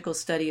archaeological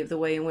study of the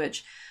way in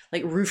which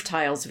like roof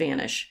tiles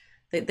vanish.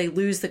 They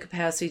lose the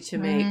capacity to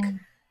make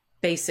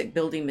basic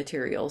building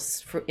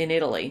materials in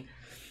Italy.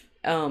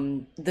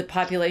 The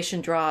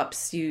population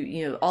drops,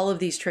 you know, all of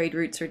these trade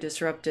routes are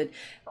disrupted.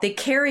 They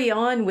carry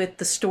on with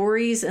the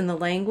stories and the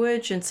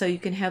language, and so you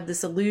can have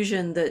this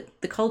illusion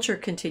that the culture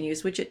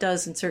continues, which it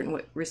does in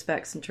certain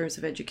respects in terms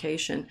of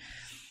education,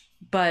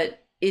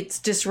 but it's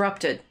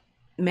disrupted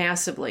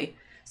massively.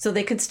 So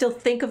they can still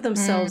think of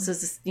themselves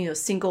as, you know,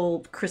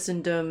 single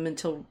Christendom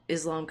until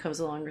Islam comes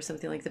along or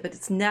something like that, but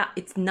it's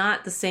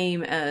not the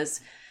same as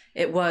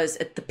it was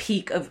at the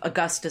peak of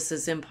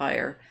Augustus's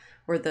empire,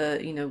 or the,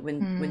 you know,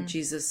 when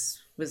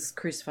Jesus was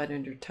crucified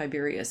under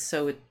Tiberius.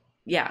 So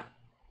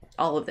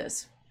all of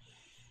this.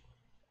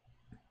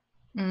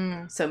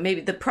 So maybe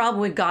the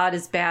problem with God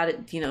is bad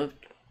at, you know,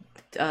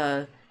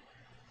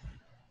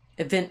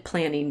 event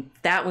planning.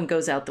 That one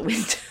goes out the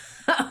window.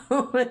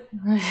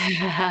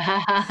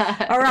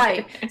 All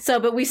right. So,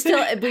 but we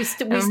still,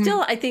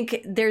 I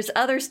think there's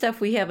other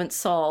stuff we haven't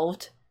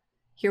solved.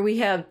 Here we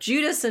have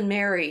Judas and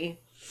Mary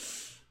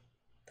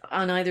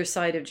on either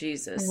side of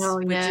Jesus,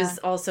 which is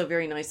also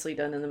very nicely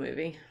done in the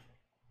movie.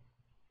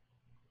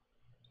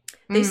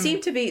 They seem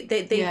to be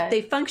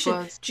they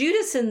function.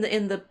 Judas in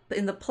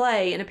the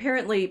play, and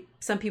apparently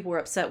some people were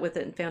upset with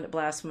it and found it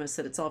blasphemous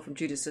that it's all from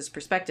Judas's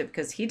perspective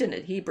because he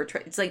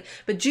portrayed. It's like,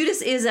 but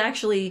Judas is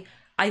actually,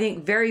 I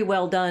think, very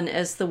well done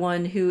as the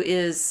one who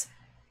is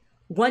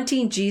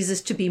wanting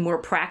Jesus to be more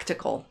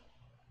practical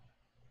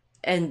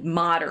and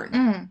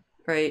modern.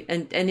 Right,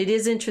 and it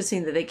is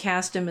interesting that they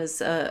cast him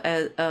as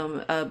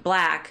a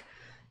black,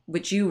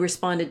 which you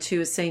responded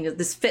to as saying that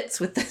this fits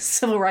with the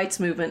civil rights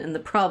movement and the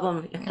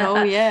problem.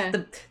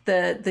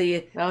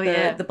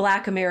 The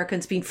black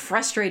Americans being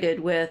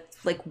frustrated with,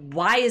 like,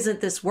 why isn't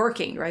this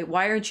working? Right,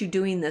 why aren't you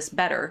doing this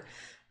better?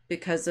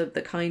 Because of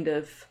the kind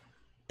of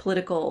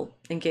political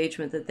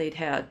engagement that they'd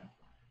had.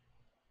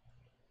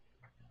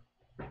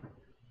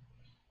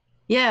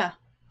 Yeah.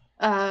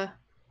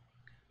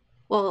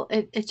 Well,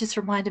 it just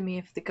reminded me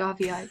of the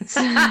Garveyites.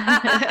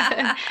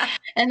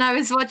 And I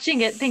was watching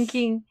it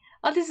thinking,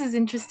 oh, this is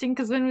interesting,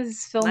 because when was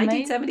this film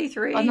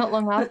 1973. made? Oh, not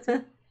long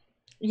after.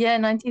 Yeah,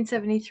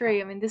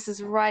 1973. I mean, this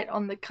is right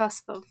on the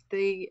cusp of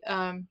the...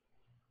 I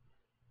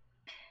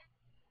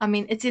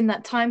mean, it's in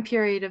that time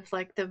period of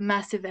like the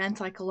massive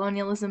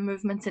anti-colonialism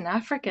movements in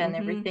Africa and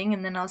everything.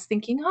 And then I was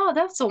thinking, oh,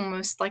 that's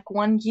almost like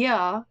 1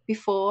 year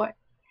before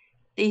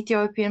the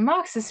Ethiopian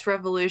Marxist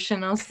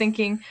Revolution. I was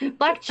thinking,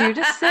 like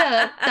Judas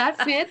said,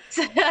 that fits.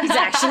 He's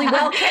actually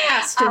well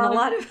cast in a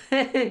lot of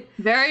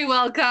very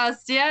well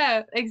cast,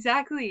 yeah,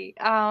 exactly.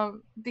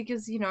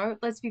 Because, you know,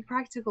 let's be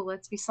practical,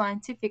 let's be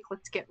scientific,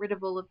 let's get rid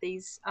of all of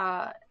these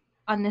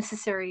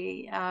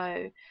unnecessary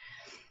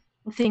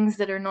things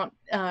that are not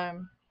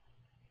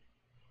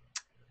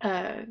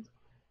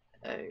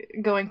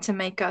going to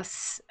make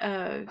us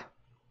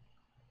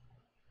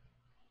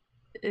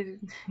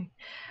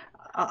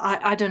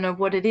I don't know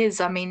what it is.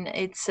 I mean,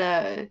 it's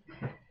to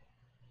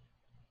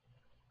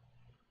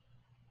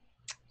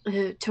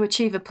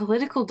achieve a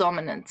political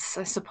dominance,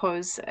 I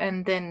suppose,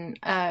 and then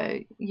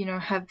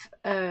have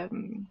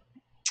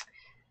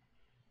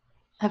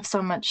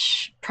so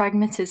much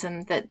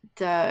pragmatism that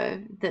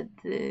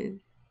the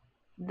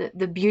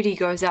beauty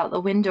goes out the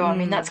window. I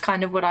mean, that's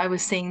kind of what I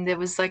was seeing. There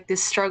was like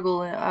this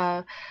struggle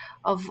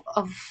of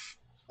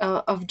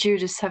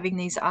Judas having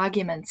these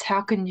arguments.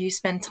 How can you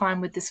spend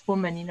time with this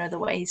woman? You know, the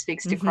way he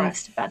speaks to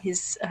Christ about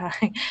his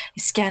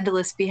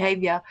scandalous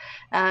behavior,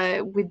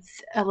 with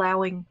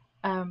allowing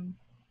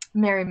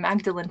Mary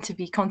Magdalene to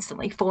be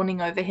constantly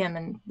fawning over him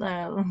and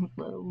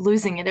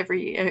losing it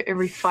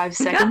every 5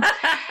 seconds.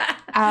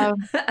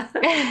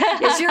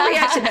 Is your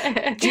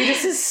reaction?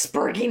 Judas is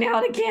spurging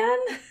out again.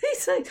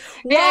 He's like,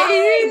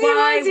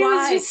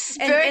 why?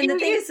 And the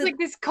thing is, like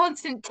this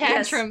constant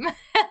tantrum.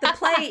 Yes, the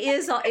play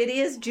is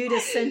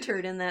Judas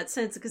centered in that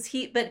sense, because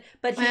he's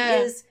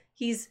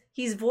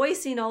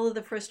voicing all of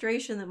the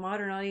frustration that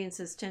modern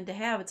audiences tend to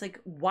have. It's like,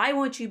 why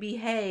won't you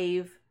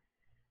behave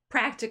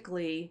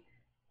practically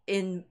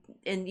in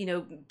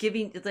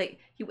giving, like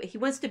he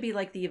wants to be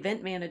like the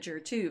event manager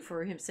too,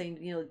 for him saying,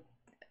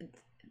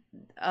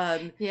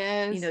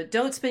 yes,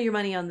 don't spend your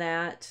money on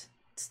that.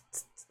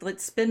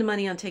 Let's spend the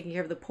money on taking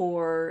care of the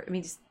poor. I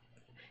mean, he's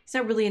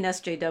not really an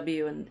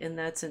SJW in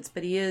that sense,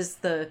 but he is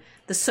the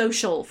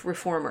social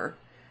reformer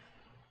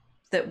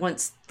that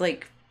wants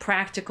like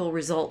practical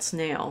results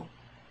now.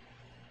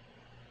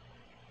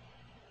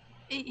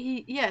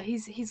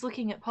 He's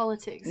looking at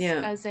politics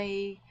as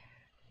a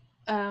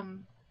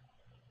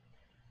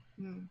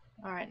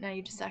all right, now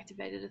you just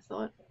activated a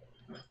thought.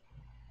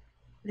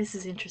 This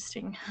is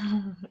interesting.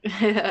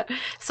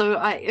 So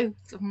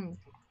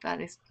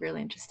that is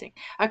really interesting.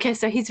 Okay,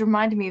 so he's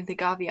reminded me of the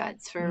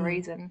Garveyites for a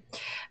reason,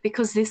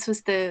 because this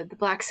was the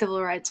Black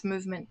Civil Rights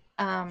Movement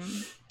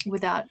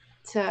without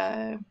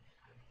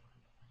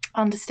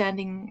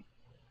understanding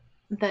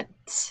that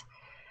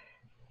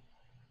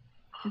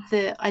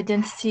the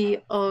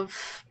identity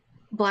of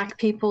Black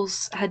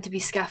peoples had to be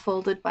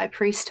scaffolded by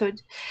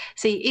priesthood.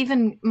 See,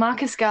 even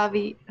Marcus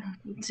Garvey,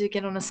 to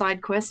get on a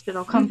side quest, but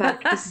I'll come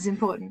back, this is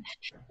important.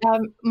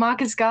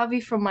 Marcus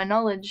Garvey, from my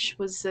knowledge,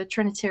 was a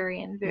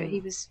Trinitarian.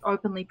 He was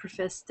openly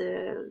professed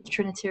the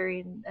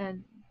Trinitarian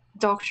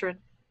doctrine,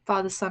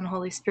 Father, Son,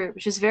 Holy Spirit,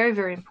 which is very,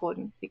 very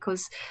important,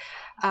 because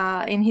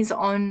in his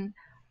own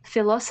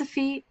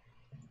philosophy,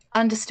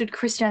 understood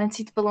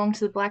Christianity to belong to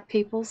the Black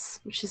peoples,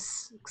 which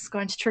is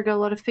going to trigger a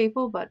lot of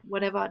people, but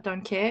whatever, I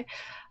don't care.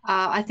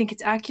 I think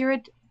it's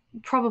accurate,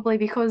 probably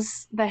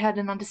because they had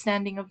an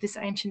understanding of this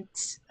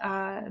ancient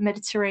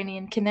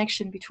Mediterranean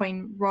connection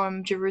between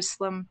Rome,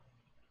 Jerusalem,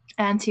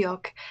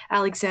 Antioch,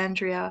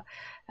 Alexandria,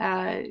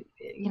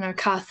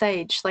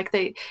 Carthage. Like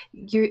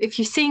if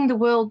you're seeing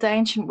the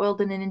ancient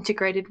world in an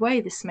integrated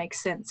way, this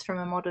makes sense. From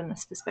a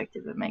modernist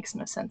perspective, it makes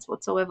no sense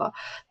whatsoever.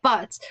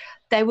 But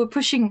they were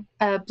pushing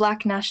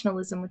Black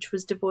nationalism, which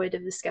was devoid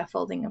of the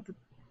scaffolding of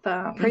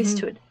the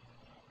priesthood.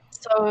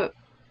 So,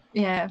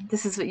 yeah,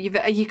 this is what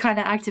you kind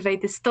of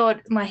activate this thought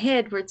in my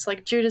head, where it's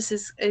like Judas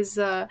is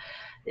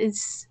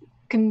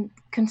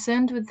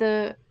concerned with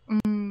the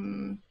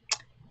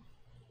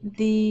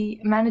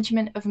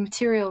management of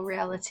material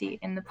reality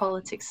in the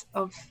politics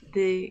of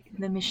the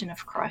mission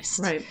of Christ.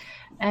 Right.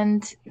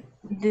 And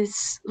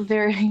this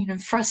very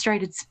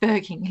frustrated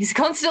spurging. He's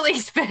constantly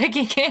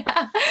spurging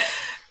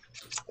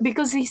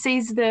because he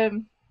sees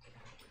the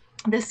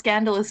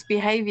scandalous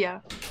behavior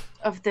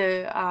of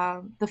the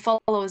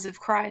followers of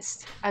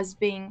Christ as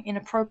being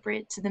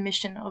inappropriate to the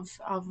mission of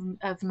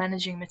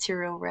managing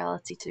material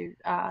reality to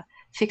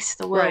fix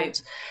the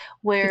world,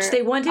 right. which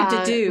they wanted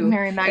to do.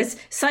 As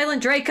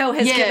Silent Draco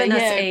has given us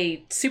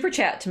a super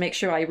chat to make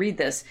sure I read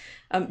this.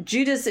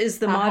 Judas is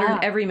the modern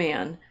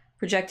everyman,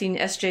 projecting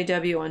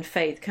SJW on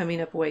faith,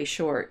 coming up way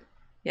short.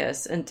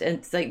 Yes, and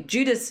like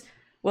Judas,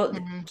 well,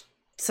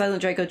 Silent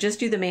Draco, just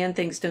do the man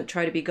things, don't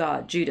try to be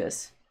God.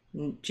 Judas.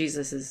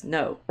 Jesus is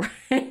no.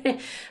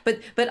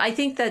 but I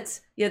think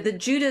that's the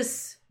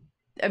Judas,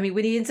 I mean,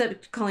 when he ends up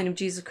calling him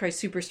Jesus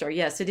Christ Superstar,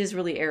 yes, it is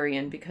really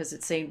Aryan, because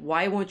it's saying,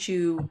 why won't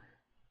you,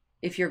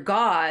 if you're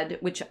God,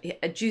 which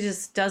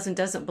Jesus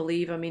doesn't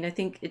believe. I mean, I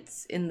think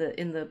it's in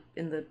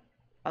the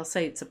I'll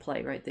say it's a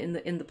play, right?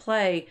 In the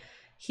play,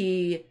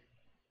 he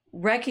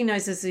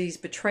recognizes that he's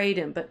betrayed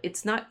him, but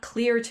it's not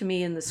clear to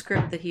me in the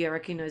script that he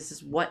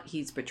recognizes what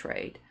he's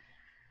betrayed.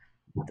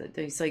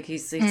 He's like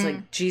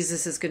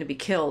Jesus is going to be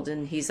killed,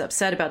 and he's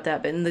upset about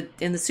that. But in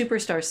the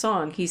Superstar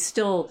song, he's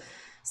still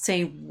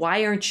saying,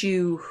 "Why aren't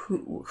you?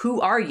 Who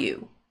are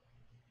you?"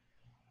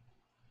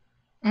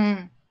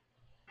 Okay,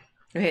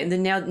 and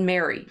then now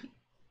Mary.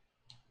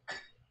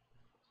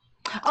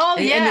 Oh,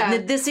 yeah.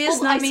 And this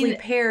is nicely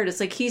paired. It's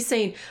like he's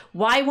saying,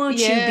 "Why won't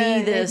you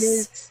be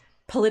this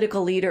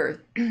political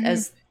leader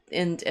as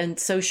and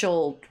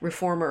social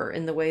reformer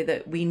in the way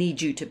that we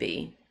need you to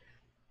be?"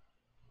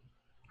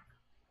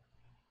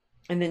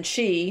 And then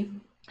she,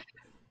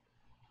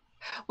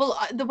 Well,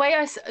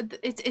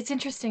 it's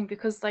interesting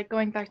because, like,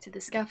 going back to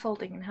the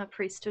scaffolding and how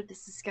priesthood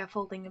is the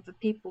scaffolding of a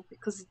people,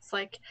 because it's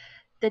like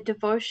the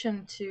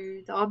devotion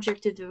to the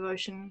object of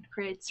devotion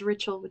creates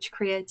ritual, which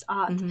creates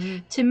art. Mm-hmm.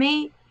 To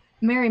me,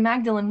 Mary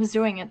Magdalene was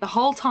doing it the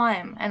whole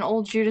time, and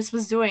all Judas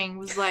was doing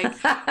was like,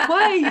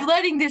 "Why are you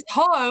letting this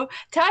hoe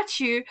touch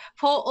you?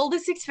 Pour all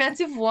this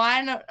expensive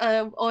wine,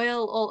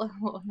 oil, all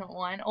well, not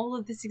wine, all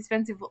of this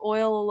expensive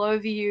oil all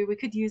over you. We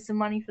could use the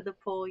money for the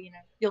poor. You know,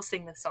 you'll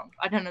sing the song.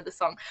 I don't know the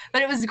song,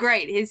 but it was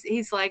great.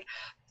 He's like,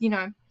 you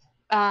know,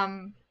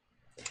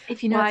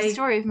 if you know the Why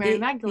story of Mary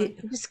Magdalene,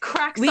 he just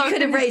cracks we open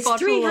could have this raised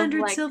bottle 300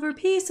 of, like, silver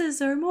pieces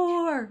or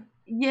more.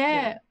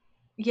 yeah.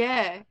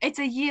 Yeah, it's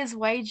a year's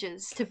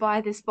wages to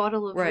buy this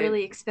bottle of Right.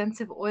 really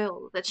expensive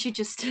oil that she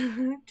just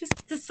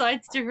just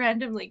decides to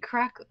randomly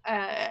crack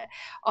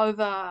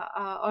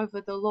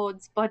over the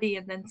Lord's body,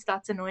 and then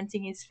starts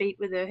anointing his feet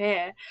with her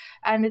hair.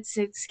 And it's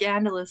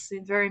scandalous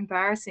and very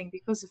embarrassing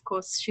because, of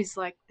course, she's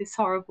like this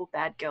horrible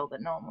bad girl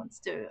that no one wants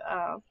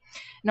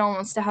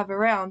to have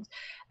around.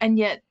 And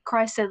yet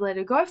Christ said, let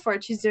her go for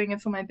it. She's doing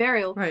it for my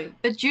burial. Right.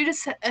 But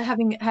Judas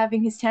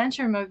having his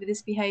tantrum over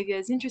this behavior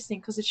is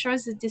interesting because it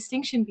shows the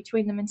distinction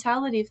between the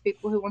mentality of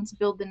people who want to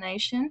build the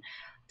nation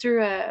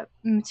through a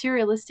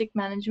materialistic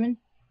management,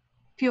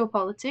 pure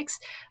politics,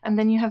 and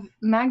then you have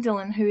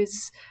Magdalene, who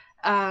is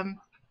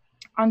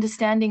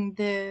understanding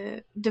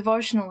the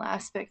devotional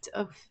aspect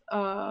of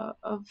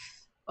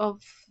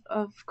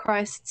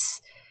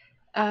Christ's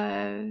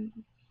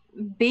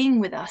being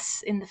with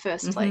us in the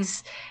first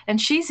place. And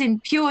she's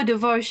in pure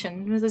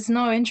devotion. There's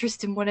no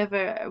interest in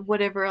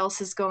whatever else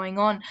is going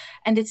on.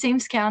 And it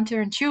seems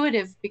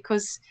counterintuitive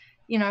because,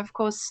 you know, of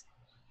course,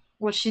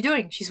 what's she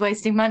doing? She's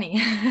wasting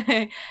money.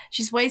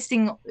 she's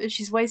wasting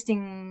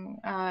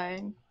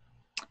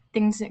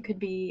things that could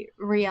be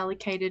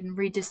reallocated and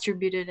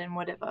redistributed and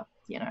whatever,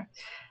 you know.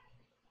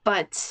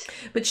 But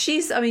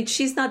she's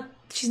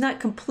not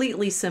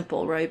completely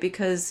simple, right?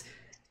 Because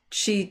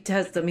she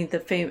has,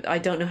 the fame, I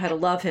don't know how to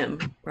love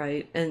him,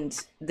 right? And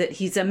that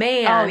he's a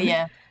man. Oh,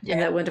 yeah.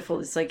 And that wonderful,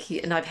 it's like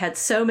and I've had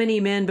so many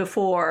men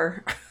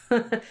before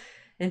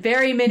in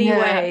very many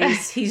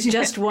ways. He's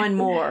just one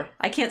more.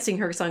 I can't sing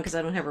her song because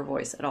I don't have her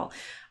voice at all.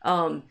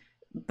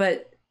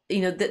 But,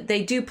 you know,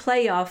 they do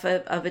play off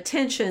of a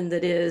tension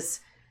that is,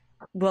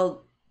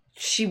 well,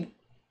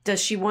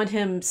 does she want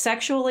him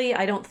sexually?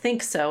 I don't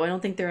think so. I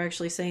don't think they're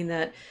actually saying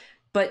that.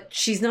 But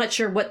she's not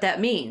sure what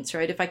that means,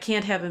 right? If I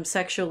can't have him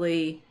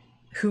sexually,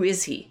 who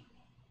is he?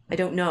 I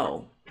don't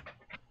know.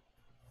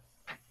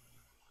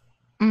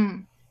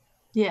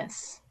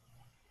 Yes.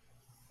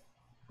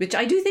 Which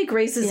I do think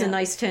raises a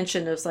nice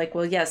tension of like,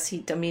 well, yes,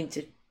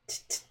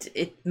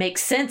 it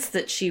makes sense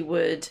that she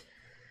would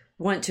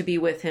want to be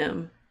with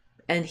him.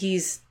 And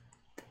he's,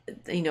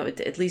 you know,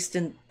 at least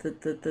in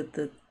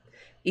the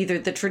either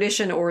the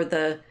tradition or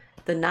the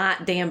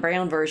not Dan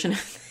Brown version of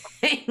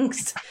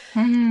things,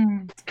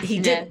 he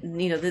did,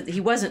 you know, he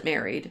wasn't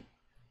married.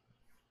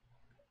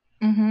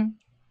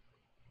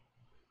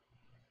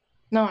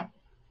 No,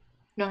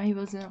 he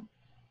wasn't.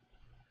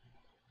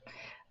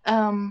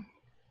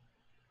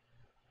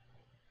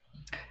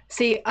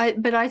 See,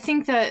 I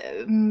think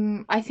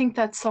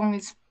that song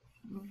is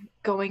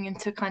going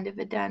into kind of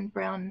a Dan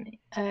Brown,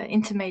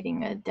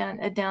 intimating a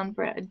Dan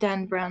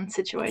Brown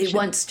situation. It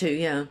wants to,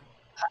 yeah.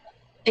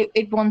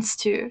 It wants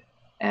to,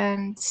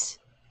 and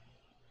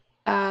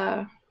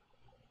that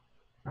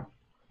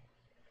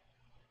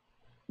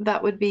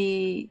would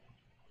be,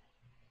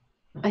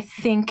 I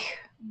think.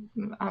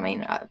 I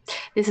mean,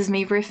 this is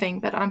me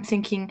riffing, but I'm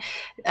thinking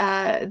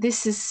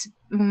this is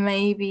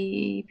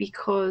maybe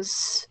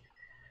because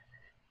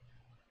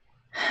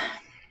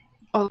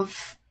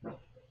of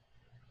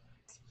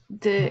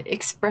the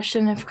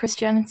expression of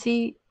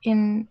Christianity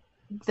in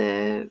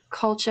the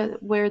culture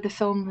where the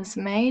film was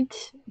made,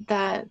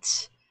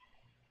 that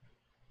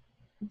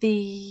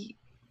the,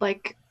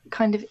 like,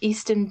 kind of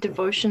Eastern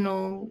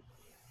devotional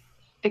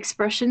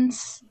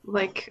expressions,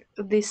 like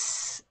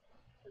this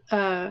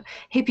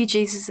hippie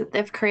Jesus that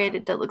they've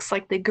created that looks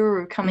like the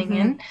guru coming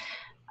in.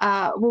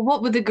 Well,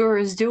 what were the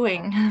gurus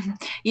doing?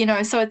 You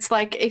know, so it's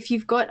like if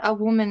you've got a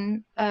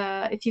woman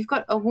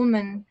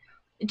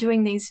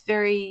doing these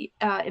very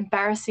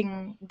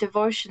embarrassing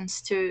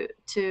devotions to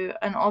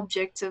an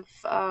object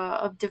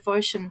of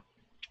devotion,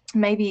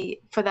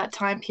 maybe for that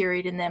time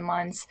period in their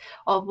minds,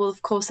 well,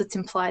 of course, it's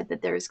implied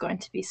that there is going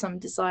to be some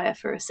desire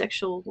for a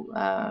sexual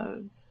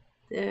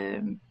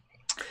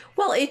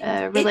well,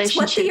 it's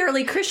what the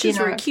early Christians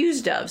were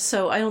accused of,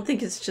 so I don't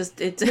think it's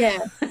just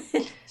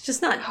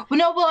not. Well,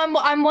 no. Well,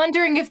 I'm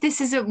wondering if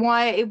this isn't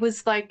why it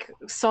was like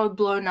so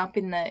blown up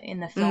in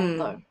the film,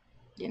 though.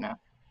 You know.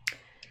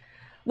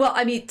 Well,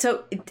 I mean,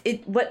 so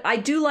what I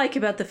do like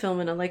about the film,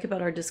 and I like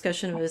about our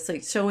discussion of it, is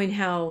like showing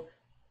how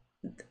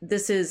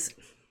this is.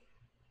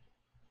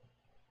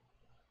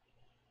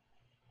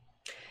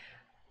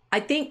 I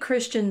think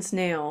Christians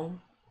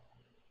now,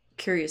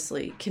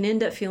 curiously, can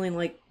end up feeling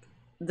like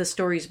the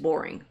story's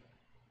boring,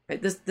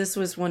 Right? This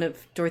was one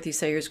of Dorothy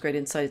Sayers' great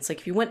insights. Like,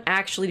 if you want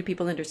actually to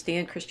people to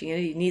understand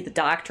Christianity, you need the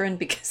doctrine,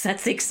 because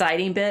that's the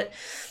exciting bit.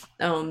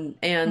 And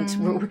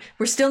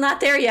we're still not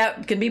there yet.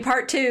 It can be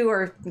part 2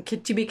 or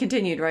to be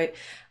continued, right?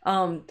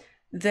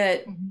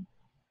 That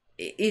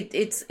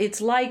it's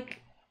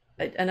like,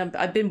 and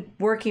I've been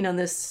working on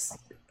this,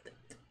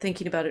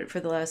 thinking about it for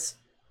the last,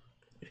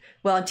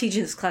 well, I'm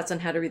teaching this class on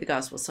how to read the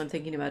gospel, so I'm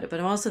thinking about it, but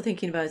I'm also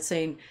thinking about it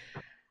saying,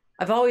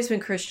 I've always been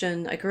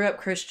Christian. I grew up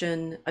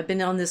Christian. I've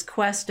been on this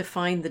quest to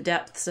find the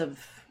depths of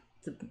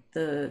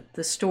the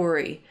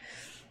story.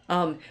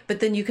 But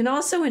then you can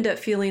also end up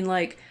feeling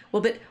like,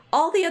 well, but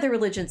all the other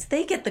religions,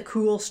 they get the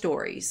cool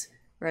stories,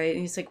 right?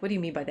 And it's like, what do you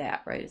mean by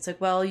that, right? It's like,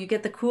 well, you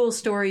get the cool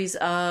stories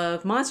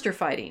of monster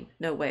fighting.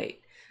 No, wait.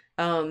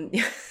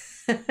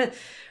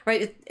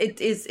 Right?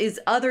 It is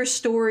other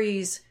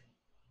stories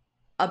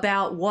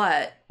about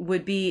what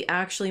would be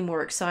actually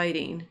more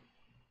exciting.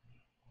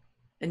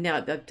 And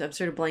now I'm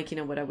sort of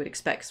blanking on what I would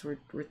expect, because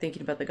we're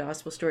thinking about the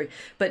gospel story.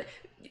 But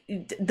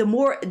the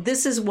more,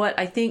 this is what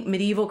I think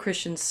medieval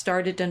Christians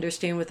started to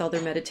understand with all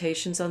their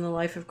meditations on the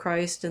life of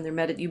Christ, and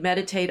you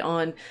meditate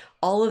on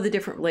all of the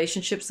different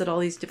relationships that all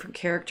these different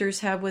characters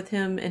have with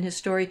him and his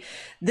story.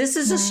 This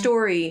is a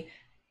story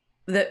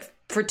that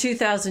for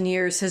 2,000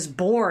 years has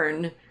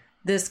borne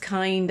this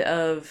kind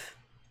of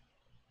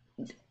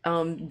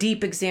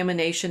deep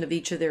examination of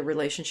each of their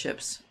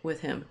relationships with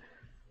him.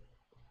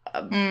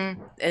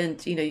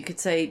 And, you could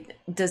say,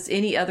 does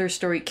any other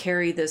story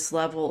carry this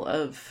level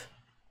of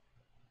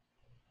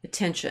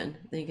attention?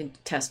 Then you can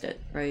test it,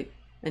 right?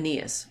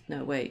 Aeneas.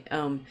 No, wait.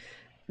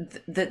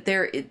 That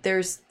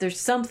there's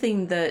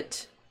something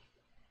that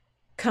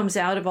comes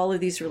out of all of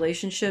these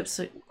relationships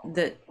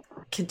that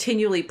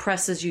continually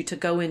presses you to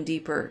go in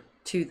deeper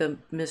to the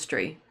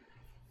mystery.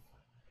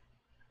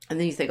 And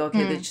then you think,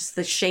 okay, there's just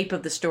the shape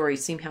of the story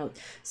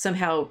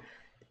somehow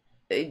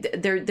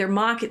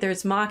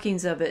there's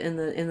mockings of it in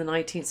the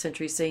 19th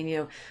century,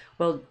 saying,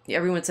 well,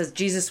 everyone says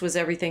Jesus was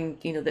everything,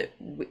 that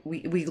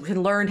we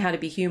can learn how to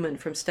be human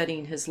from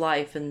studying his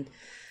life. And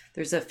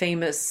there's a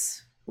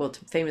famous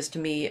to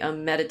me,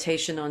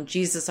 meditation on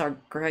Jesus, our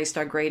Christ,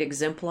 our great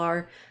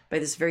exemplar, by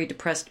this very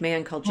depressed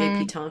man called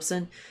J.P.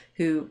 Thompson,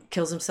 who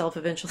kills himself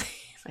eventually,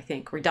 I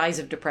think, or dies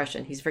of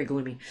depression. He's very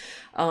gloomy,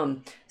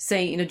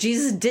 saying,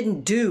 Jesus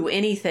didn't do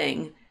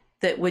anything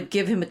that would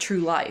give him a true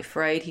life,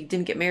 right? He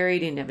didn't get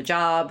married. He didn't have a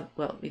job.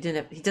 Well, he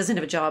doesn't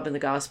have a job in the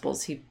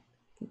Gospels. He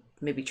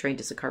maybe trained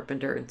as a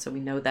carpenter, and so we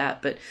know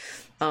that. But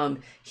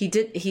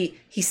he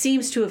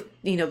seems to have,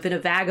 been a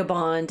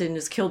vagabond and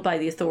was killed by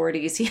the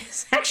authorities. He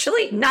has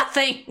actually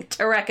nothing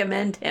to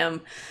recommend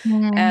him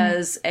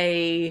as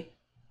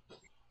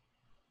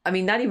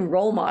not even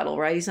role model,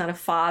 right? He's not a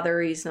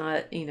father. He's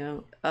not,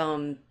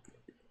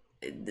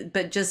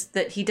 but just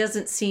that he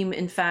doesn't seem,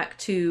 in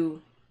fact,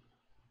 to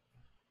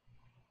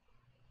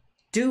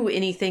do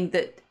anything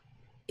that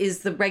is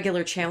the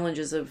regular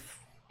challenges of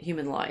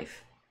human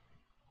life.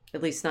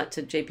 At least not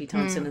to J.P.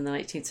 Thompson in the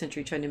 19th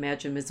century, trying to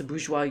imagine him as a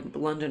bourgeois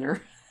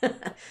Londoner.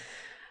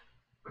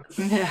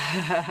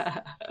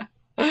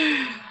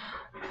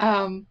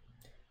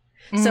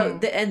 So,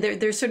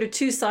 there's sort of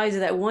two sides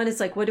of that. One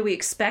is like, what do we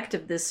expect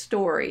of this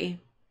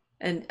story?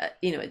 And,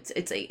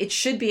 it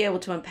should be able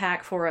to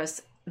unpack for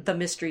us the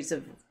mysteries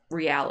of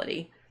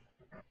reality.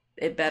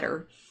 It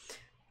better.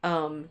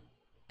 And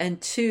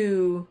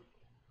two,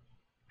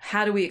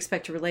 how do we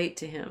expect to relate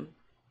to him?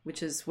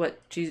 Which is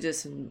what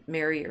Judas and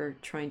Mary are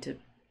trying to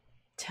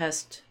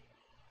test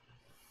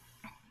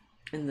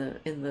in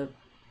the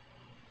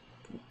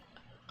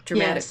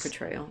dramatic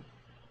portrayal.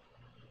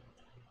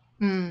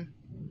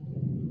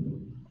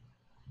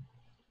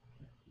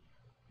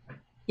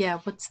 Yeah,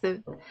 what's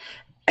the...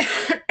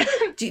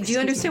 do you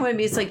understand what I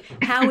mean? It's like,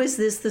 how is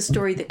this the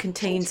story that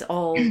contains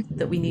all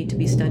that we need to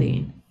be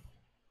studying?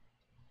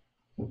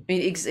 I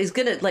mean, it's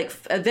going to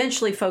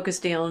eventually focus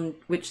down,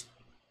 which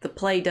the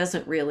play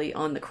doesn't really,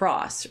 on the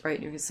cross, right?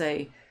 You can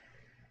say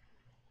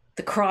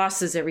the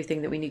cross is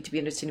everything that we need to be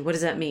understanding. What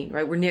does that mean,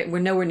 right? We're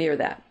nowhere near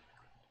that.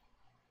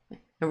 And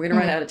we're going to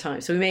run out of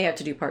time. So we may have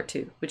to do part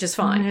 2, which is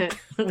fine.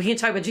 We can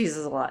talk about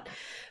Jesus a lot.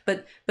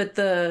 But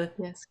the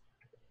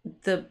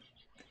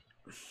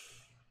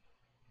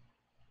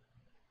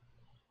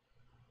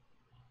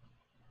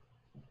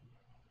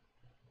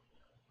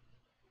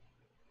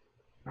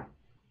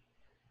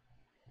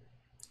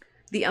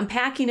the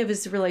unpacking of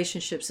his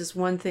relationships is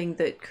one thing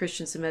that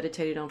Christians have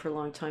meditated on for a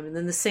long time. And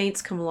then the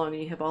saints come along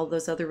and you have all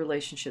those other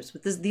relationships.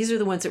 But these are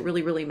the ones that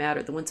really, really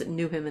matter, the ones that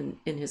knew him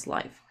in his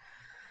life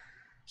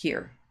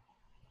here.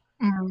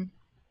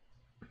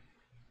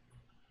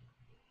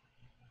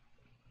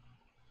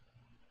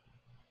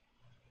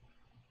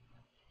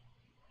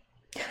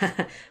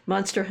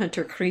 Monster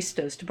Hunter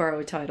Christos, to borrow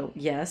a title.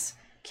 Yes.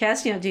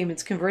 Casting out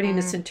demons, converting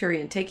a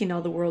centurion, taking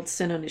all the world's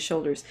sin on his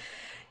shoulders.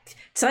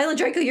 Silent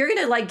Draco, you're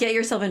gonna get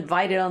yourself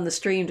invited on the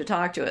stream to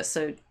talk to us.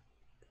 So,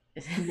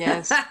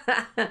 yes.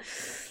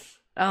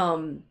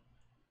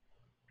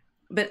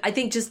 But I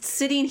think just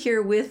sitting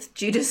here with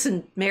Judas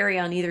and Mary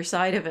on either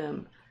side of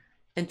him,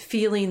 and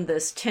feeling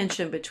this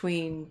tension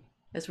between,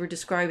 as we're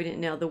describing it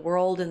now, the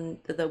world and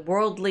the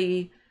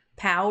worldly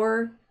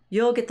power.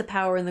 You'll get the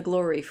power and the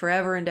glory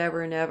forever and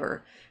ever and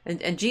ever.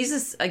 And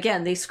Jesus,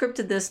 again, they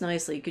scripted this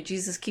nicely, because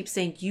Jesus keeps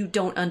saying, you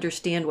don't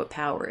understand what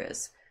power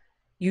is.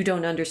 You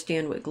don't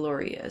understand what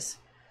glory is.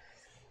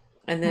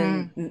 And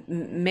then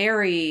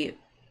Mary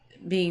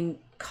being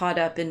caught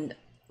up in,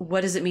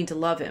 what does it mean to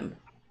love him?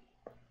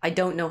 I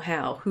don't know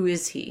how. Who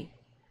is he?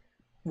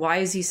 Why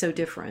is he so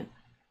different?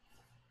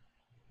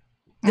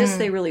 This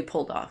they really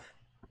pulled off.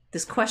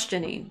 This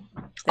questioning.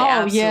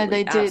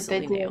 They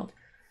did. Nailed.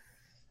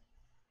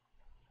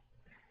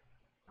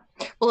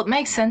 Well, it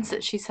makes sense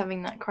that she's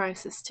having that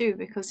crisis too,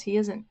 because he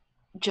isn't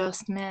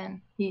just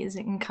man. He is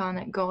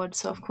incarnate God.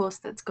 So, of course,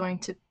 that's going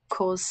to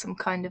cause some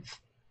kind of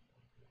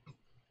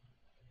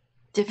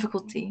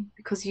difficulty,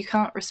 because you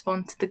can't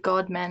respond to the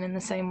God-man in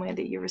the same way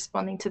that you're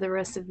responding to the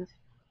rest of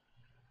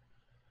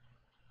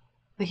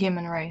the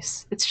human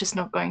race. It's just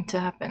not going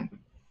to happen.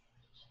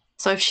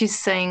 So if she's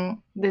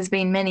saying there's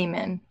been many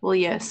men, well,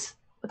 yes,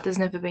 but there's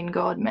never been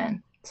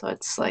God-man. So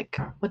it's like,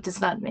 what does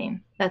that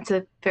mean? That's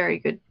a very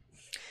good...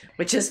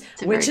 Which is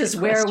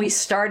where we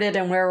started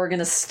and where we're going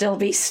to still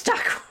be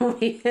stuck when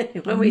we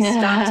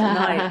stop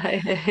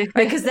tonight, right?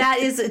 Because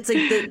it's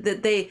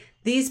like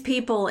these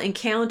people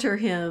encounter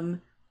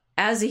him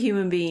as a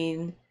human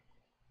being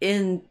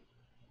in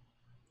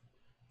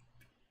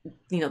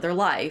their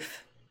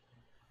life,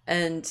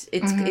 and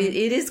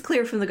it is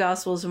clear from the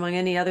Gospels, among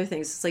any other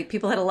things. It's like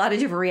people had a lot of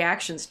different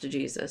reactions to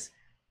Jesus.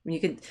 I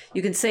mean,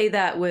 you can say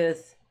that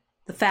with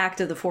the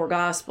fact of the four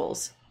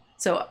Gospels.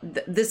 So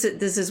this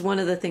is one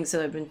of the things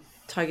that I've been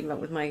talking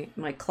about with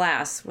my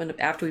class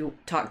after we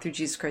talked through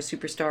Jesus Christ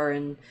Superstar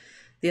and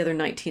the other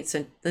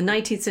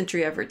 19th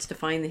century efforts to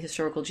find the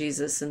historical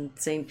Jesus, and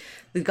saying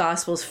the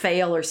Gospels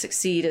fail or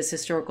succeed as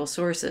historical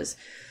sources.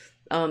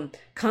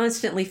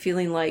 Constantly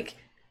feeling like,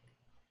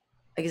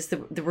 I guess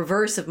the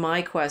reverse of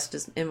my quest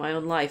is in my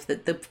own life,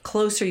 that the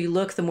closer you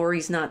look, the more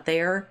he's not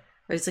there.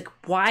 Right? It's like,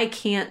 why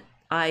can't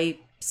I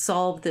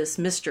solve this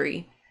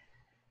mystery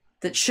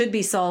that should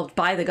be solved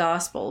by the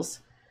Gospels?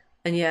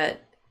 And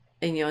yet,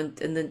 and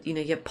then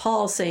you have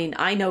Paul saying,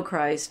 I know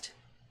Christ,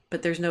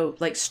 but there's no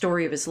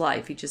story of his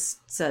life. He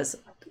just says,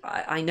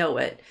 I know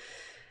it.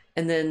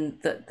 And then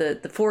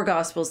the four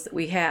Gospels that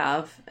we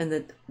have, and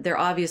that there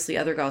are obviously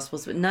other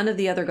Gospels, but none of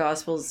the other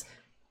Gospels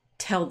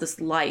tell this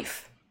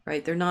life,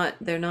 right? They're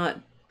not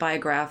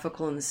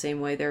biographical in the same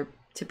way. They're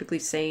typically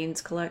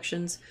sayings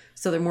collections.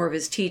 So they're more of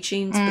his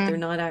teachings, but they're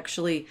not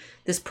actually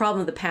this problem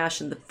of the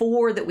passion. The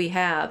four that we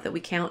have, that we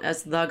count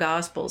as the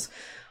Gospels,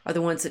 are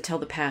the ones that tell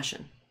the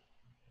passion.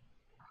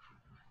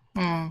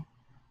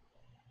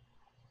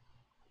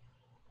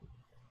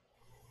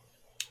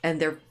 And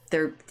they're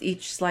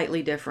each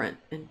slightly different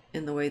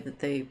in the way that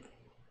they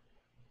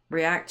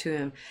react to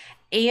him.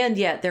 And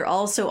yet they're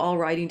also all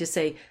writing to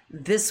say,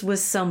 this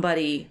was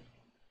somebody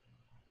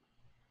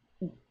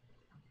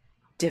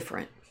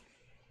different.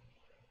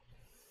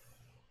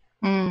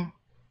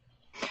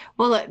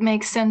 Well, it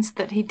makes sense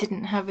that he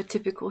didn't have a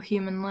typical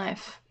human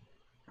life.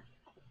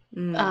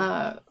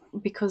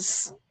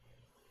 Because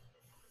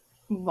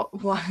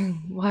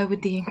why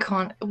would the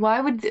incarnate...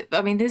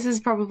 I mean, this is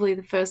probably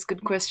the first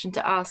good question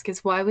to ask,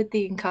 is why would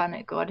the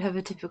incarnate God have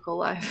a typical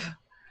life?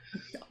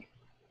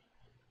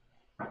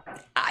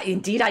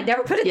 Indeed, I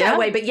never put it that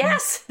way, but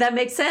yes, that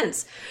makes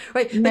sense,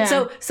 right? Yeah.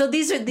 But so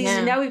these are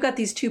now we've got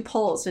these two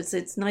poles.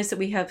 It's nice that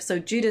we have, so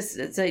Judas,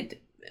 it's a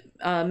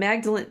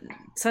Magdalene,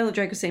 Silent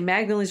Draco saying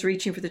Magdalene is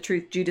reaching for the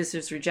truth, Judas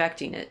is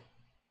rejecting it.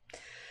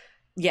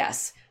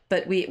 Yes,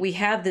 but we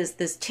have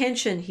this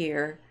tension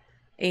here,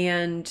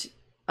 and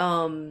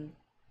I'd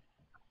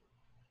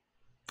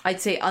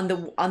say on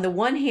the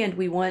one hand,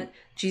 we want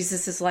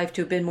Jesus's life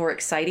to have been more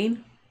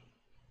exciting.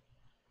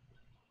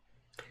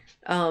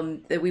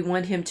 That we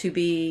want him to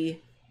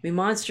be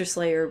monster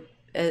slayer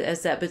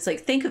as that, but it's like,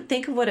 think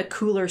of what a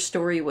cooler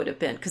story would have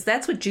been, because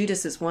that's what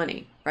Judas is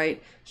wanting,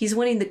 right? He's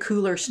wanting the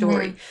cooler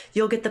story.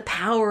 You'll get the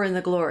power and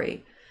the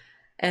glory.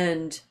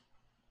 And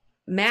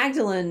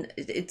Magdalene,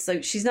 it's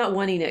like she's not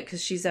wanting it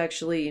because she's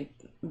actually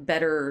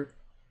better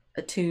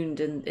attuned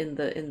in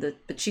the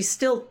but she's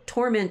still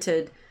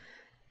tormented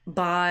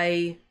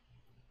by,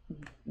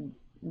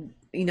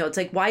 it's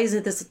like, why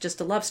isn't this just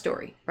a love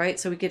story, right?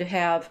 So we could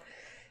have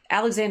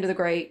Alexander the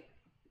Great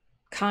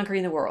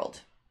conquering the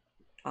world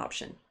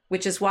option,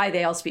 which is why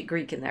they all speak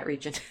Greek in that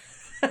region.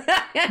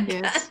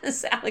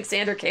 Yes.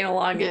 Alexander came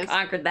along and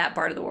conquered that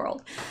part of the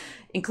world,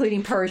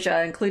 including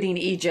Persia, including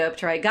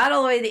Egypt, right? Got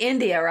all the way to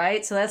India,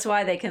 right? So that's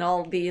why they can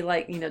all be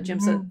like,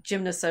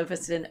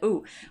 gymnosophists in,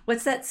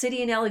 what's that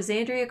city in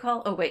Alexandria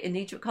called? Oh, wait, in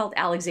Egypt called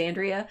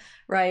Alexandria,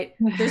 right?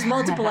 There's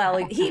multiple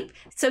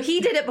So he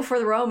did it before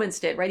the Romans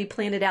did, right? He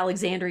planted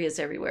Alexandrias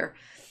everywhere.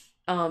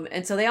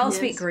 And so they all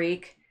speak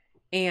Greek.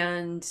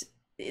 And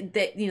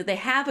they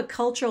have a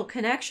cultural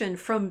connection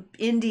from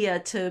India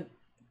to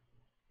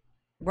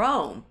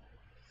Rome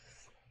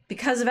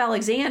because of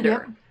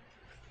Alexander.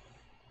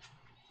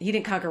 He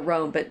didn't conquer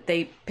Rome, but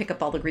they pick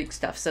up all the Greek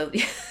stuff. So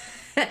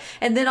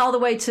and then all the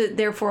way to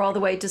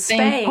Spain.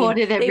 They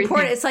imported everything.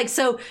 It's like,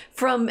 so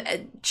from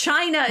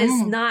China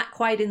is not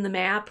quite in the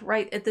map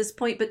right at this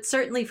point, but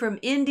certainly from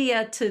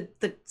India to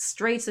the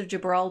Straits of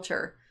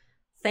Gibraltar,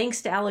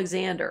 thanks to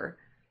Alexander,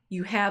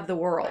 you have the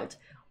world.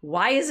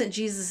 Why isn't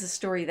Jesus'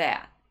 story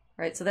that?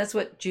 Right? So that's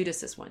what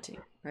Judas is wanting,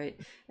 right?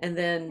 And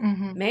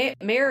then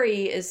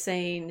Mary is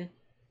saying,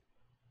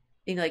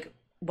 you know, like,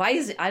 why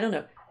is it, I don't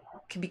know,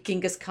 could be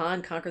Genghis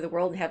Khan conquer the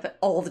world and have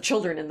all the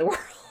children in the world.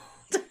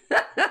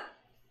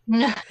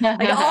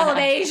 Like all of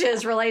Asia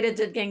is related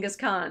to Genghis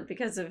Khan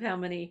because of how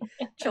many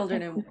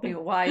children and, you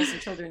know, wives and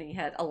children he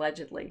had,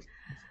 allegedly.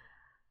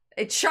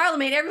 It's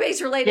Charlemagne.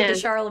 Everybody's related to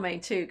Charlemagne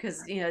too,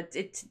 because, you know,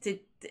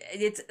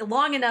 it's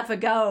long enough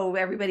ago.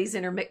 Everybody's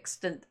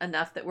intermixed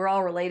enough that we're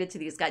all related to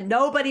these guys.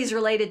 Nobody's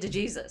related to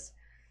Jesus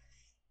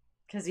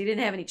because he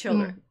didn't have any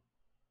children.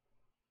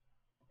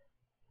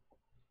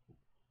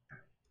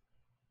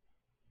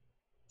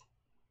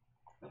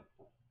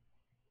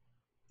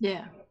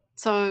 Yeah.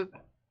 So,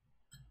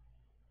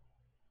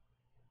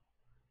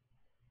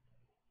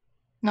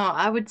 no,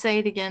 I would say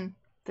it again.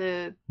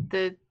 The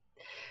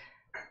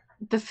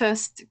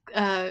first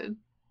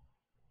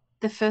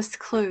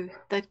clue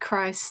that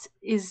Christ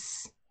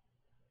is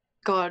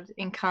God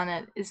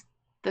incarnate is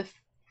the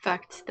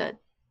fact that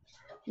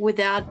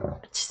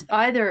without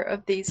either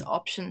of these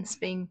options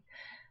being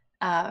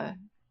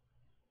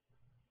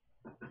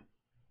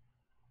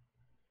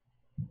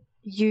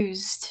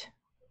used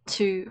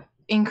to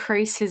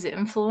increase his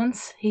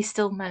influence, he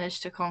still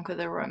managed to conquer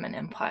the Roman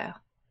Empire.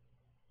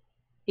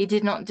 He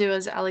did not do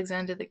as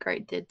Alexander the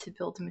Great did, to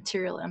build a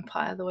material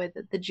empire the way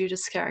that the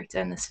Judas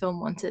character in this film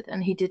wanted,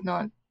 and he did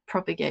not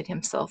propagate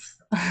himself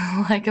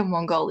like a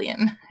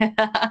Mongolian.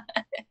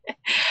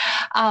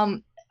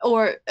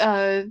 Or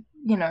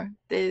you know,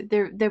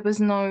 there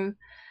was no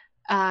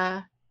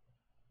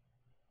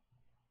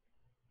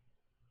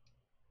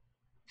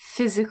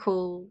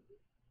physical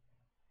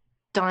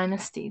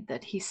dynasty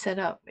that he set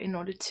up in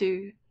order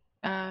to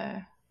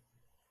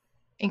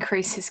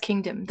increase his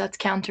kingdom. That's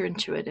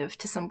counterintuitive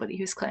to somebody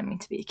who's claiming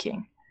to be a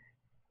king.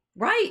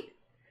 Right.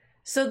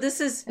 So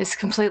it's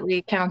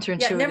completely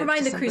counterintuitive. Yeah, never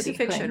mind the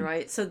crucifixion,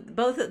 right? So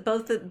both of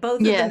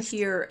them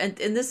here, and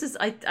this is,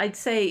 I'd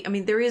say, I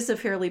mean, there is a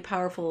fairly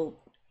powerful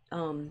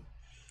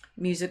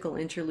musical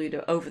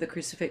interlude over the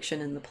crucifixion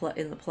in the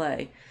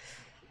play.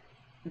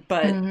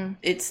 But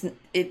it's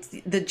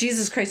the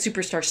Jesus Christ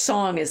Superstar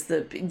song is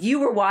you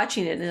were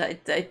watching it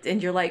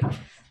and you're like,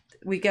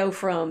 we go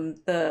from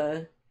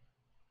the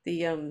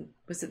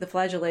was it the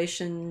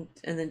flagellation,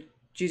 and then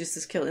Judas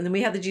is killed, and then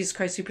we have the Jesus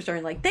Christ Superstar,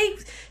 and like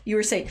you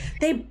were saying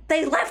they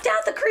left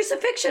out the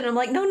crucifixion. I'm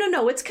like,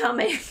 no, it's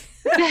coming.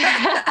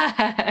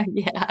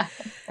 Yeah.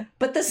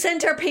 But the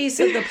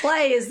centerpiece of the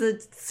play is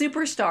the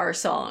Superstar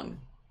song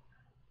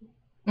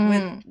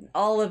with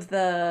all of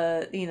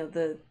the, you know,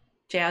 the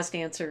jazz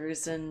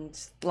dancers and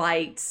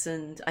lights,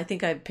 and I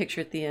think I have a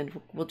picture at the end.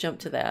 We'll jump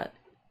to that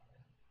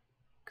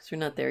because we're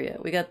not there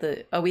yet. We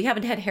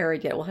haven't had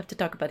Herod yet. We'll have to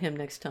talk about him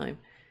next time.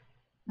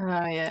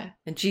 Oh yeah.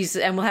 And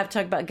Jesus, and we'll have to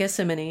talk about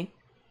Gethsemane.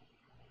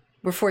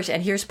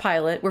 And here's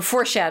Pilate. We're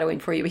foreshadowing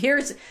for you. Here,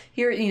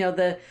 you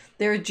know,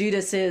 there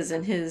Judas is,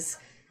 and his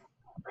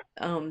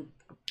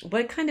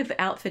what kind of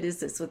outfit is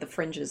this with the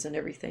fringes and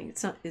everything?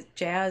 It's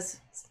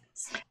jazz.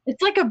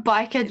 It's like a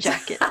biker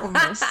jacket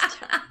almost.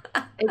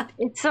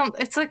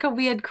 It's like a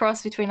weird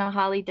cross between a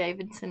Harley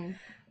Davidson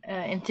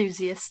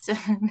enthusiast. I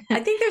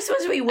think they're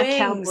supposed to be wings. A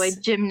cowboy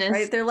gymnast.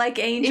 Right? They're like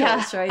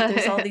angels, right?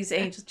 There's all these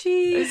angels.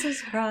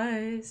 Jesus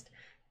Christ.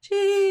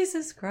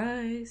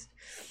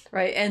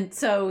 Right? And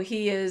so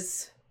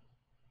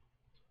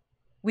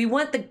we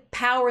want the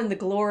power and the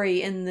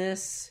glory in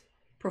this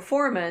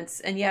performance,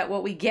 and yet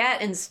what we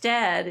get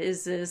instead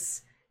is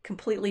this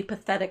completely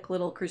pathetic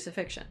little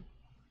crucifixion.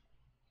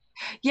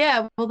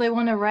 Yeah, well, they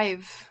want to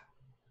rave,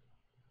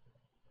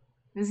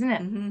 isn't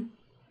it? Mm-hmm.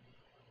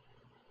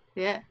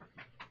 Yeah,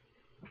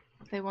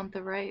 they want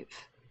the rave.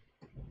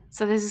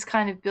 So there's this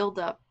kind of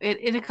build-up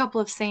in a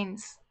couple of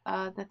scenes.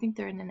 I think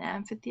they're in an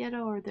amphitheater,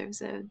 or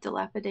there's a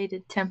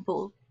dilapidated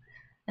temple,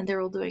 and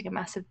they're all doing a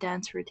massive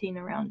dance routine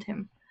around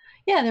him.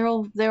 Yeah, they're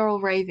all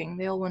raving.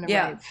 They all want to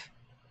rave.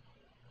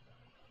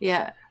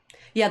 Yeah.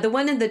 Yeah, the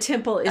one in the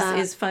temple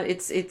is fun.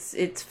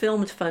 It's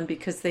filmed fun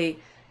because they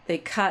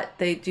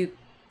do,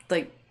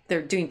 like,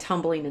 they're doing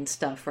tumbling and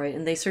stuff, right?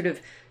 And they sort of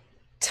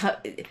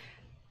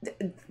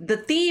the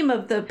theme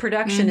of the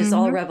production is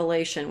all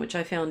revelation, which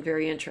I found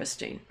very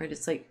interesting, right?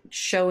 It's like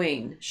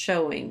showing,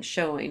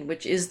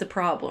 which is the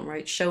problem,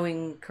 right?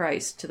 Showing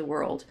Christ to the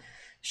world,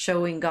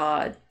 showing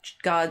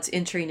God's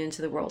entering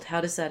into the world.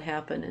 How does that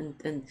happen?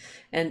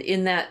 And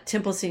in that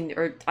temple scene,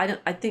 or I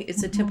think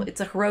it's a temple, it's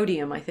a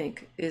Herodium, I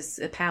think, is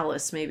a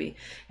palace maybe.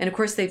 And of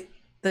course the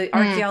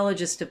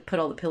archaeologists have put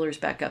all the pillars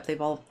back up.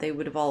 They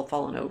would have all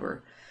fallen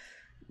over.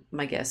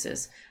 My guess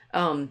is,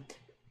 they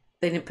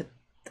didn't put.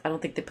 I don't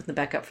think they put them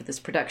back up for this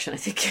production. I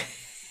think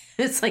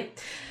it's like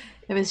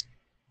it was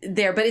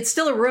there, but it's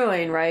still a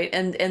ruin, right?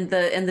 And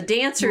the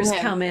dancers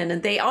come in,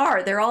 and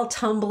they're all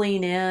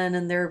tumbling in,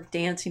 and they're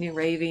dancing and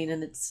raving,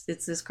 and it's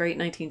this great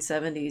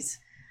 1970s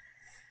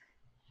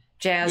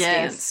jazz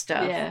dance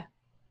stuff.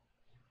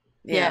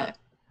 Yeah.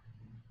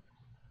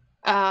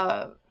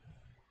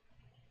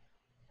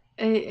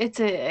 It's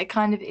a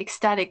kind of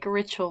ecstatic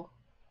ritual.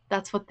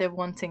 That's what they're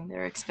wanting.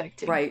 They're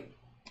expecting. Right.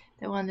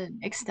 They want an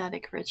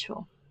ecstatic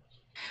ritual,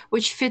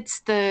 which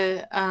fits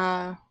the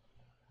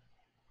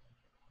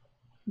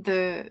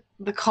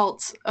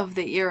cults of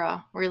the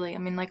era, really. I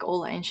mean, like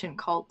all ancient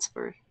cults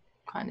were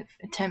kind of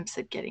attempts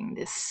at getting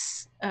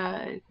this,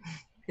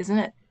 isn't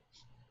it?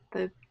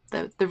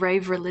 The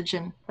rave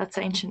religion. That's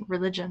ancient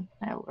religion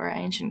or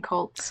ancient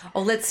cults.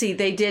 Oh, let's see.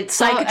 They did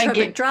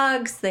psychotropic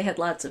drugs. They had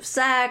lots of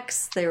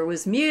sex. There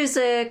was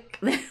music.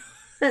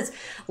 There's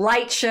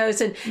light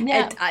shows, and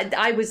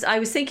I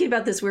was thinking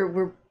about this.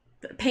 We're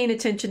paying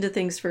attention to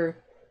things for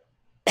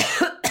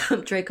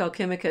Draco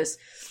Chemicus,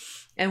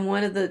 and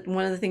one of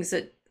the things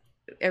that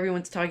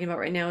everyone's talking about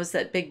right now is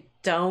that big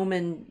dome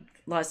in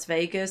Las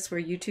Vegas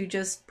where U2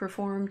 just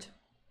performed.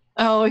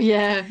 Oh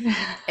yeah.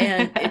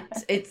 And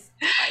it's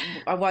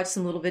I watched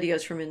some little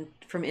videos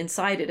from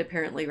inside it,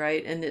 apparently,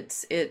 right? And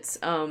it's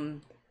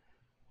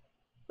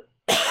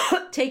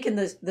taken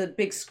the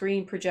big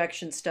screen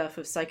projection stuff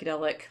of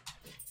psychedelic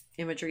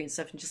imagery and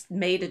stuff and just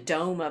made a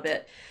dome of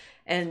it.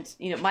 And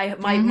you know,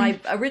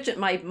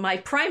 my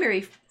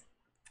primary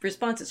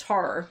response is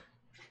horror.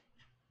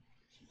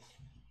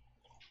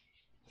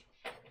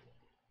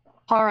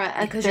 Horror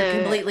because you're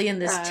completely in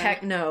this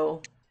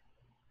techno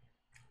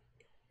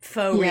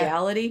faux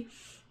reality.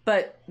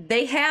 But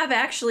they have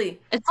actually,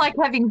 it's like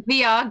having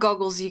VR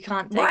goggles you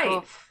can't take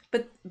off.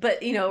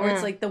 But you know,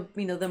 it's like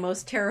the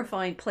most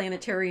terrifying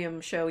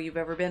planetarium show you've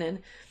ever been in.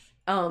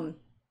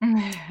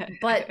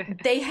 But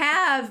they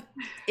have,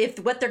 if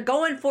what they're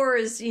going for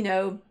is, you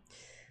know,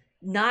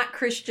 not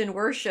Christian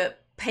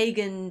worship,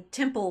 pagan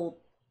temple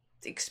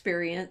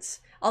experience.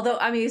 Although,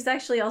 I mean, it's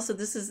actually also,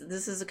 this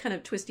is a kind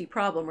of twisty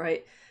problem,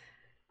 right?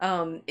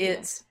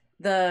 It's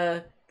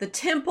the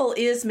temple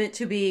is meant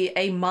to be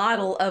a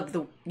model of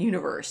the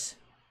universe,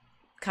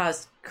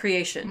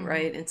 creation,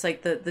 right? It's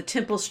like the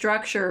temple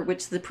structure,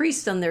 which the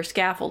priest on their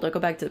scaffold. I'll go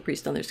back to the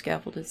priest on their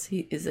scaffold.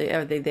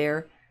 Are they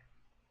there?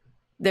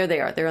 There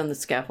they are. They're on the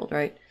scaffold,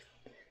 right?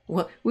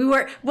 Well,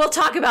 we'll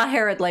talk about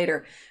Herod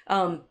later.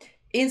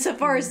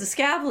 Insofar as the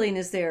scaffolding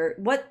is there,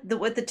 what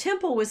the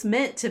temple was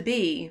meant to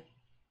be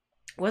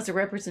was a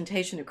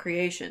representation of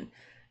creation,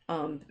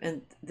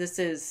 and this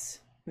is,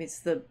 I mean, it's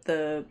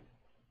the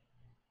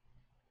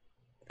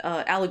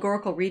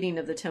allegorical reading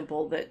of the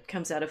temple that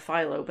comes out of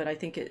Philo, but I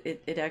think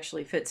it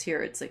actually fits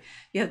here. It's like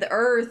you have the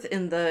earth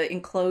in the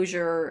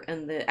enclosure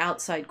and the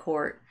outside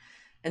court,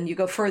 and you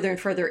go further and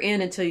further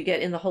in until you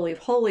get in the Holy of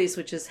Holies,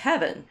 which is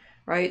heaven,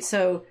 right?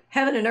 So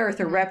heaven and earth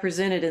are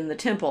represented in the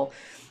temple,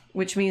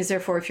 which means,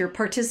 therefore, if you're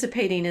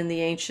participating in the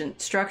ancient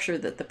structure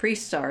that the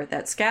priests are,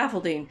 that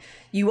scaffolding,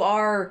 you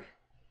are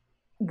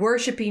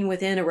worshiping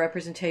within a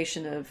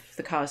representation of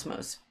the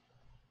cosmos,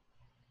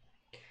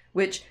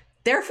 which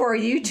therefore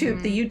the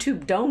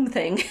YouTube dome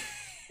thing,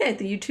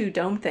 the U2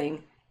 dome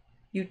thing,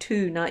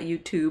 U2, not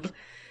YouTube,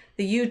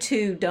 the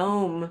U2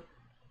 dome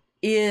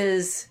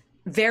is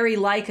very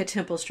like a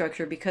temple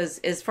structure, because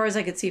as far as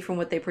I could see from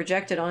what they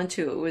projected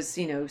onto, it was,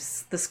 you know,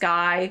 the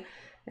sky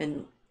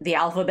and the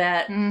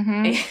alphabet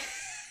and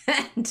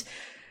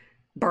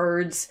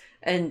birds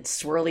and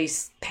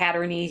swirly,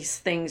 patterny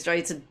things, right?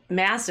 It's a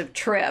massive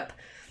trip.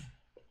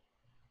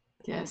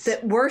 Yes.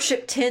 That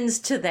worship tends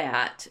to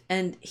that.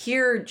 And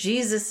here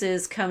Jesus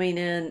is coming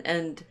in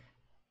and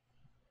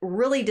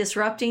really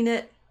disrupting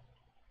it,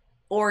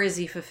 or is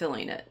he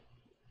fulfilling it?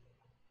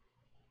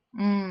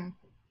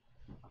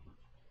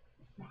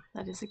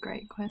 That is a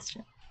great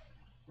question.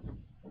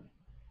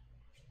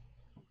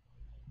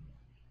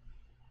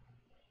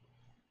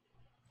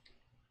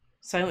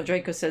 Silent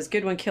Draco says,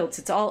 good one, Kilts.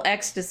 It's all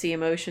ecstasy,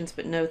 emotions,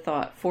 but no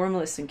thought.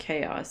 Formless and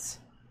chaos.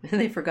 And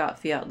they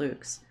forgot Fiat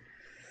Lux.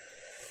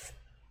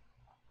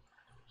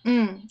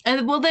 And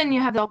well, then you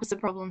have the opposite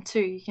problem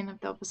too. You can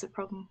have the opposite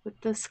problem with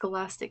the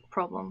scholastic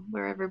problem,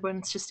 where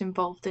everyone's just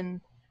involved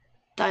in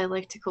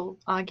dialectical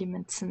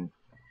arguments and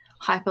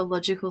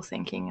hyperlogical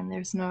thinking, and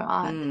there's no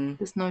art.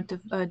 There's no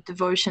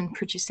devotion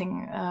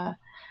producing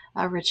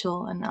a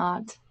ritual and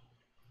art.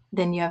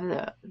 Then you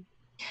have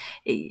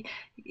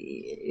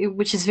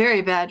which is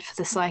very bad for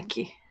the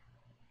psyche,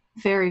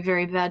 very,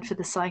 very bad for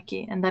the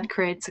psyche, and that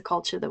creates a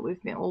culture that we've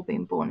all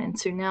been born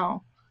into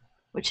now,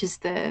 which is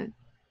the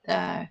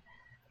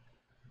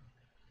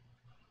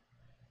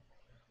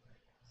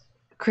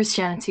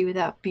Christianity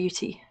without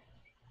beauty.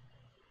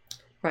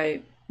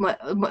 Right.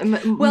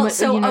 Well,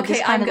 so, you know,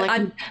 okay,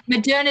 I'm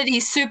modernity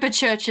super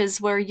churches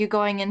where you're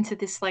going into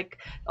this, like,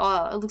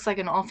 it looks like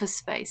an office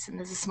space and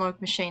there's a smoke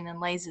machine and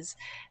lasers.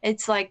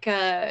 It's like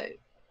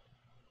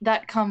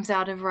that comes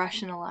out of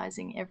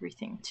rationalizing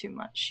everything too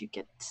much. You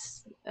get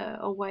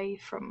away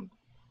from,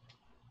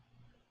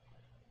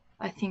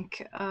 I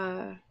think,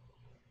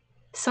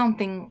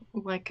 something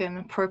like an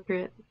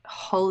appropriate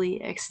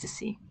holy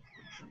ecstasy,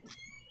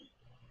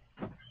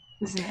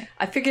 isn't it?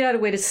 I figured out a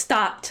way to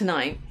stop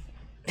tonight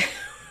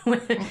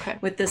Okay.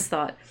 with this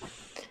thought.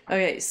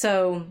 Okay,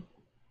 so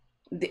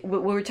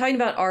we're talking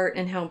about art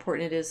and how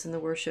important it is in the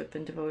worship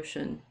and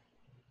devotion,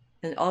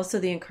 and also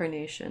the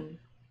incarnation,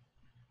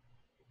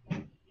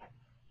 and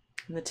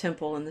the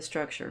temple and the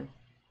structure.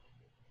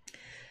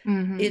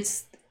 Mm-hmm.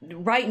 It's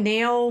right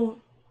now.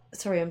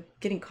 Sorry, I'm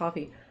getting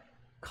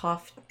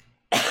coughed.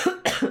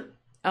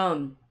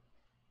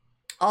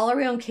 All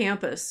around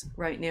campus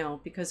right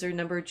now, because there are a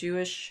number of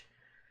Jewish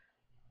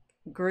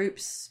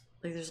groups.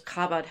 Like there's a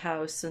Chabad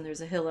house and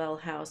there's a Hillel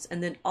house,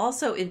 and then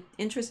also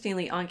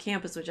interestingly on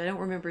campus, which I don't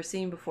remember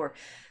seeing before,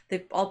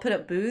 they've all put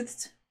up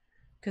booths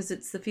because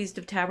it's the Feast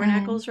of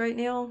Tabernacles right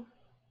now.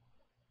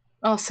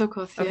 Oh, so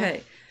cool. Yeah.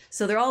 Okay,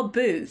 so they're all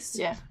booths.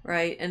 Yeah.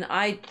 Right, and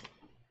I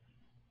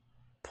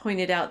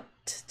pointed out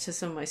to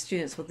some of my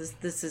students, well,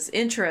 this is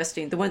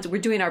interesting. The ones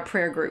we're doing our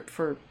prayer group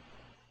for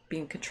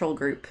being control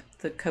group,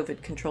 the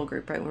COVID control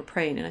group, right? We're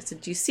praying, and I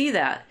said, "Do you see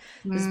that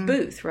this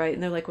booth, right?"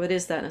 And they're like, "What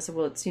is that?" And I said,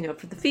 "Well, it's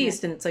for the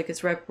feast, and it's like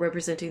it's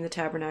representing the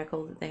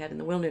tabernacle that they had in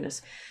the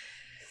wilderness."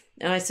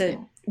 And I said,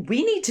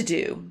 "We need to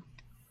do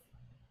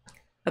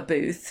a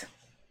booth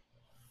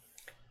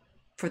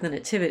for the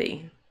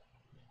nativity,"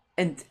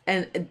 and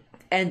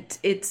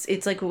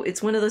it's like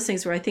it's one of those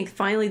things where I think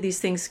finally these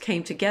things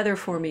came together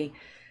for me.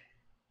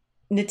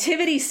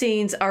 Nativity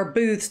scenes are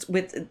booths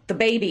with the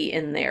baby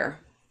in there.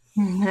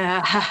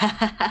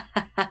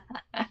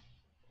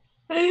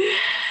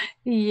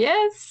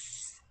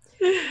 Yes.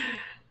 Do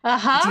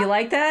you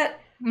like that?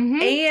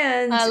 Mm-hmm.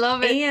 And I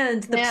love it.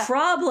 And the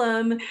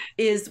problem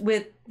is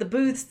with the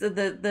booths,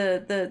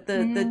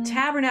 the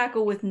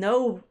tabernacle with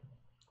no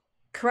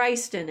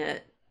Christ in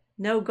it,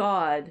 no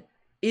God,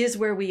 is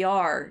where we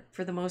are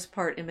for the most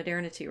part in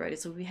modernity, right?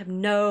 So we have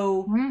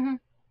no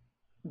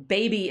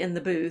baby in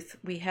the booth.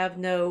 We have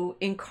no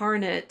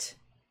incarnate.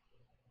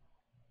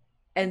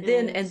 And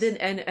then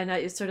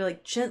I sort of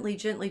like gently,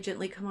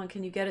 come on,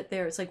 can you get it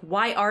there? It's like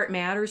why art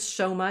matters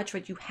so much,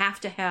 right? You have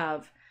to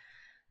have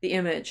the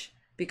image,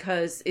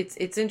 because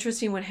it's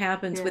interesting what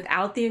happens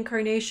without the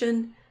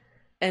incarnation,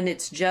 and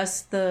it's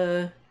just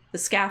the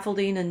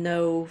scaffolding and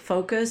no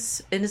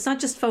focus. And it's not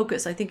just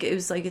focus. I think it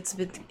was like it's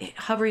been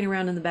hovering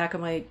around in the back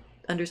of my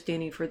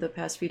understanding for the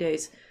past few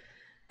days,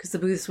 because the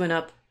booths went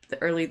up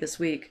early this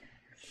week,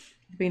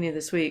 the beginning of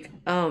this week.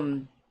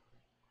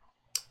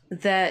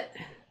 That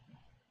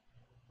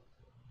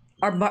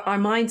our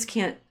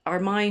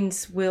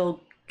minds will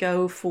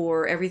go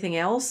for everything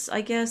else, I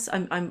guess.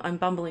 I'm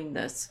bumbling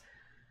this.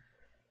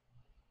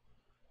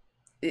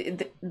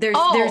 There's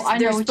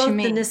both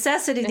the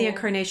necessity of the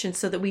incarnation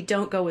so that we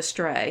don't go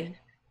astray,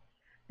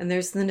 and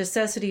there's the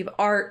necessity of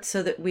art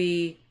so that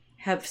we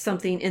have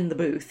something in the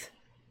booth.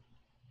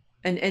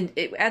 And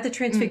at the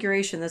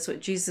Transfiguration, that's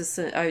what Jesus,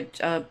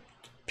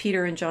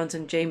 Peter and John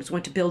and James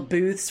went to build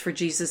booths for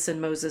Jesus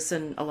and Moses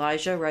and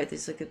Elijah, right?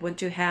 They went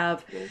to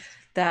have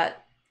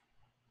that.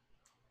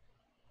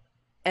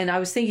 And I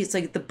was thinking, it's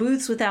like the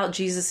booths without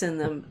Jesus in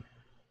them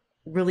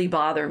really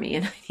bother me,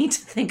 and I need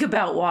to think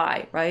about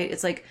why, right?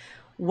 It's like,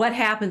 what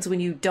happens when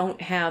you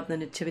don't have the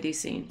nativity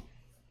scene?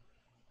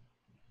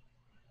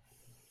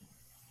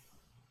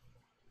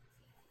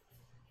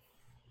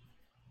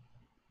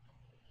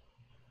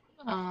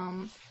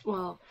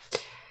 Well,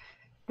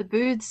 the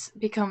booths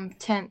become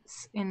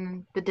tents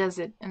in the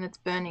desert, and it's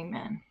Burning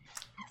Man.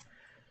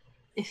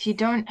 If you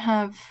don't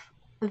have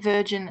the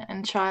Virgin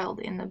and Child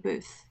in the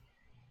booth,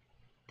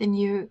 then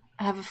you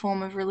have a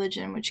form of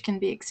religion which can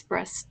be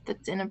expressed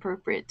that's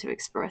inappropriate to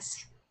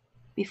express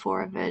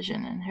before a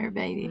virgin and her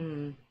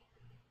baby.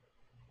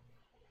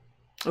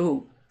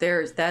 Oh,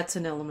 that's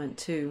an element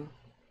too.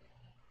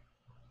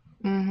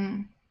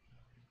 Mm-hmm.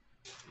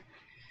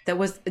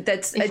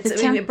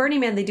 At Burning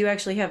Man, they do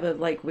actually have a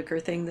like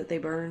wicker thing that they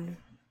burn,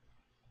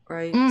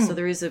 right? So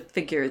there is a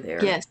figure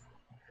there. Yes.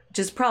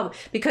 Just problem,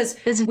 because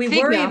we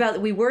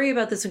worry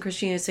about this in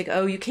Christianity. It's like,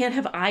 oh, you can't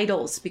have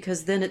idols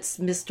because then it's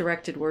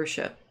misdirected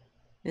worship.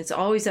 And it's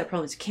always that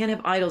problem. You can't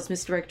have idols,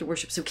 misdirected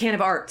worship, so we can't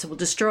have art, so we'll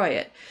destroy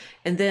it.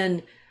 And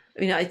then,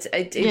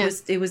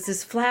 it was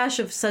this flash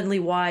of suddenly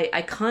why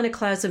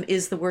iconoclasm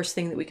is the worst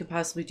thing that we can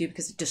possibly do,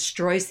 because it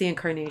destroys the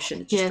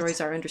incarnation. It destroys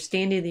our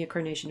understanding of the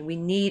incarnation. We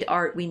need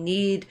art. We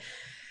need,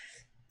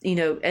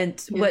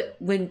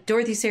 when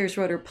Dorothy Sayers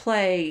wrote her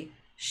play,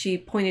 she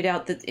pointed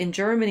out that in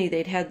Germany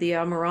they'd had the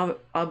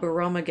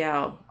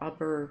Aberrammergau,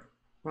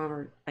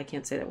 I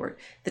can't say that word,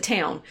 the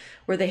town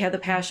where they had the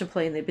Passion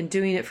Play, and they've been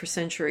doing it for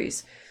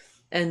centuries.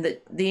 And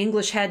the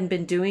English hadn't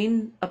been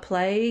doing a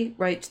play,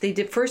 right? They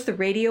did first the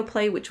radio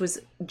play, which was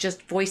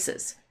just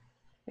voices,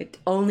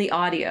 only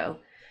audio.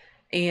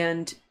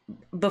 And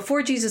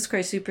before Jesus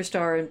Christ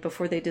Superstar and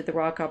before they did the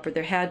rock opera,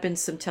 there had been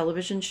some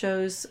television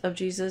shows of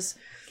Jesus.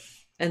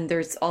 And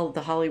there's all of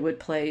the Hollywood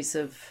plays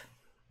of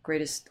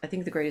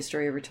the greatest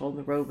story ever told,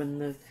 The Robe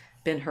and the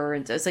Ben-Hur.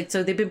 And it's like,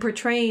 so they've been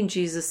portraying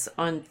Jesus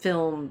on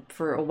film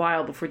for a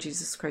while before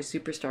Jesus Christ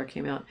Superstar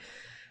came out.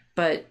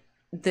 But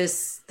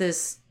this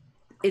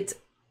it's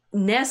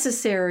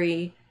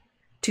necessary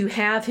to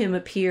have him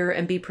appear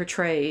and be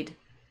portrayed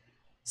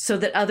so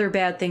that other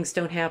bad things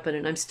don't happen.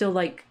 And I'm still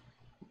like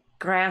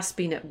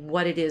grasping at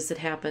what it is that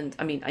happened.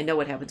 I mean, I know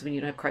what happens when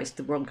you don't have Christ,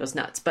 the world goes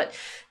nuts, but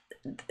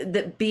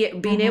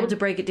being able to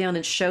break it down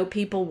and show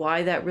people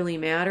why that really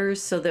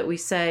matters, so that we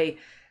say,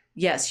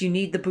 yes, you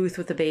need the booth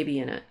with the baby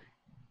in it.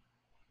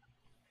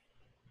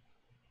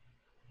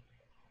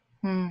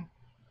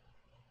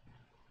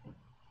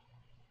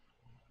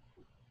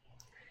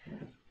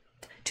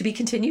 To be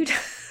continued.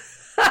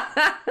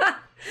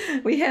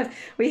 we have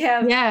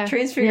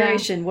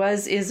transfiguration,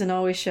 was, is, and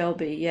always shall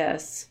be.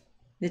 Yes.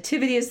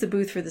 Nativity is the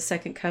booth for the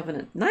second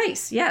covenant.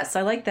 Nice. Yes,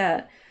 I like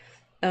that.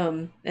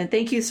 And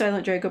thank you,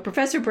 Silent Draco.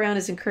 Professor Brown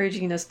is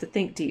encouraging us to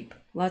think deep.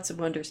 Lots of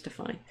wonders to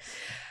find.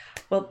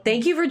 Well,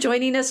 thank you for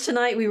joining us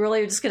tonight. We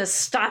really are just going to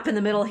stop in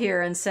the middle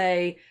here and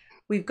say,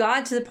 we've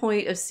got to the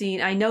point of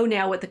seeing, I know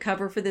now what the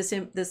cover for this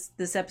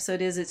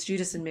episode is. It's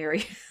Judas and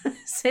Mary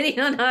sitting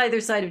on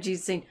either side of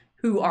Jesus saying,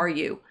 who are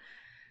you?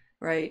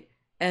 Right?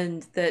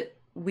 And that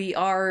we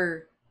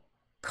are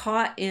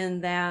caught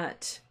in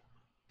that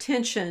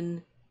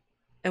tension,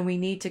 and we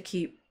need to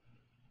keep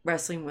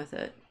wrestling with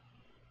it,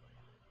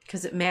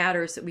 because it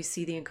matters that we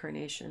see the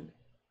incarnation.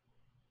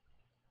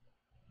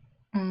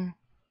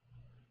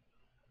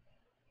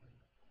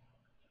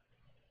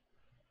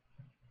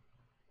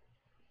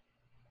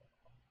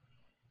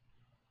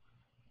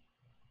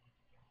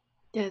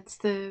 Yeah, it's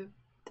the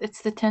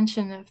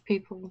tension of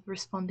people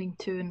responding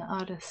to an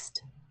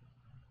artist.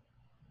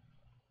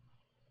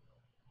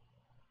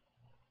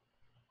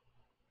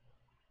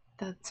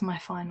 That's my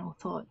final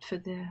thought for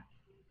the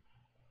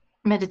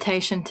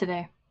meditation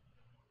today.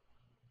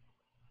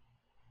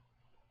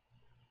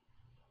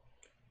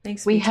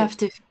 Thanks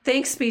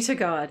be to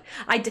God.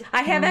 I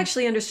have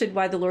actually understood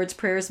why the Lord's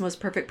Prayer is the most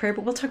perfect prayer,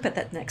 but we'll talk about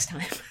that next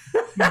time.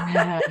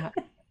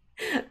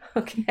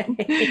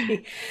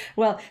 Okay.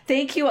 Well,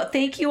 thank you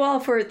all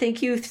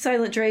thank you,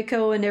 Silent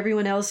Draco, and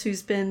everyone else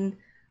who's been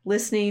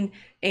listening,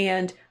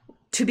 and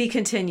to be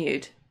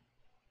continued.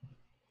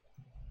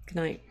 Good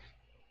night.